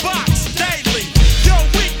out the box daily. Yo,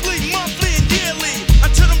 weekly, monthly, and yearly.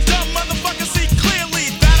 Until them dumb motherfuckers see clearly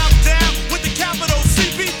that I'm down with the capital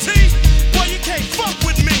CPT. Boy, you can't fuck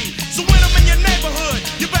with me. So when I'm in your neighborhood,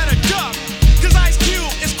 you better duck. Cause Ice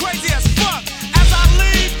Cube is crazy as fuck. As I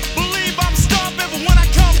leave, believe I'm starving. But when I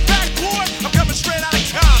come back, boy, I'm coming straight out of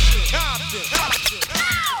Compton.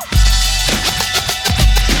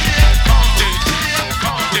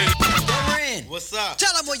 What's up?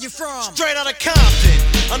 Tell them where you from. Straight out of Compton,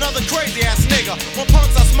 another crazy ass nigga. When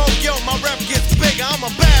punks I smoke, yo, my rep gets bigger. I'm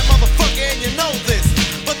a bad motherfucker and you know this.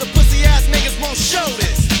 But the pussy ass niggas won't show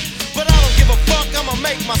this. But I don't give a fuck, I'ma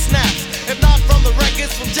make my snaps. If not from the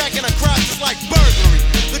records, from jacking across, it's like burglary.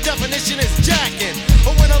 The definition is jacking.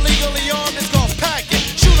 But when illegally armed, it's called packing.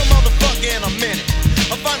 Shoot a motherfucker in a minute.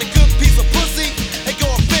 I find a good piece of pussy and go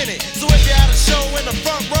up in it. So if you had a show in the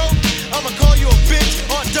front row, I'ma call you a bitch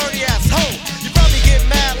or a dirty ass hoe. You probably get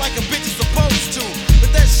mad like a bitch is supposed to.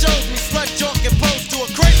 But that shows me slut joke and pose to a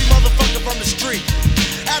crazy motherfucker from the street.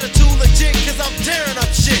 Attitude legit, cause I'm tearing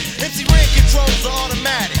up shit. MC Red controls are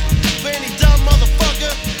automatic. For any dumb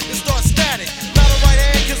motherfucker, it starts static. Not a right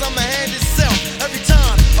hand, cause I'm the hand itself. Every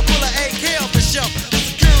time I pull an AK off the shelf, the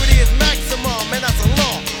security is maximum, and that's a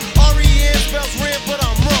law. R-E-N spells red, but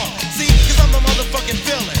I'm raw. See, cause I'm the motherfucking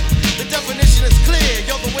villain. The definition is clear,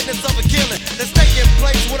 you're the witness of a killing that's taking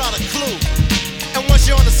place without a clue. And once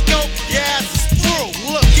you're on the scope, your ass is through.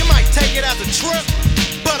 Look, you might take it as a trip,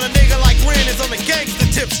 but a nigga like Ren is on the gangster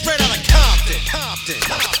tip, straight out of Compton. Compton.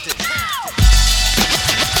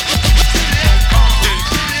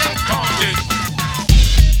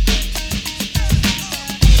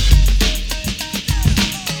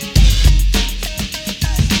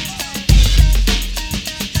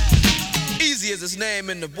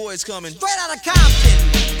 name and the boys coming. Straight out of Compton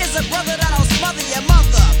is a brother that'll smother your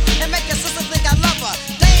mother and make your sister think I love her.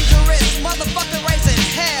 Dangerous motherfucker raising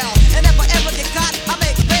hell. And if I ever get caught, I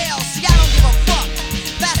make bail. See, I don't give a fuck.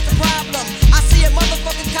 That's the problem. I see a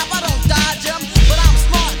motherfucking cop, I don't dodge him. But I'm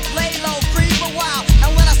smart, lay low, creep a while.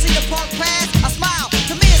 And when I see a punk pass, I smile.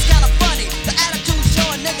 To me, it's kinda funny. The attitude show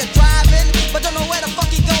a nigga driving, but don't know where the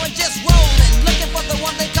fuck he going, just rolling. Looking for the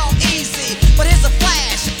one they call easy. But here's a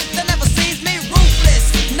flash that never sees me,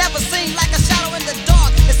 ruthless. Never seen like a shadow in the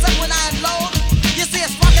dark. Except when I unload. You see a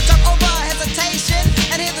spark jump over hesitation.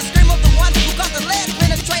 And hear the scream of the one who got the lead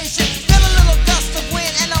penetration. Feel a little gust of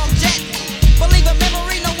wind and I'm jetting. Believe a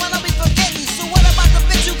memory, no one will be forgetting. So what about the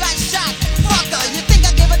bitch who got shot? Fucker, you think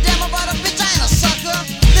I give a damn about a bitch? I ain't a sucker.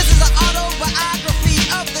 This is an autobiography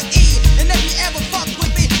of the E. And if you ever fuck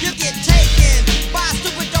with me, you get taken by a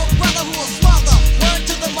stupid dope brother who will smother. Word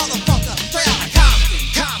to the motherfucker. Straight out of Compton.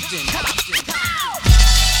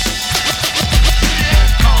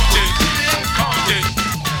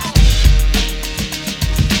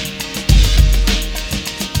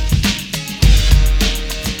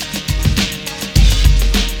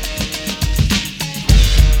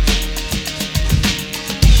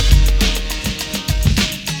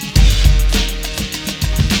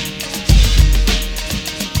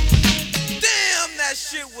 Damn, that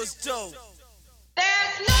shit was dope.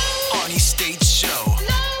 Arnie State Show.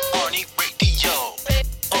 Arnie Radio.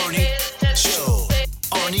 Arnie Show.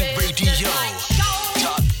 Arnie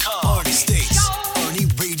Radio.com. Arnie States. Arnie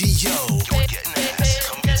Radio. You're getting ass.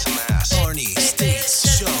 Come get some ass. Arnie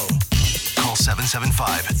States Show. Call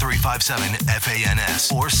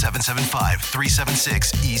 775-357-FANS or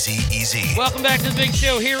 775-376-EASY. Welcome back to the big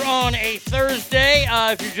show here on a Thursday.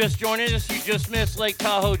 If you're just joining us, you just missed Lake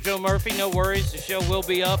Tahoe Joe Murphy. No worries. The show will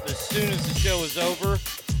be up as soon as the show is over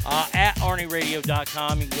at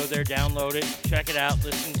ArnieRadio.com. You can go there, download it, check it out,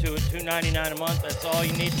 listen to it. $2.99 a month. That's all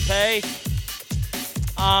you need to pay.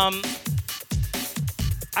 I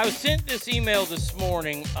was sent this email this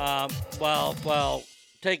morning while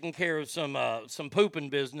taking care of some pooping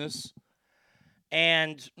business.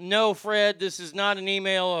 And no, Fred, this is not an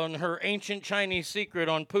email on her ancient Chinese secret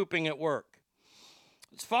on pooping at work.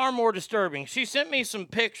 It's far more disturbing. She sent me some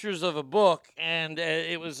pictures of a book, and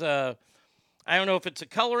it was I don't know if it's a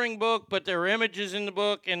coloring book, but there are images in the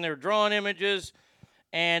book, and they're drawn images,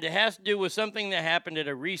 and it has to do with something that happened at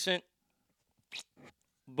a recent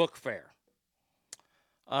book fair.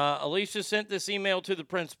 Alicia sent this email to the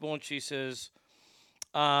principal, and she says,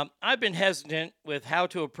 I've been hesitant with how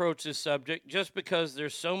to approach this subject just because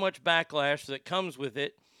there's so much backlash that comes with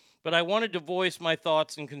it, but I wanted to voice my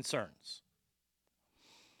thoughts and concerns.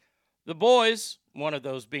 The boys, one of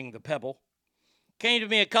those being the Pebble, came to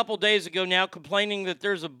me a couple days ago now complaining that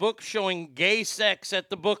there's a book showing gay sex at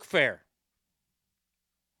the book fair.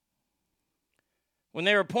 When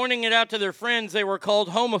they were pointing it out to their friends, they were called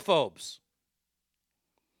homophobes.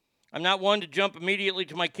 I'm not one to jump immediately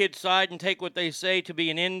to my kids' side and take what they say to be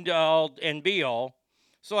an end-all and be-all.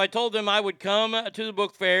 So I told them I would come to the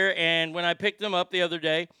book fair, and when I picked them up the other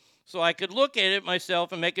day, so I could look at it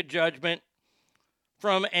myself and make a judgment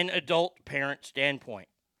from an adult parent standpoint.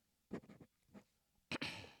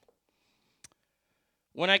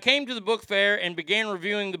 When I came to the book fair and began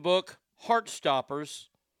reviewing the book Heartstoppers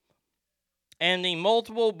and the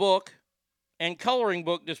multiple book and coloring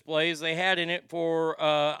book displays they had in it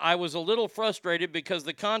I was a little frustrated because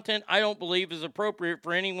the content I don't believe is appropriate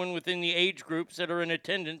for anyone within the age groups that are in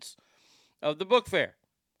attendance of the book fair.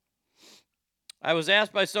 I was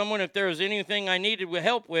asked by someone if there was anything I needed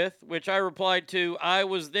help with, which I replied to. I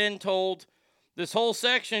was then told this whole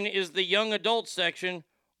section is the young adult section,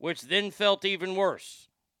 which then felt even worse.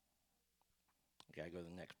 Okay, I go to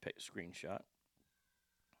the next screenshot.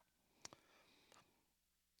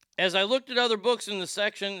 As I looked at other books in the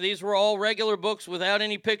section, these were all regular books without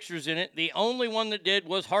any pictures in it. The only one that did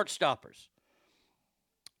was Heartstoppers,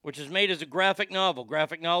 which is made as a graphic novel.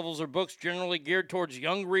 Graphic novels are books generally geared towards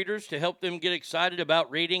young readers to help them get excited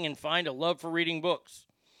about reading and find a love for reading books.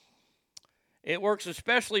 It works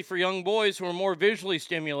especially for young boys who are more visually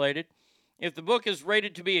stimulated. If the book is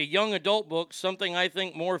rated to be a young adult book, something I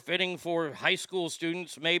think more fitting for high school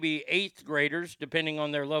students, maybe 8th graders, depending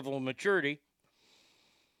on their level of maturity.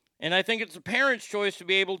 And I think it's a parent's choice to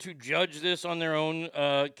be able to judge this on their own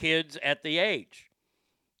kids at the age.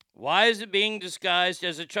 Why is it being disguised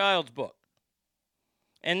as a child's book?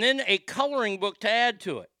 And then a coloring book to add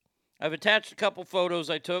to it. I've attached a couple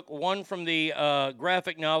photos I took, one from the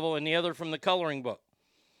graphic novel and the other from the coloring book.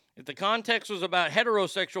 If the context was about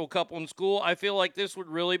heterosexual couple in school, I feel like this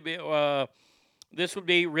would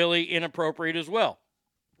be really inappropriate as well.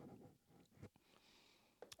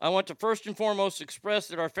 I want to first and foremost express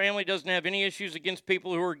that our family doesn't have any issues against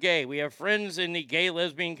people who are gay. We have friends in the gay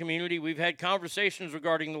lesbian community. We've had conversations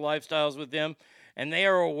regarding the lifestyles with them, and they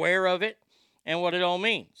are aware of it and what it all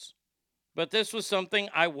means. But this was something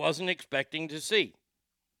I wasn't expecting to see.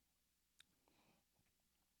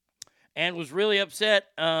 And was really upset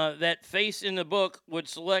that Face in the book would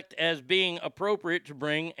select as being appropriate to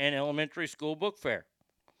bring an elementary school book fair.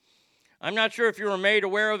 I'm not sure if you were made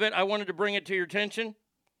aware of it. I wanted to bring it to your attention.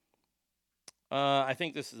 I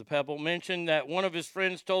think this is the Pebble, mentioned that one of his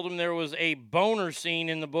friends told him there was a boner scene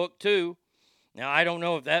in the book, too. Now, I don't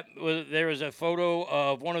know if there is a photo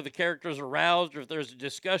of one of the characters aroused or if there's a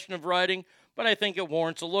discussion of writing, but I think it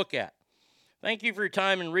warrants a look at. Thank you for your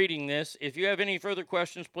time in reading this. If you have any further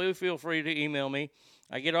questions, please feel free to email me.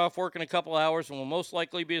 I get off work in a couple hours and will most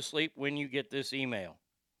likely be asleep when you get this email.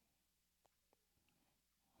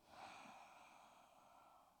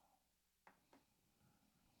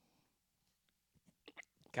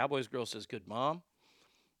 Cowboys Girl says, good mom.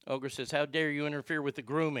 Ogre says, how dare you interfere with the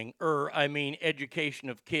grooming, education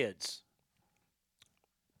of kids.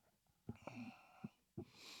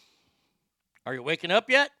 Are you waking up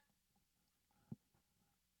yet?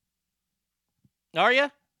 Are you?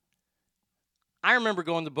 I remember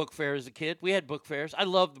going to the book fair as a kid. We had book fairs. I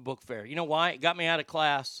loved the book fair. You know why? It got me out of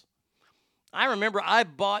class. I remember I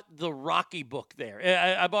bought the Rocky book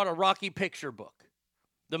there. I bought a Rocky picture book,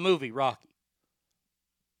 the movie Rocky.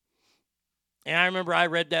 And I remember I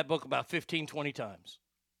read that book about 15, 20 times.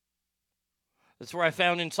 That's where I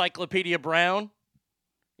found Encyclopedia Brown,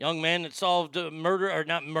 young man that solved not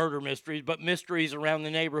murder mysteries, but mysteries around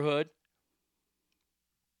the neighborhood.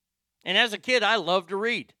 And as a kid, I loved to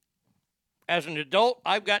read. As an adult,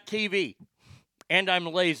 I've got TV, and I'm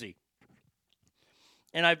lazy.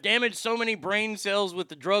 And I've damaged so many brain cells with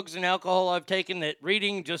the drugs and alcohol I've taken that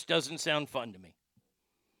reading just doesn't sound fun to me.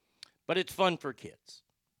 But it's fun for kids.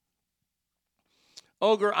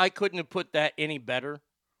 Ogre, I couldn't have put that any better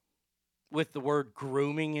with the word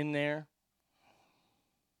grooming in there.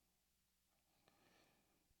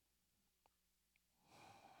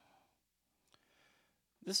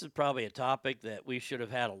 This is probably a topic that we should have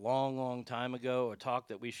had a long, long time ago, a talk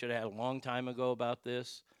that we should have had a long time ago about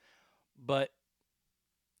this. But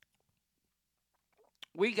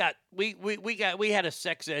we had a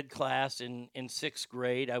sex ed class in 6th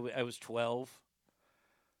grade. I was 12.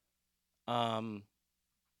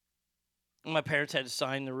 My parents had to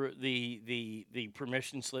sign the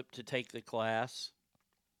permission slip to take the class.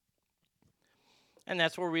 And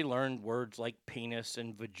that's where we learned words like penis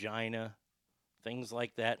and vagina, things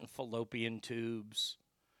like that, and fallopian tubes.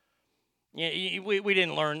 Yeah, we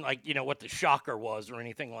didn't learn, what the shocker was or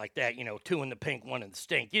anything like that, 2 in the pink, 1 in the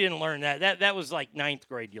stink. You didn't learn that. That was like 9th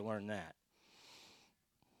grade you learned that.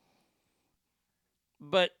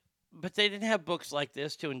 But they didn't have books like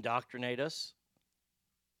this to indoctrinate us.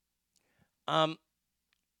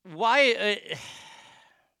 Why?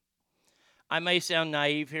 I may sound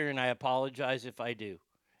naive here, and I apologize if I do.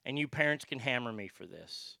 And you parents can hammer me for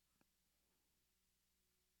this.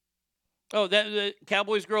 Oh, the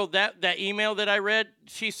Cowboys Girl, that email that I read,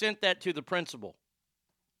 she sent that to the principal.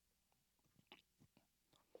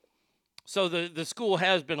 So the school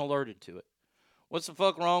has been alerted to it. What's the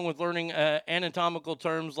fuck wrong with learning anatomical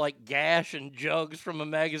terms like gash and jugs from a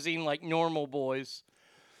magazine like Normal Boys?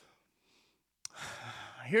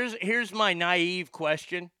 Here's my naive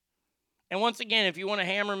question. And once again, if you want to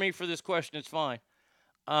hammer me for this question, it's fine.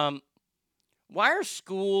 Why are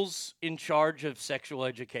schools in charge of sexual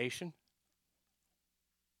education?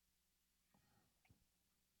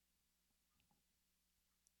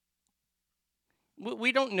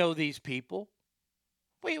 We don't know these people.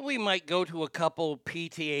 We might go to a couple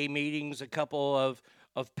PTA meetings, a couple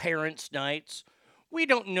of parents' nights. We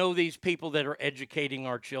don't know these people that are educating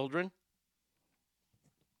our children.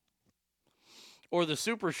 Or the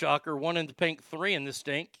super shocker, 1 in the pink, 3 in the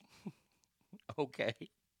stink. Okay.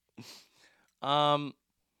 Why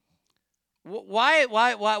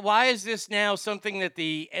is this now something that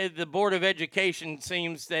the Board of Education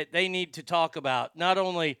seems that they need to talk about? Not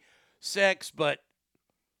only sex, but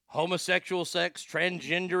homosexual sex,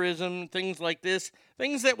 transgenderism, things like this.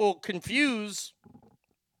 Things that will confuse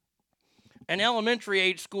an elementary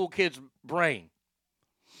age school kid's brain.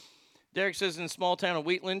 Derek says in the small town of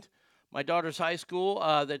Wheatland, my daughter's high school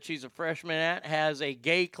that she's a freshman at has a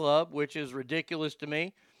gay club, which is ridiculous to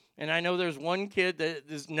me. And I know there's one kid that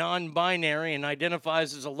is non-binary and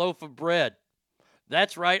identifies as a loaf of bread.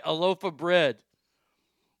 That's right, a loaf of bread.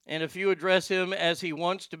 And if you address him as he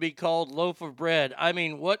wants to be called loaf of bread, I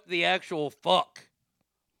mean, what the actual fuck?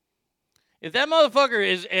 If that motherfucker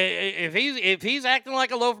is, if he's acting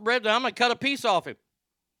like a loaf of bread, then I'm going to cut a piece off him.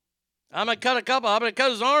 I'm going to cut a couple. I'm going to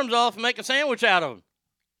cut his arms off and make a sandwich out of him.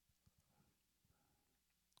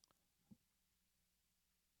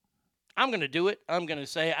 I'm going to do it. I'm going to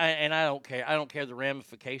say, and I don't care. I don't care the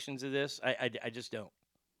ramifications of this. I just don't.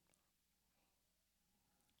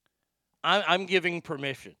 I'm giving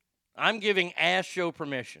permission. I'm giving Ass Show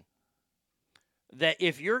permission that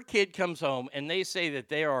if your kid comes home and they say that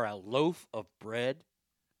they are a loaf of bread,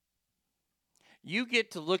 you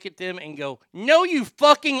get to look at them and go, no, you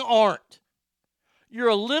fucking aren't. You're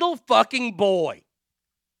a little fucking boy.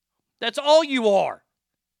 That's all you are.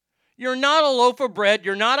 You're not a loaf of bread,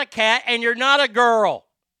 you're not a cat, and you're not a girl.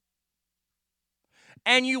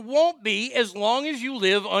 And you won't be as long as you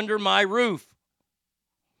live under my roof.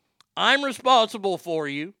 I'm responsible for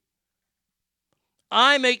you.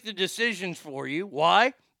 I make the decisions for you.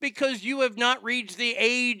 Why? Because you have not reached the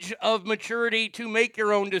age of maturity to make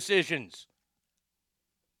your own decisions.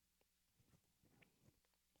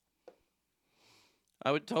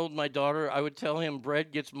 I would tell him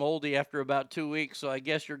bread gets moldy after about 2 weeks, so I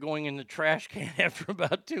guess you're going in the trash can after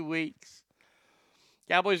about 2 weeks.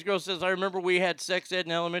 Cowboys Girl says, I remember we had sex ed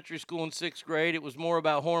in elementary school in 6th grade. It was more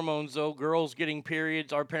about hormones, though. Girls getting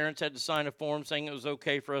periods. Our parents had to sign a form saying it was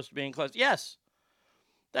okay for us to be in class. Yes,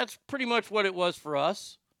 that's pretty much what it was for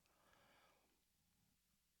us.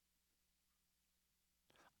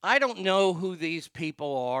 I don't know who these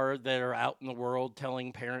people are that are out in the world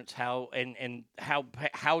telling parents how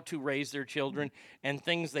to raise their children and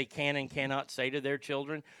things they can and cannot say to their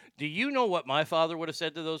children. Do you know what my father would have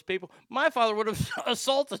said to those people? My father would have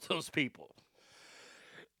assaulted those people.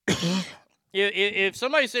 If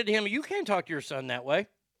somebody said to him, you can't talk to your son that way,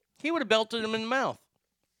 he would have belted him in the mouth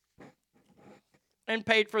and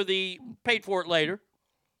paid for it later.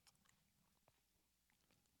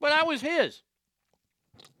 But I was his.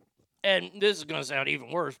 And this is going to sound even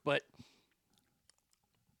worse, but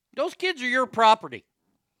those kids are your property.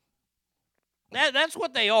 That's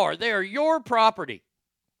what they are. They are your property.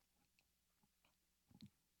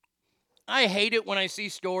 I hate it when I see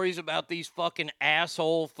stories about these fucking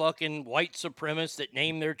asshole fucking white supremacists that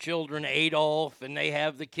name their children Adolf and they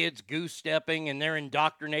have the kids goose-stepping and they're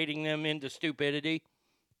indoctrinating them into stupidity.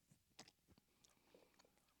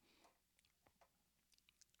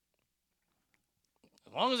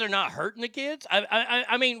 As long as they're not hurting the kids.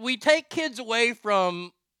 I mean, we take kids away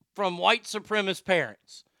from white supremacist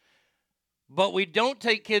parents. But we don't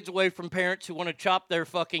take kids away from parents who want to chop their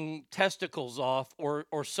fucking testicles off or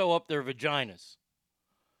sew up their vaginas.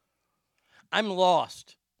 I'm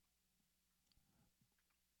lost.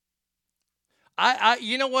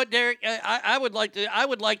 You know what, Derek? I would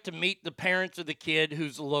like to meet the parents of the kid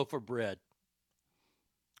who's a loaf of bread.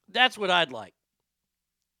 That's what I'd like.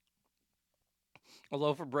 A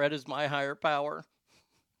loaf of bread is my higher power.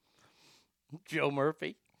 Joe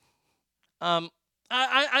Murphy.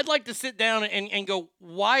 I'd like to sit down and go,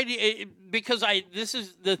 why do you, because this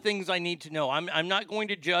is the things I need to know. I'm not going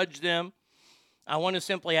to judge them. I want to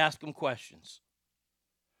simply ask them questions.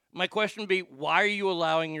 My question would be, why are you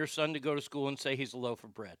allowing your son to go to school and say he's a loaf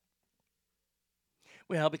of bread?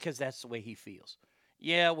 Well, because that's the way he feels.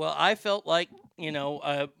 Yeah, well, I felt like,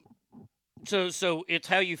 so it's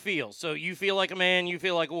how you feel. So you feel like a man, you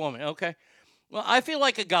feel like a woman. Okay. Well, I feel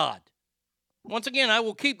like a god. Once again, I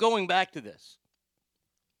will keep going back to this.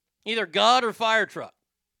 Either God or fire truck.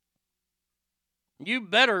 You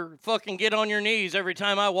better fucking get on your knees every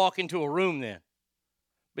time I walk into a room then.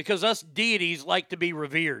 Because us deities like to be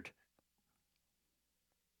revered.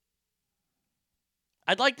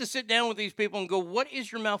 I'd like to sit down with these people and go, what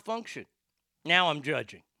is your malfunction? Now I'm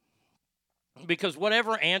judging. Because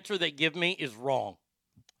whatever answer they give me is wrong.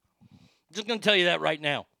 I'm just going to tell you that right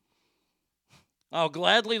now. I'll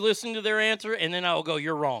gladly listen to their answer, and then I'll go,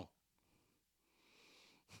 you're wrong.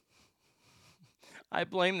 I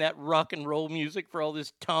blame that rock and roll music for all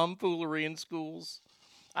this tomfoolery in schools.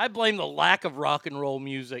 I blame the lack of rock and roll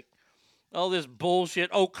music. All this bullshit.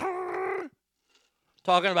 Oh,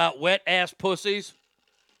 talking about wet-ass pussies.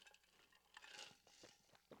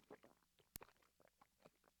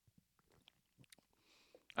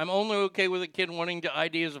 I'm only okay with a kid wanting to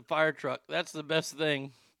ID as a fire truck. That's the best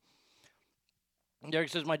thing. Derek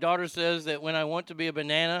says, my daughter says that when I want to be a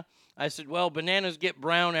banana, I said, well, bananas get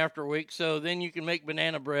brown after a week, so then you can make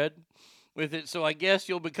banana bread with it. So I guess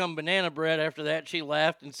you'll become banana bread after that. She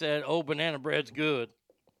laughed and said, oh, banana bread's good.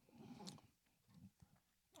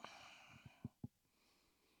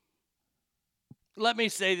 Let me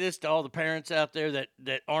say this to all the parents out there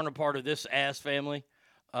that aren't a part of this ass family.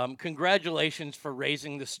 Congratulations for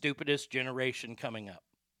raising the stupidest generation coming up.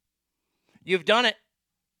 You've done it.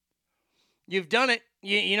 You've done it.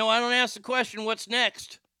 You know, I don't ask the question, what's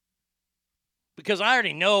next? Because I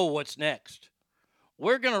already know what's next.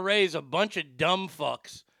 We're going to raise a bunch of dumb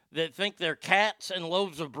fucks that think they're cats and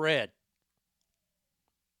loaves of bread.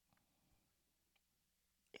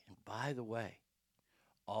 And by the way,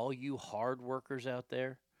 all you hard workers out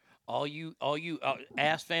there, all you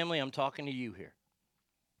ass family, I'm talking to you here.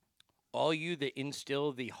 All you that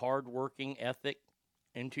instill the hard-working ethic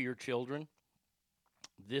into your children,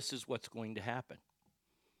 this is what's going to happen.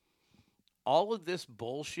 All of this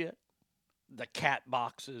bullshit, the cat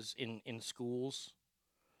boxes in schools,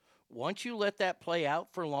 once you let that play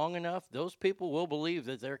out for long enough, those people will believe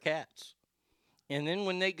that they're cats. And then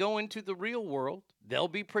when they go into the real world, they'll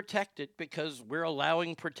be protected because we're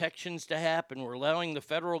allowing protections to happen. We're allowing the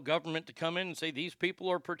federal government to come in and say these people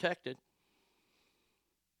are protected.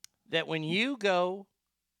 That when you go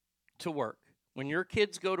to work, when your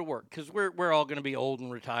kids go to work, because we're all going to be old and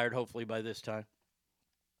retired hopefully by this time.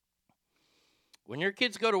 When your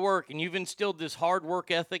kids go to work and you've instilled this hard work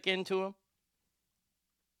ethic into them,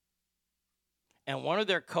 and one of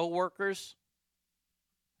their coworkers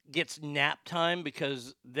gets nap time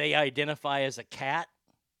because they identify as a cat,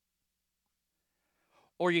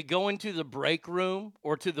 or you go into the break room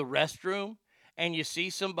or to the restroom and you see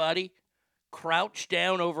somebody crouched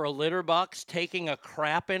down over a litter box taking a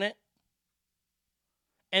crap in it,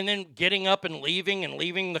 and then getting up and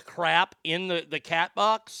leaving the crap in the cat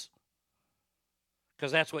box,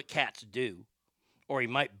 because that's what cats do, or he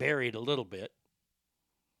might bury it a little bit.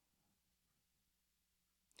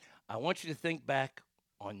 I want you to think back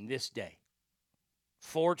on this day,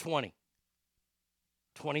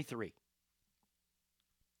 4/20/23,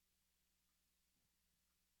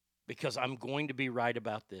 because I'm going to be right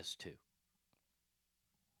about this too.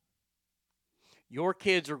 Your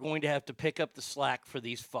kids are going to have to pick up the slack for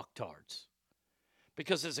these fucktards.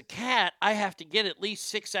 Because as a cat, I have to get at least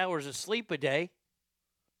 6 hours of sleep a day.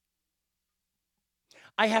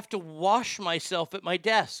 I have to wash myself at my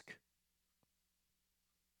desk.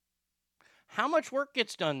 How much work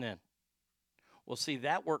gets done then? Well, see,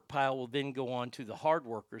 that work pile will then go on to the hard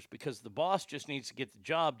workers because the boss just needs to get the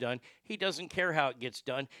job done. He doesn't care how it gets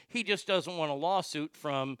done. He just doesn't want a lawsuit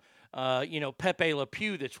from, Pepe Le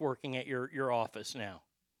Pew that's working at your office now.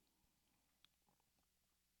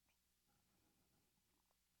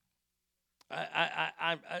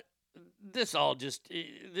 This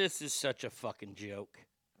is such a fucking joke.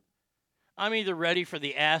 I'm either ready for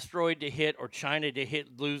the asteroid to hit or China to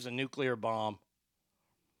lose a nuclear bomb.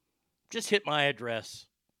 Just hit my address.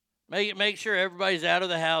 Make sure everybody's out of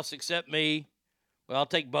the house except me. Well, I'll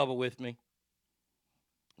take Bubba with me.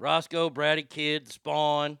 Roscoe, Bratty Kid,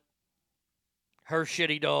 Spawn, her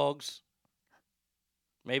shitty dogs.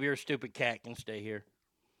 Maybe her stupid cat can stay here.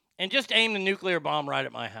 And just aim the nuclear bomb right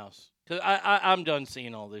at my house. Because I'm done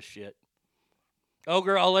seeing all this shit.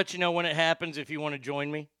 Ogre, I'll let you know when it happens if you want to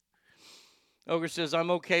join me. Ogre says,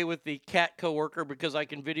 I'm okay with the cat coworker because I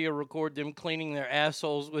can video record them cleaning their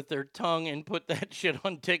assholes with their tongue and put that shit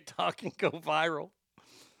on TikTok and go viral.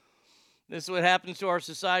 This is what happens to our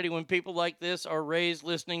society when people like this are raised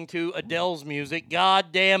listening to Adele's music.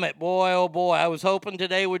 God damn it, boy, oh boy. I was hoping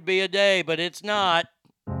today would be a day, but it's not.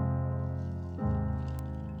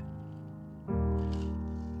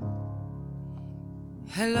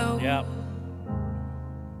 Hello. Yep.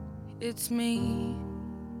 It's me.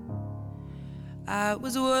 I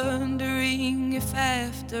was wondering if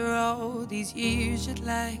after all these years you'd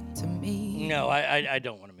like to meet. No, I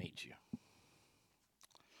don't want to meet you.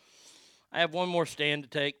 I have one more stand to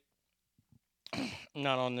take.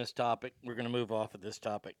 Not on this topic. We're going to move off of this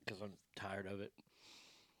topic because I'm tired of it.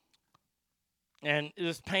 And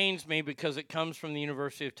this pains me because it comes from the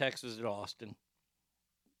University of Texas at Austin.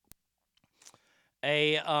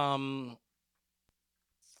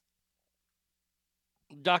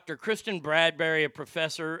 Dr. Kristen Bradbury, a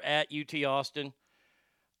professor at UT Austin,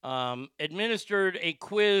 administered a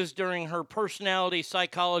quiz during her personality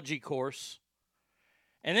psychology course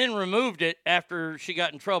and then removed it after she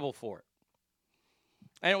got in trouble for it.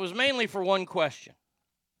 And it was mainly for one question.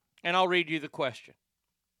 And I'll read you the question.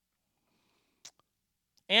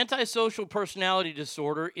 Antisocial personality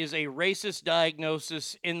disorder is a racist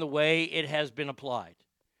diagnosis in the way it has been applied.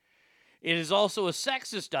 It is also a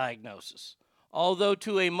sexist diagnosis, although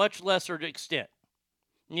to a much lesser extent.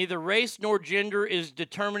 Neither race nor gender is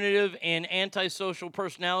determinative in antisocial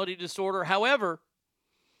personality disorder. However,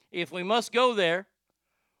 if we must go there,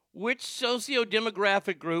 which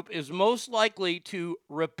socio-demographic group is most likely to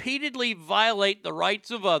repeatedly violate the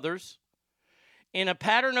rights of others, in a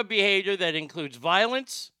pattern of behavior that includes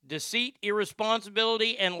violence, deceit,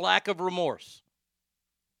 irresponsibility, and lack of remorse.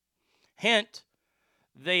 Hint,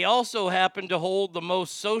 they also happen to hold the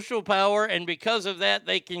most social power, and because of that,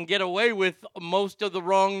 they can get away with most of the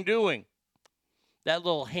wrongdoing. That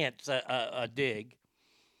little hint's a dig.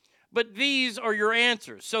 But these are your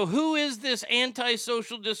answers. So who is this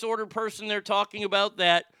antisocial disorder person they're talking about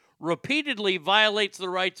that repeatedly violates the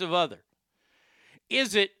rights of others?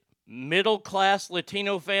 Is it middle-class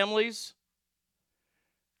Latino families?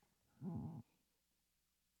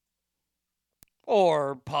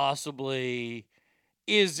 Or possibly,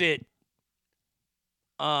 is it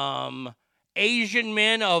Asian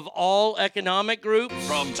men of all economic groups?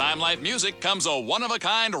 From Time Life Music comes a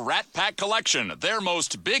one-of-a-kind Rat Pack collection, their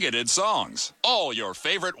most bigoted songs. All your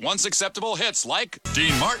favorite once acceptable hits like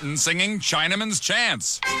Dean Martin singing Chinaman's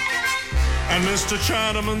Chants. And Mr.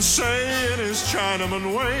 Chinaman saying his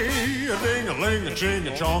Chinaman way, a ding-a-ling, a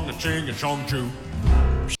ching-a-chong, a ching-a-chong-choo.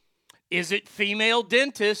 Is it female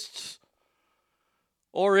dentists?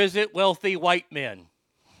 Or is it wealthy white men?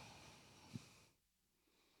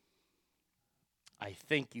 I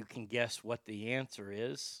think you can guess what the answer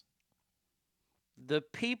is. The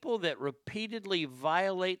people that repeatedly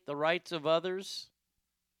violate the rights of others.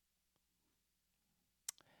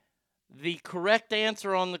 The correct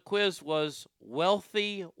answer on the quiz was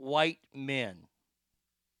wealthy white men.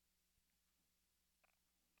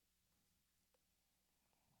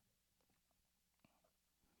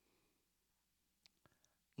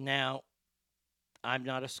 Now, I'm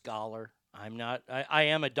not a scholar. I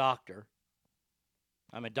am a doctor.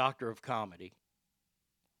 I'm a doctor of comedy.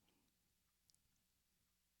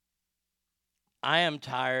 I am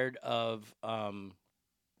tired of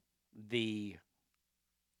the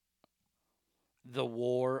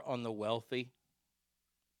war on the wealthy.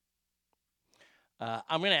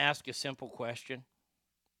 I'm going to ask a simple question.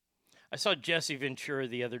 I saw Jesse Ventura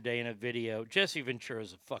the other day in a video. Jesse Ventura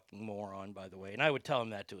is a fucking moron, by the way, and I would tell him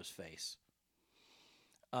that to his face.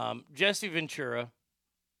 Jesse Ventura,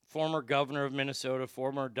 former governor of Minnesota,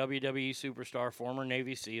 former WWE superstar, former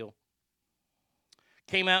Navy SEAL,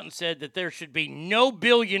 came out and said that there should be no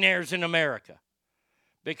billionaires in America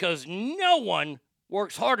because no one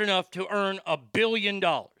works hard enough to earn $1 billion.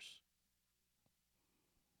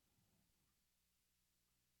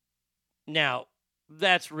 Now,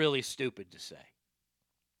 that's really stupid to say.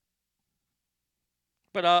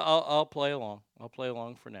 But I'll play along. I'll play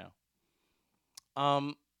along for now.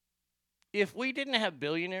 If we didn't have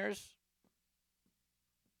billionaires,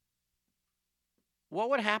 what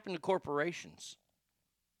would happen to corporations?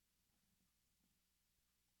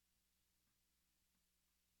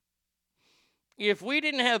 If we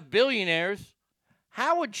didn't have billionaires,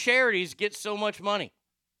 how would charities get so much money?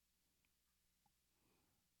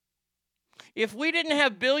 If we didn't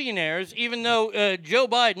have billionaires, even though Joe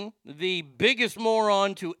Biden, the biggest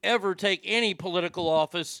moron to ever take any political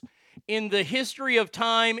office in the history of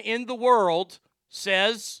time in the world,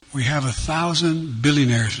 says, we have 1,000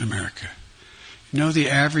 billionaires in America. You know the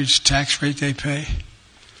average tax rate they pay?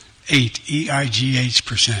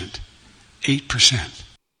 8%. 8%.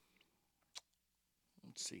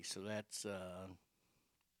 Let's see, so that's,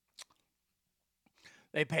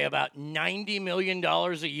 they pay about $90 million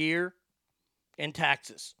a year in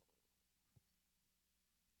taxes.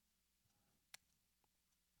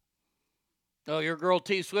 Oh, your girl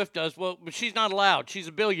T Swift does. Well, but she's not allowed. She's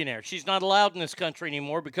a billionaire. She's not allowed in this country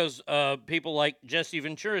anymore because people like Jesse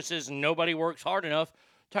Ventura says nobody works hard enough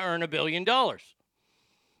to earn $1 billion.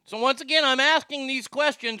 So once again, I'm asking these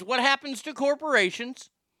questions. What happens to corporations?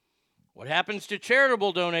 What happens to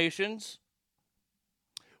charitable donations?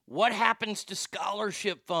 What happens to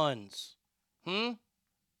scholarship funds?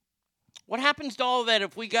 What happens to all that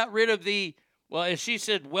if we got rid of the, well, as she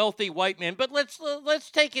said, wealthy white men? But let's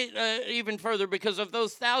take it even further, because of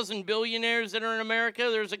those 1,000 billionaires that are in America,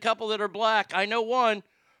 there's a couple that are black. I know one.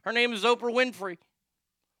 Her name is Oprah Winfrey.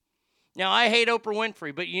 Now, I hate Oprah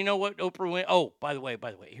Winfrey, but you know what oh, by the way,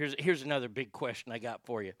 here's another big question I got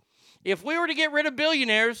for you. If we were to get rid of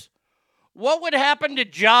billionaires, what would happen to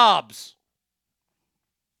jobs?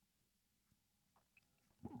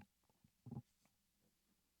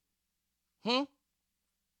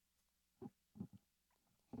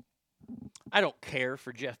 I don't care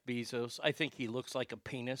for Jeff Bezos. I think he looks like a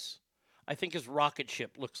penis. I think his rocket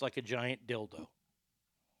ship looks like a giant dildo.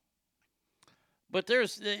 But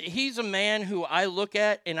he's a man who I look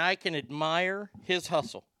at and I can admire his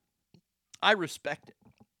hustle. I respect it.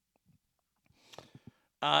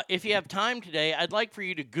 If you have time today, I'd like for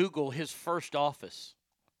you to Google his first office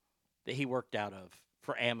that he worked out of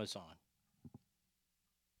for Amazon.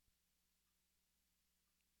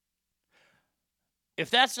 if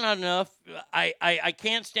that's not enough, I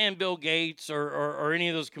can't stand Bill Gates or any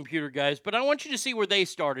of those computer guys, but I want you to see where they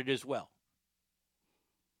started as well.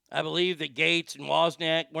 I believe that Gates and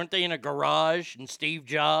Wozniak, weren't they in a garage, and Steve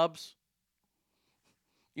Jobs?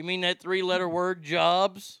 You mean that 3-letter word,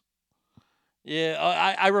 Jobs? Yeah,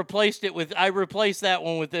 I replaced that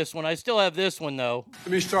one with this one. I still have this one, though.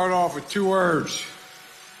 Let me start off with 2 words.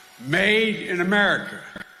 Made in America.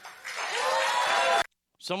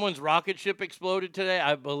 Someone's rocket ship exploded today.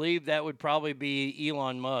 I believe that would probably be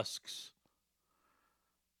Elon Musk's.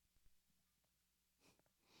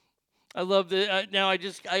 I love that. Now I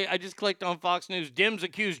just clicked on Fox News. Dems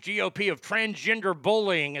accuse GOP of transgender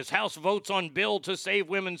bullying as House votes on bill to save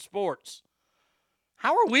women's sports.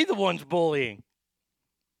 How are we the ones bullying?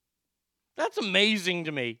 That's amazing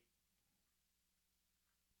to me.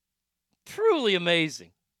 Truly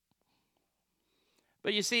amazing.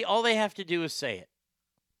 But you see, all they have to do is say it.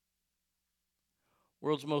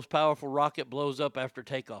 World's most powerful rocket blows up after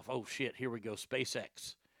takeoff. Oh, shit. Here we go.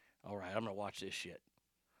 SpaceX. All right, I'm going to watch this shit.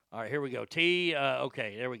 All right, here we go.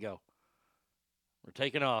 Okay, there we go. We're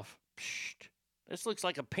taking off. Psst. This looks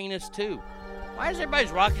like a penis, too. Why does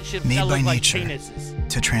everybody's rocket ships Made gotta by look like nature penises?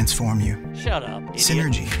 to transform you. Shut up, idiot.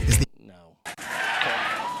 Synergy is the... No.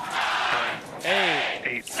 10,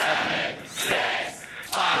 8, 7, 6,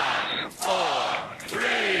 5, 4, 3, 2,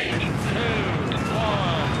 1.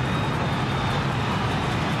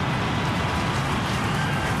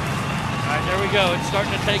 All right, there we go. It's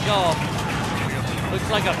starting to take off.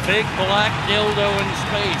 Looks like a big black dildo in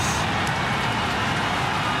space.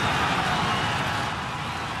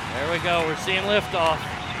 There we go. We're seeing liftoff.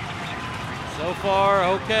 So far,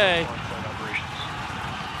 okay.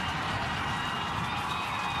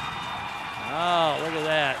 Oh, look at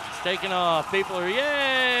that. It's taking off. People are,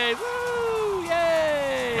 yay! Woo!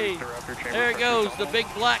 Yay! There it goes. The big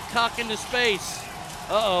black cock into space.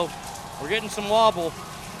 Uh-oh. We're getting some wobble.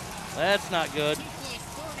 That's not good.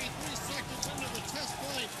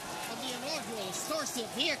 Starship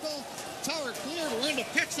vehicle, tower cleared, Linda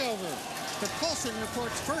pitch over. Propulsion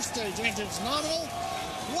reports first stage engines nominal.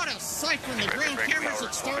 What a sight from the ground cameras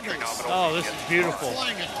at Starbase. Oh, this is beautiful.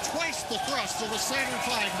 Flying at twice the thrust of the Saturn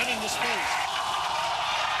V heading to space.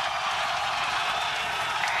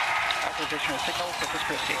 Acquisition of signal, Corpus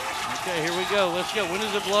Christi. Okay, here we go. Let's go. When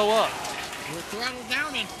does it blow up? We're throttled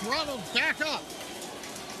down and throttled back up.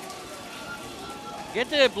 Get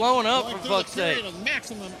to it blowing up, Going for through fuck's the period sake. of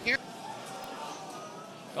maximum air.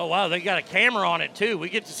 Oh, wow, they got a camera on it, too. We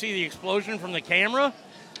get to see the explosion from the camera?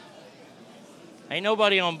 Ain't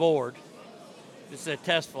nobody on board. This is a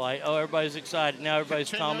test flight. Oh, everybody's excited. Now everybody's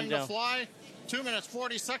calming down. Fly. 2 minutes,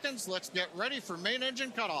 40 seconds. Let's get ready for main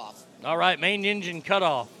engine cutoff. All right, main engine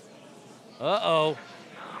cutoff. Uh-oh.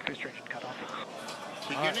 Booster engine cutoff.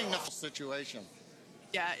 Beginning the situation.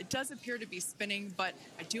 Yeah, it does appear to be spinning, but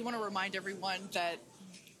I do want to remind everyone that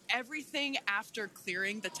everything after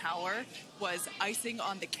clearing the tower was icing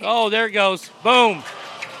on the cake. Oh, there it goes. Boom.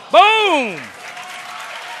 Boom!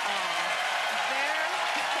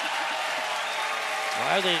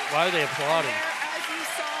 Why are they applauding?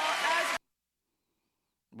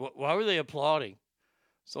 Why were they applauding?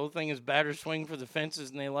 This whole thing is batter swing for the fences,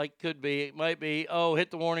 and they could be. It might be, oh,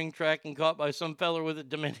 hit the warning track and caught by some feller with a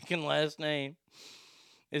Dominican last name.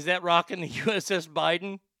 Is that rocking the USS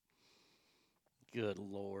Biden? Good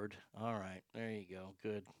Lord. All right, there you go.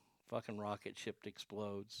 Good. Fucking rocket ship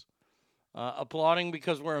explodes. Applauding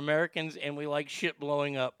because we're Americans and we like shit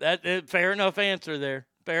blowing up. Fair enough answer there.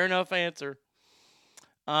 Fair enough answer.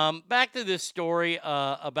 Back to this story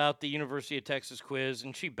about the University of Texas quiz,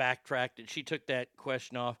 and she backtracked it. She took that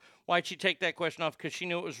question off. Why'd she take that question off? Because she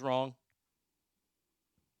knew it was wrong.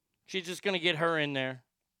 She's just going to get her in there.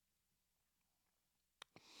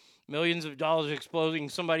 Millions of dollars exploding.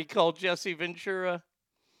 Somebody called Jesse Ventura.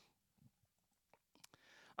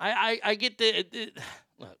 I get the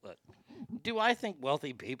look. Do I think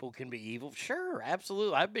wealthy people can be evil? Sure,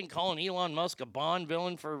 absolutely. I've been calling Elon Musk a Bond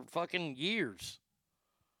villain for fucking years.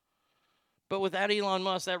 But without Elon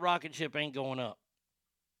Musk, that rocket ship ain't going up.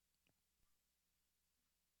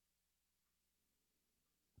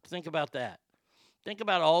 Think about that. Think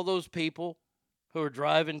about all those people who are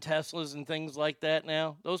driving Teslas and things like that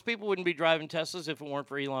now. Those people wouldn't be driving Teslas if it weren't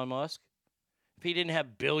for Elon Musk. If he didn't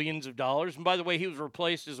have billions of dollars. And by the way, he was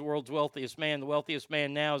replaced as the world's wealthiest man. The wealthiest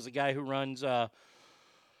man now is the guy who runs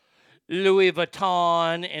Louis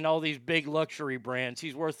Vuitton and all these big luxury brands.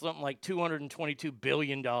 He's worth something like $222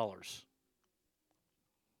 billion.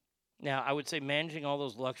 Now, I would say managing all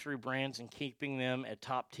those luxury brands and keeping them at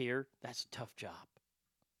top tier, that's a tough job.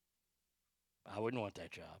 I wouldn't want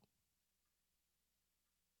that job.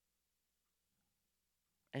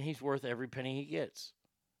 and he's worth every penny he gets.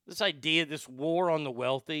 This idea, this war on the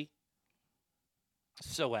wealthy,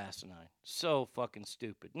 so asinine, so fucking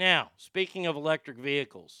stupid. Now, speaking of electric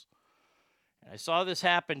vehicles, I saw this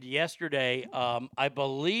happen yesterday. I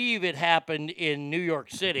believe it happened in New York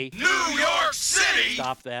City. New York City!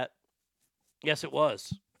 Stop that. Yes, it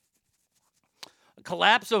was. A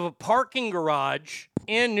collapse of a parking garage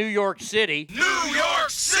in New York City. New York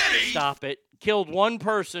City! Stop it. Killed one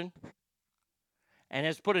person and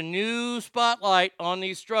has put a new spotlight on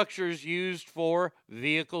these structures used for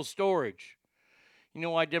vehicle storage. You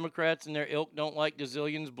know why Democrats and their ilk don't like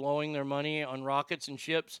gazillions blowing their money on rockets and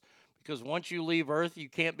ships? Because once you leave Earth, you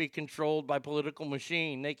can't be controlled by political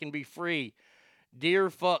machine. They can be free. Dear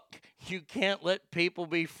fuck, you can't let people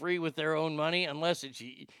be free with their own money unless it's,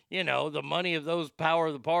 you know, the money of those power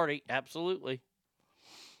of the party. Absolutely.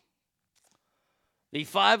 The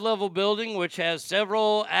 5-level building, which has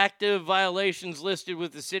several active violations listed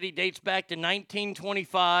with the city, dates back to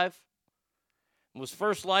 1925. Was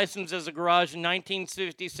first licensed as a garage in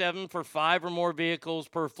 1957 for 5 or more vehicles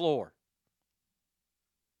per floor.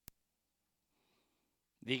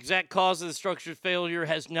 The exact cause of the structure's failure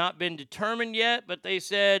has not been determined yet, but they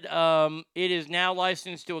said it is now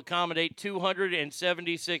licensed to accommodate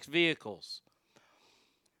 276 vehicles.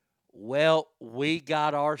 Well, we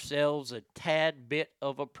got ourselves a tad bit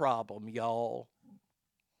of a problem, y'all.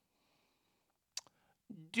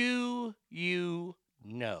 Do you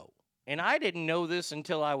know? And I didn't know this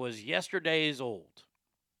until I was yesterday's old.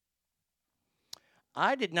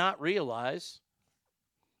 I did not realize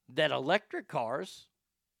that electric cars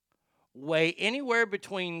weigh anywhere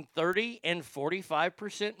between 30 and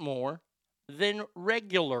 45% more than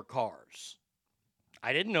regular cars.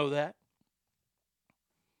 I didn't know that.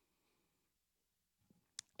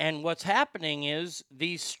 And what's happening is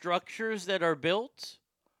these structures that are built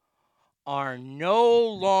are no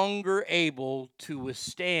longer able to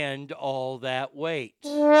withstand all that weight.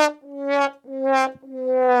 So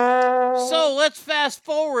let's fast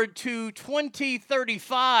forward to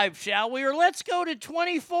 2035, shall we? Or let's go to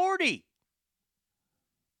 2040.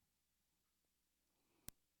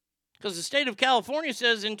 Because the state of California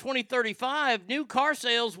says in 2035, new car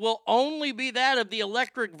sales will only be that of the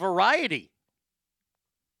electric variety.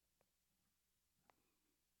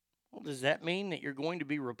 Well, does that mean that you're going to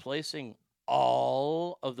be replacing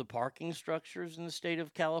all of the parking structures in the state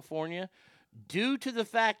of California due to the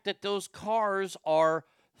fact that those cars are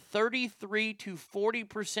 33 to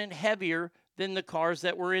 40% heavier than the cars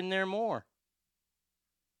that were in there more?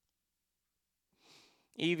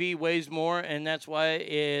 EV weighs more, and that's why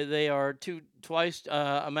they are twice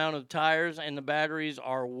amount of tires, and the batteries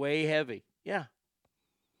are way heavy. Yeah.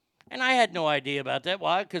 And I had no idea about that.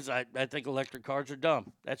 Why? Because I think electric cars are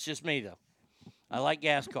dumb. That's just me, though. I like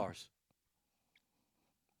gas cars.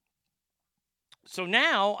 So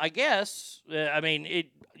now, I guess,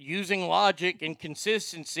 using logic and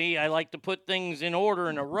consistency, I like to put things in order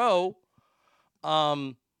in a row.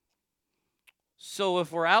 So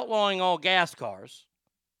if we're outlawing all gas cars,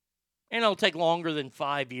 and it'll take longer than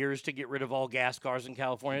 5 years to get rid of all gas cars in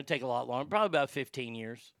California. It'll take a lot longer, probably about 15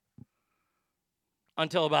 years.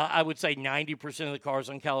 Until about, I would say, 90% of the cars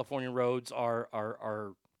on California roads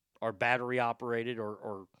are battery operated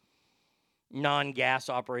or non-gas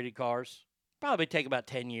operated cars. Probably take about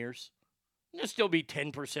 10 years. There'll still be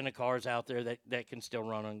 10% of cars out there that can still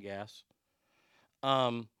run on gas.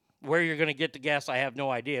 Where you're going to get the gas, I have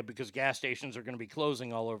no idea, because gas stations are going to be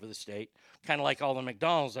closing all over the state, kind of like all the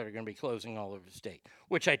McDonald's that are going to be closing all over the state,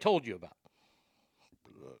 which I told you about.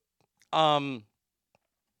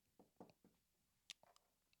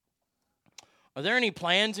 Are there any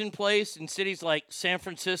plans in place in cities like San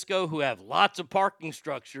Francisco who have lots of parking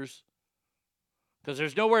structures? Because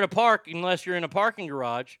there's nowhere to park unless you're in a parking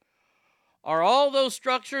garage. Are all those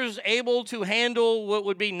structures able to handle what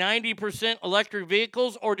would be 90% electric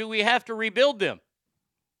vehicles, or do we have to rebuild them?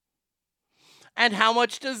 And how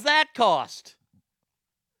much does that cost?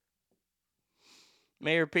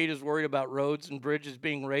 Mayor Pete is worried about roads and bridges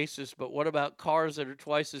being racist, but what about cars that are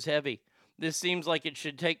twice as heavy? This seems like it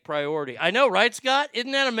should take priority. I know, right, Scott?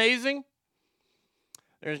 Isn't that amazing?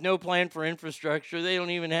 There's no plan for infrastructure. They don't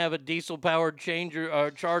even have a diesel-powered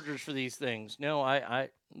chargers for these things. No, I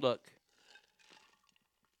look.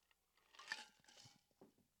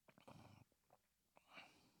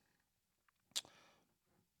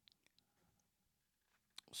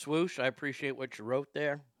 Swoosh, I appreciate what you wrote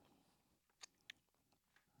there.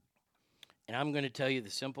 And I'm going to tell you the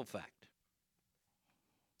simple fact.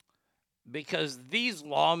 Because these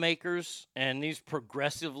lawmakers and these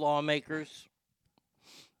progressive lawmakers,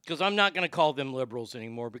 because I'm not going to call them liberals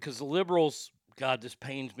anymore, because the liberals God, this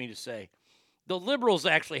pains me to say. The liberals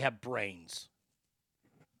actually have brains.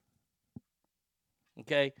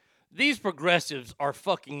 Okay? These progressives are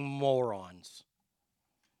fucking morons.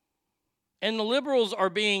 And the liberals are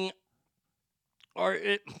being...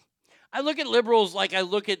 I look at liberals like I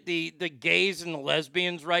look at the gays and the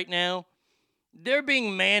lesbians right now. They're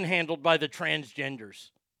being manhandled by the transgenders.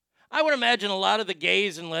 I would imagine a lot of the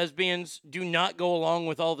gays and lesbians do not go along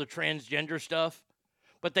with all the transgender stuff,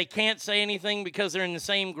 but they can't say anything because they're in the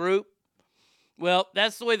same group. Well,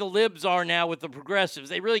 that's the way the libs are now with the progressives.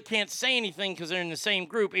 They really can't say anything because they're in the same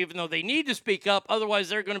group, even though they need to speak up. Otherwise,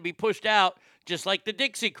 they're going to be pushed out just like the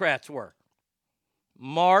Dixiecrats were.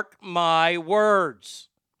 Mark my words.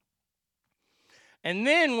 And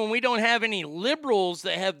then when we don't have any liberals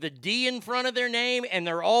that have the D in front of their name and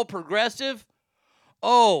they're all progressive,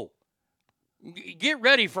 oh, get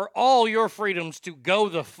ready for all your freedoms to go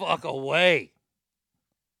the fuck away.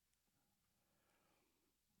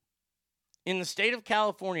 In the state of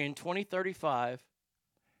California in 2035,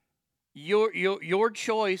 your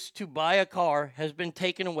choice to buy a car has been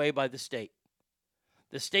taken away by the state.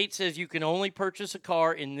 The state says you can only purchase a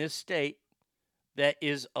car in this state that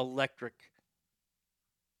is electric.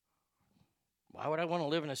 Why would I want to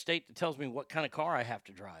live in a state that tells me what kind of car I have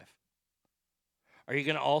to drive? Are you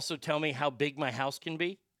going to also tell me how big my house can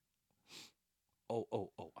be? Oh,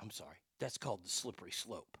 I'm sorry. That's called the slippery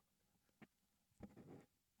slope.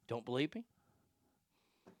 Don't believe me?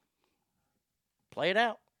 Play it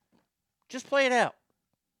out. Just play it out.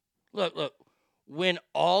 Look. When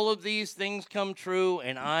all of these things come true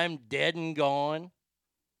and I'm dead and gone,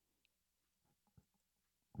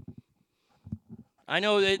 I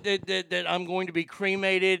know that I'm going to be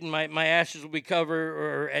cremated and my ashes will be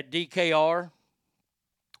covered at DKR.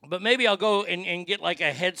 But maybe I'll go and get like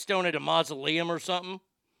a headstone at a mausoleum or something.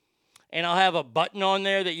 And I'll have a button on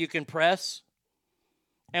there that you can press.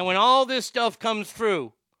 And when all this stuff comes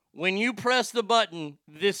through, when you press the button,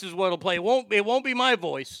 this is what'll play. It won't be my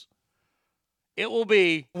voice. It will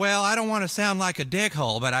be... Well, I don't want to sound like a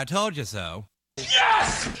dickhole, but I told you so.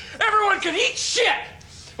 Yes! Everyone can eat shit!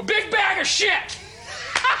 A big bag of shit!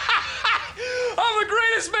 I'm the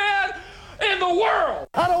greatest man in the world!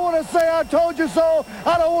 I don't want to say I told you so.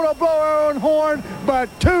 I don't want to blow our own horn, but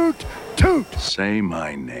toot, toot. Say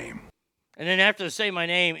my name. And then after Say My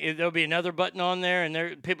Name, there'll be another button on there,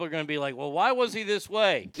 and people are going to be like, well, why was he this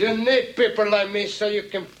way? You need people like me so you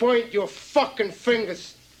can point your fucking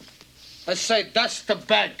fingers and say, that's the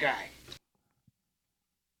bad guy.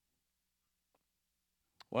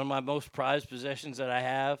 One of my most prized possessions that I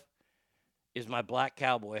have is my black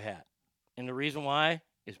cowboy hat. And the reason why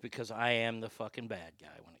is because I am the fucking bad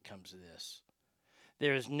guy when it comes to this.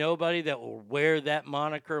 There is nobody that will wear that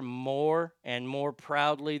moniker more and more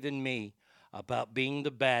proudly than me about being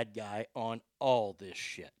the bad guy on all this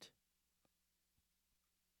shit.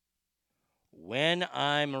 When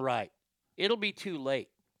I'm right, it'll be too late.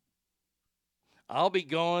 I'll be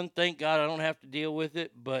gone. Thank God I don't have to deal with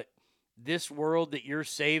it. But this world that you're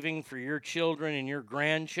saving for your children and your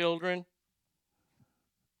grandchildren,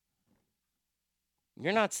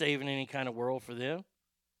 you're not saving any kind of world for them.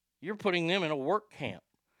 You're putting them in a work camp.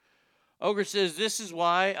 Ogre says this is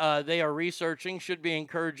why they are researching, should be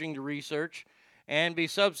encouraging to research, and be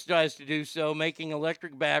subsidized to do so, making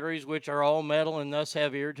electric batteries, which are all metal and thus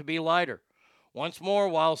heavier, to be lighter. Once more,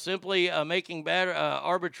 while simply making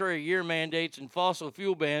arbitrary year mandates and fossil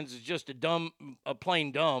fuel bans is just a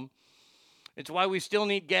plain dumb, it's why we still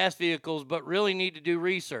need gas vehicles, but really need to do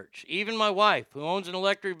research. Even my wife, who owns an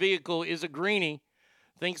electric vehicle, is a greenie,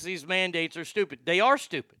 thinks these mandates are stupid. They are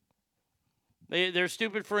stupid. They're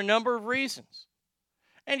stupid for a number of reasons.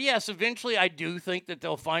 And yes, eventually I do think that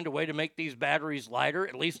they'll find a way to make these batteries lighter.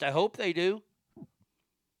 At least I hope they do.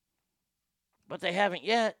 But they haven't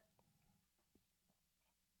yet.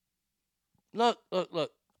 Look.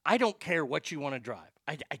 I don't care what you want to drive.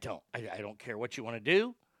 I don't. I don't care what you want to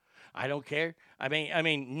do. I don't care. I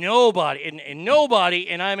mean, nobody, and nobody,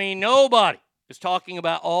 and I mean nobody is talking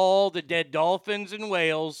about all the dead dolphins and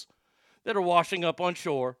whales that are washing up on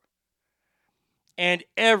shore. And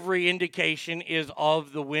every indication is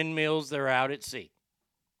of the windmills that are out at sea.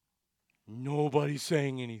 Nobody's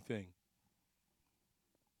saying anything.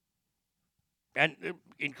 And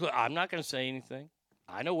I'm not going to say anything.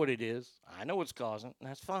 I know what it is. I know what's causing it, and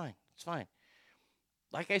that's fine. It's fine.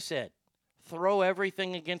 Like I said, throw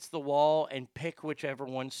everything against the wall and pick whichever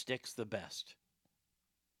one sticks the best.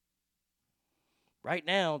 Right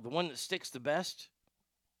now, the one that sticks the best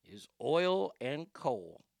is oil and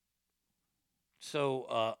coal.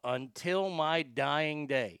 So until my dying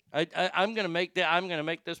day, I'm going to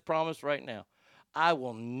make this promise right now. I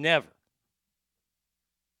will never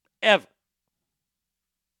ever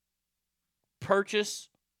purchase,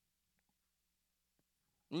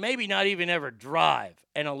 maybe not even ever drive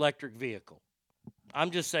an electric vehicle.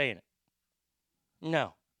 I'm just saying it.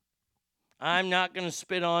 No. I'm not going to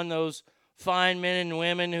spit on those fine men and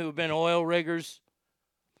women who've been oil riggers.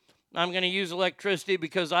 I'm going to use electricity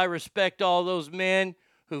because I respect all those men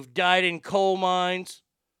who've died in coal mines.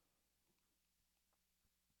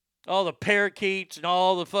 All the parakeets and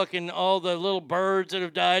all the little birds that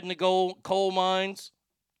have died in the coal mines.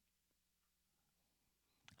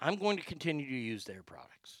 I'm going to continue to use their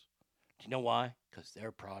products. Do you know why? Because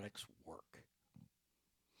their products work.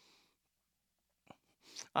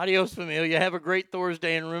 Adios, familia. Have a great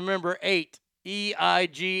Thursday. And remember, 8,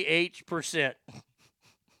 EIGH%.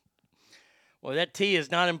 Well, that T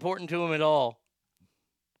is not important to him at all.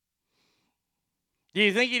 Do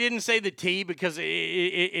you think he didn't say the T because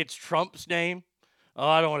it's Trump's name? Oh,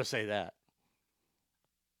 I don't want to say that.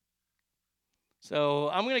 So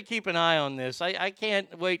I'm going to keep an eye on this. I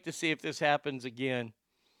can't wait to see if this happens again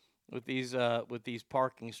with these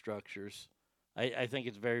parking structures. I think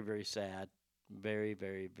it's very, very sad. Very,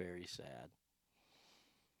 very, very sad.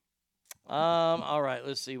 All right,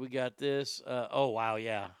 let's see. We got this. Oh, wow,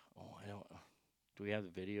 yeah. Oh, I don't. Do we have the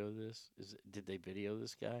video of this? Did they video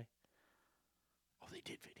this guy? Oh, they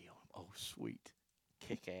did video him. Oh, sweet.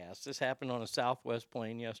 Kick ass. This happened on a Southwest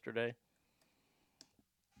plane yesterday.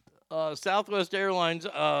 Southwest Airlines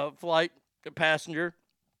flight passenger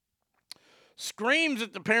screams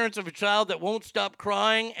at the parents of a child that won't stop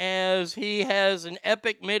crying as he has an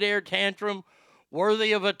epic midair tantrum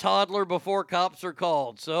worthy of a toddler before cops are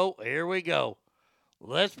called. So, here we go.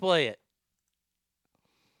 Let's play it.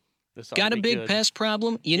 Got a big pest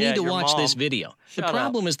problem? You need to watch this video. The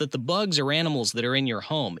problem is that the bugs are animals that are in your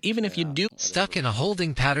home, even if you do... Stuck in a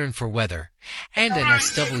holding pattern for weather, and an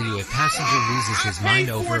SW, a passenger loses his mind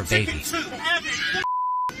over a baby.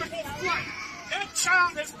 That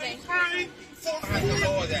child has been crying for 3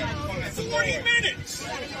 minutes.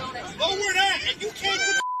 Lower that, and you can't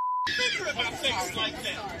put a finger in my face like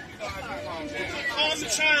that. Calm the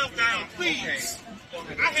child down, please.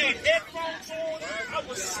 I had headphones on. I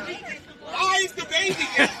was sleeping. Why is the baby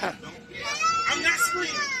yelling? I'm not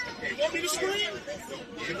screaming. You want me to scream?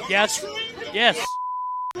 Yes. Yes.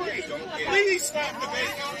 Please stop the baby.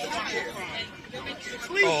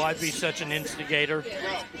 Please. Oh, I'd be such an instigator.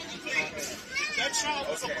 Please. That child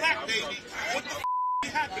was a black baby. What the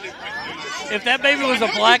is happening right now? If that baby was a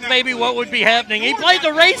black baby, what would be happening? He played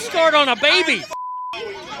the race card on a baby.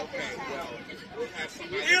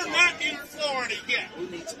 We're not in Florida yet.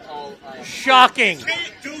 Shocking.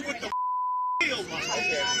 Can't do what the feel like.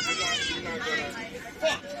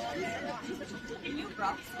 Fuck.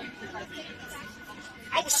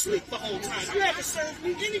 I was asleep the whole time. You haven't served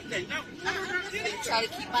me anything. I try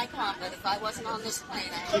to keep my calm, but if I wasn't on this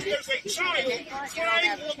plane, I would. Because there's a child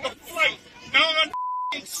crying on the flight.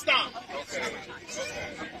 Non-stop. Okay.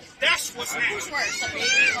 That's what's happening. Who's worse, a baby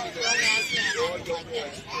or a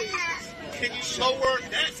grown-ass man? Can you lower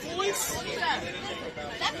that voice?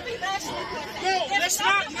 That could be rational. No, that's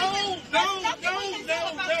not. No.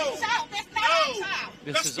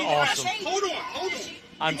 This is awesome. Hold on.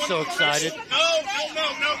 I'm so excited. No.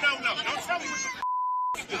 Don't tell me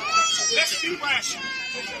what the let's be rational.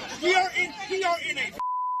 We are in a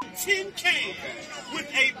tin can with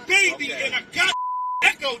a baby in a goddamn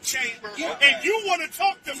echo chamber, and you want to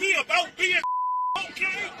talk to me about being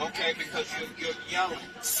okay? Okay, because you're yelling.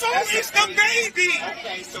 So is the baby.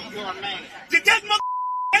 Okay, so you're a man. Did that mother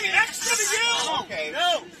ask for the yell? Okay.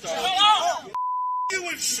 No. So, you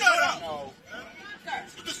and shut up. No.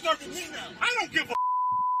 You're disturbing me now. I don't give a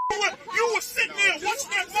you were sitting there watching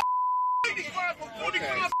that 85 or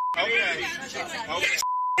 45 okay.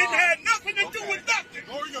 It had nothing to do with nothing.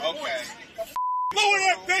 Lower your voice. Lower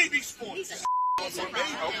that baby's voice.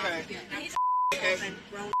 Okay.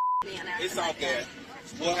 It's all good.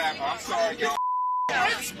 What happened? I'm sorry, y'all.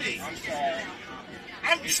 That's me. I'm sorry.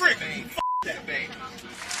 I'm tripping. That baby.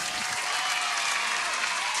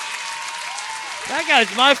 That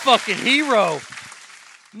guy's my fucking hero.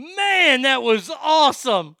 Man, that was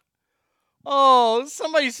awesome. Oh,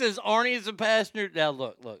 somebody says Arnie is a passenger. Now,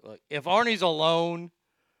 look. If Arnie's alone,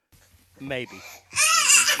 maybe.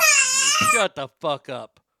 Shut the fuck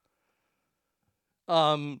up.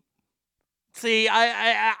 See,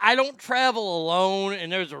 I don't travel alone,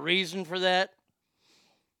 and there's a reason for that.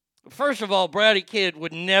 First of all, Browdy Kid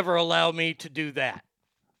would never allow me to do that.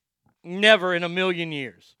 Never in a million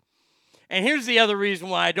years. And here's the other reason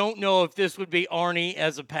why I don't know if this would be Arnie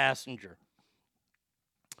as a passenger.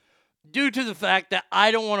 Due to the fact that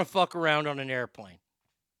I don't want to fuck around on an airplane.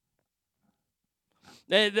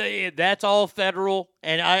 That's all federal.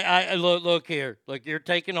 And I look here. Look, you're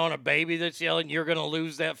taking on a baby that's yelling. You're going to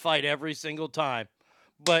lose that fight every single time.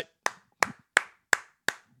 But,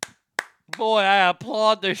 boy, I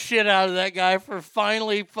applaud the shit out of that guy for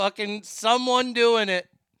finally fucking someone doing it.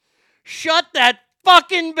 Shut that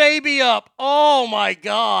fucking baby up. Oh, my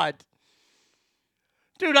God.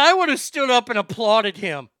 Dude, I would have stood up and applauded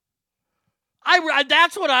him.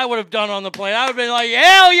 That's what I would have done on the plane. I would have been like,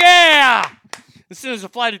 hell yeah! As soon as the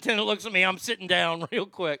flight attendant looks at me, I'm sitting down real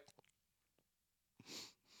quick.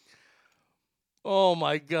 Oh,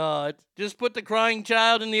 my God. Just put the crying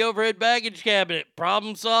child in the overhead baggage cabinet.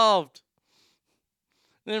 Problem solved.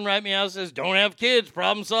 Then Write Me Out says, don't have kids.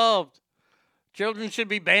 Problem solved. Children should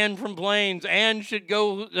be banned from planes and should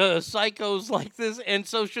go psychos like this, and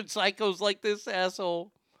so should psychos like this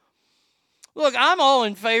asshole. Look, I'm all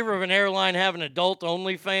in favor of an airline having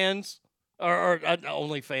adult-only fans, or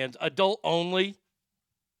adult-only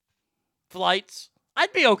flights.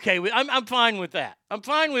 I'd be okay with. I'm fine with that. I'm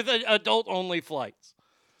fine with adult-only flights.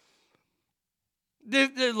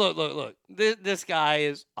 Look. This guy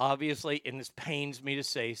is obviously, and this pains me to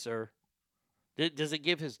say, sir. Does it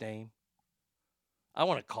give his name? I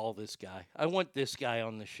want to call this guy. I want this guy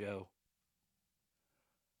on the show.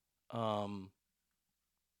 If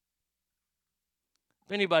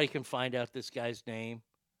anybody can find out this guy's name,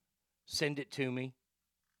 send it to me.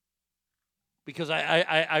 Because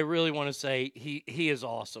I really want to say he is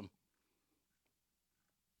awesome.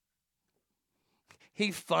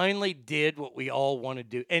 He finally did what we all want to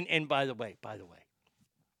do. And by the way,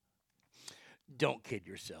 don't kid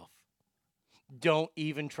yourself. Don't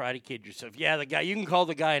even try to kid yourself. Yeah, you can call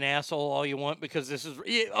the guy an asshole all you want because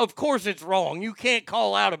of course it's wrong. You can't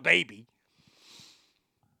call out a baby.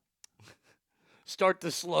 Start the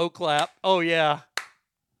slow clap. Oh, yeah.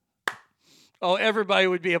 Oh, everybody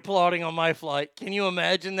would be applauding on my flight. Can you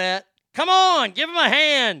imagine that? Come on, give him a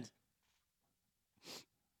hand.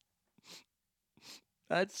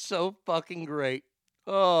 That's so fucking great.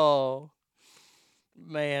 Oh,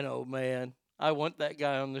 man. I want that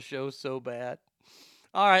guy on the show so bad.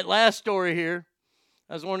 All right, last story here.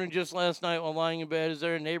 I was wondering just last night while lying in bed, is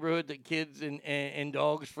there a neighborhood that kids and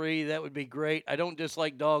dogs free? That would be great. I don't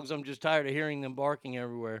dislike dogs. I'm just tired of hearing them barking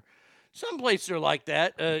everywhere. Some places are like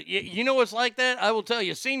that. You know what's like that? I will tell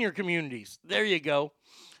you, senior communities. There you go.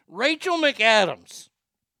 Rachel McAdams.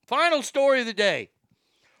 Final story of the day.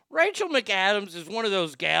 Rachel McAdams is one of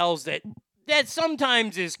those gals that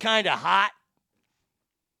sometimes is kind of hot.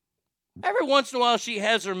 Every once in a while, she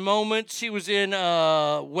has her moments. She was in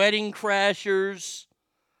Wedding Crashers.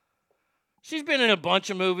 She's been in a bunch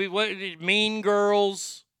of movies. Mean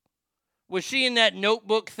Girls. Was she in that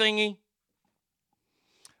Notebook thingy?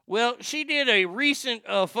 Well, she did a recent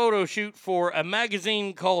photo shoot for a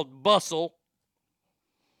magazine called Bustle.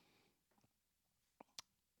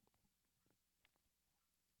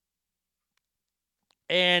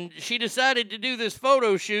 And she decided to do this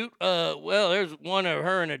photo shoot. There's one of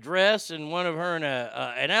her in a dress and one of her in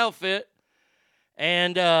an outfit.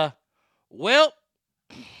 And,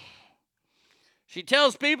 she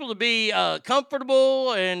tells people to be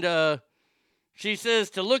comfortable, and she says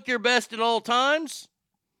to look your best at all times.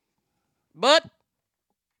 But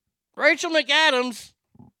Rachel McAdams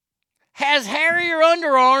has hairier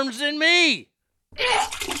underarms than me.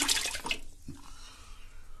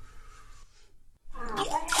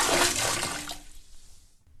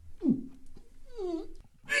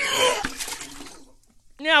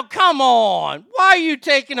 Now, come on. Why are you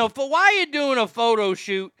doing a photo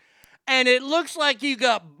shoot and it looks like you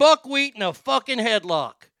got buckwheat in a fucking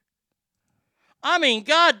headlock? I mean,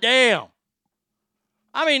 goddamn.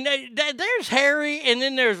 I mean, there's Harry and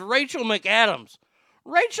then there's Rachel McAdams.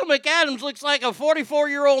 Rachel McAdams looks like a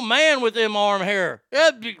 44-year-old man with them arm hair.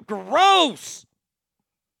 That'd be gross.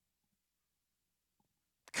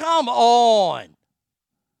 Come on.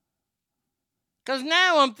 Because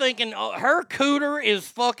now I'm thinking her cooter is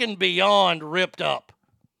fucking beyond ripped up.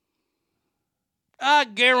 I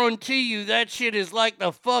guarantee you that shit is like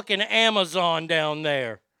the fucking Amazon down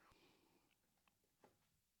there.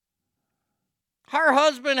 Her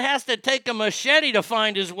husband has to take a machete to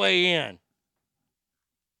find his way in.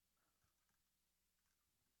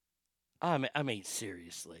 I mean,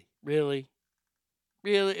 seriously, really?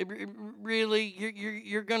 You're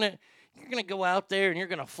gonna go out there and you're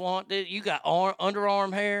gonna flaunt it? You got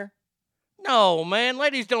underarm hair? No, man,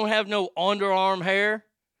 ladies don't have no underarm hair.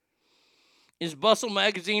 Is Bustle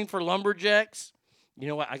magazine for lumberjacks? You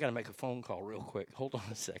know what? I gotta make a phone call real quick. Hold on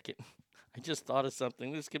a second. I just thought of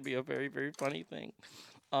something. This could be a very, very funny thing.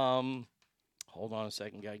 Hold on a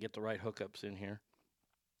second. Gotta get the right hookups in here.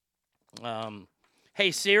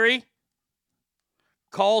 Hey, Siri,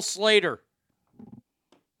 call Slater.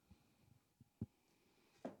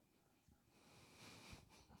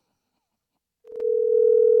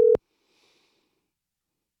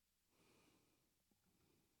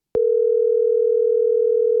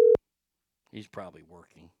 He's probably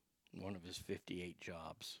working one of his 58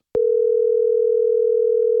 jobs.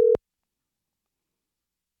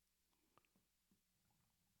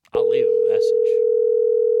 I'll leave him a message.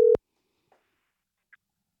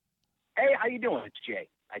 Hey, how you doing? It's Jay.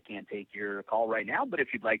 I can't take your call right now, but if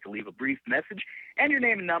you'd like to leave a brief message and your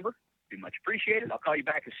name and number, it'd be much appreciated. I'll call you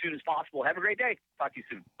back as soon as possible. Have a great day. Talk to you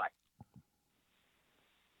soon. Bye.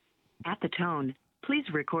 At the tone, please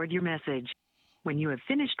record your message. When you have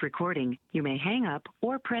finished recording, you may hang up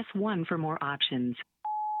or press 1 for more options.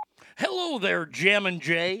 Hello there, Jammin'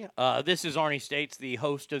 Jay. This is Arnie States, the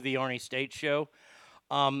host of the Arnie States Show.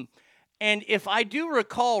 And if I do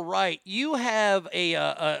recall right, you have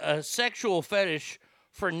a sexual fetish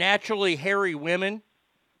for naturally hairy women.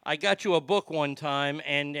 I got you a book one time,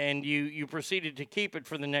 and you proceeded to keep it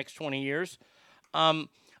for the next 20 years.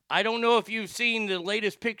 I don't know if you've seen the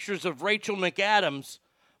latest pictures of Rachel McAdams,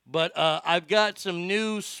 but I've got some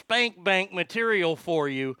new spank bank material for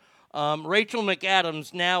you. Rachel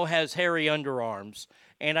McAdams now has hairy underarms,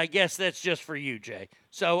 and I guess that's just for you, Jay.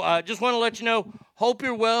 So just want to let you know, hope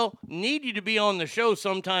you're well. Need you to be on the show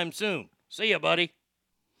sometime soon. See ya, buddy.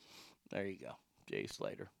 There you go, Jay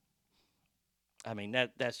Slater. I mean,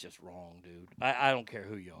 that's just wrong, dude. I don't care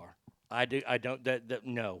who you are.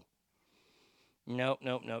 No. Nope.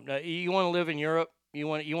 You want to live in Europe? You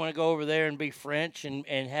want to go over there and be French and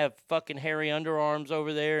have fucking hairy underarms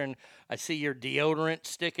over there, and I see your deodorant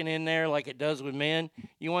sticking in there like it does with men.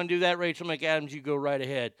 You want to do that, Rachel McAdams, you go right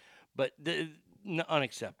ahead. But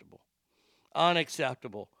unacceptable.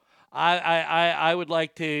 Unacceptable. I would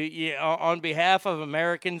like to, on behalf of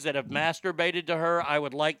Americans that have masturbated to her, I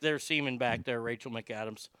would like their semen back there, Rachel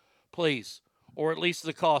McAdams. Please. Or at least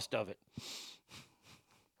the cost of it.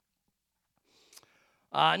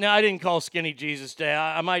 No, I didn't call Skinny Jesus Day.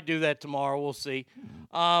 I might do that tomorrow. We'll see.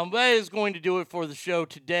 That is going to do it for the show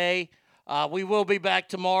today. We will be back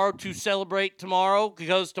tomorrow to celebrate tomorrow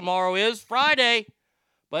because tomorrow is Friday.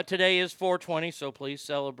 But today is 420, so please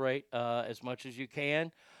celebrate as much as you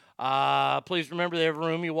can. Please remember that every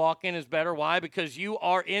room you walk in is better. Why? Because you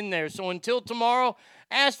are in there. So until tomorrow,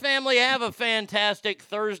 Ask Family, have a fantastic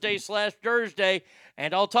Thursday/Thursday,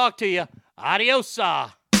 and I'll talk to you.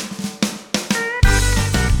 Adios-a.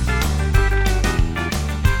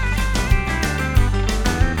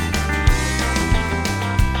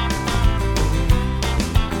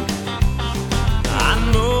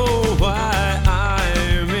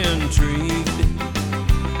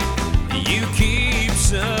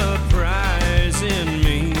 Surprising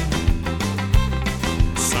me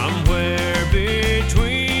somewhere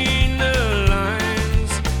between the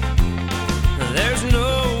lines. There's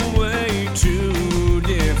no way to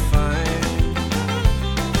define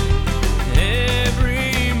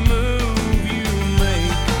every move you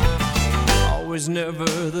make. Always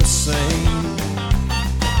never the same.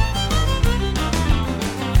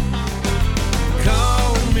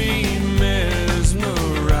 Call me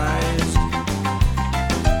mesmerized,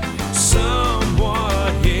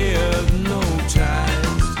 somewhat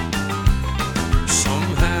hypnotized.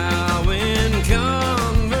 Somehow in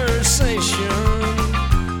conversation,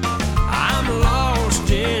 I'm lost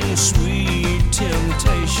in sweet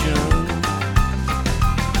temptation.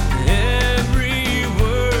 Every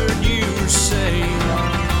word you say,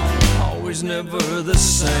 always never the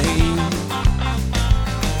same.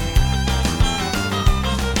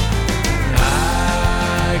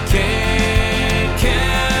 I can't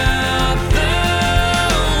count the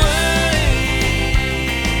ways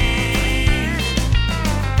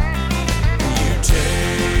you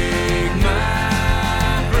take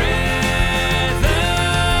my breath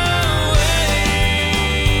away.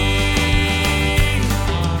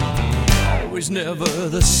 Always never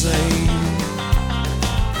the same.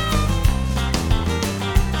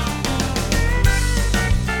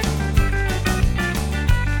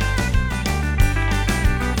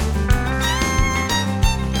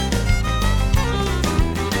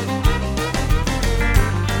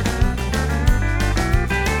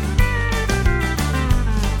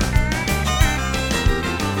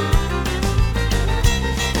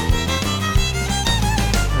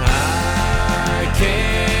 I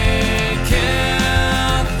can't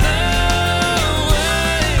count the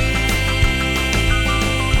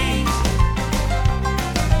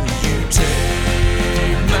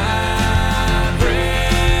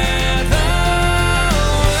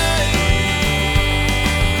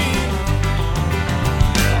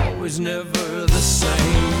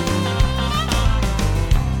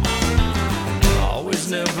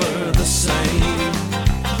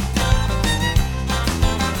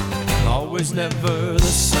never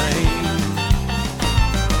the same.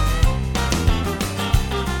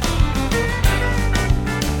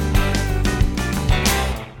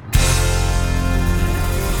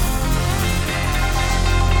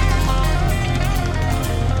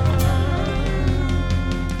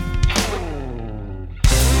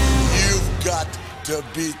 To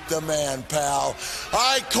beat the man, pal.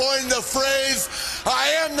 I coined the phrase, I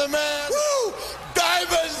am the man. Woo!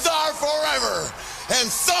 Diamonds are forever. And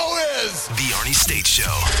so is The Arnie State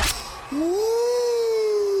Show. Woo!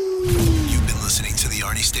 You've been listening to The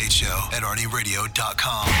Arnie State Show at ArnieRadio.com.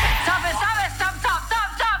 Stop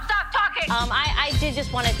talking. I did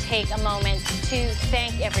just want to take a moment to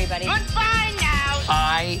thank everybody. Goodbye now.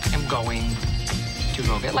 I am going to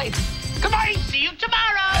go get laid. Goodbye. See you tomorrow.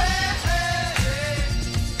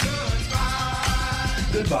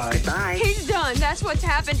 Goodbye. Bye. He's done. That's what's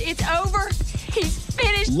happened. It's over. He's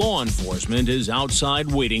finished. Law enforcement is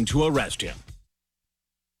outside waiting to arrest him.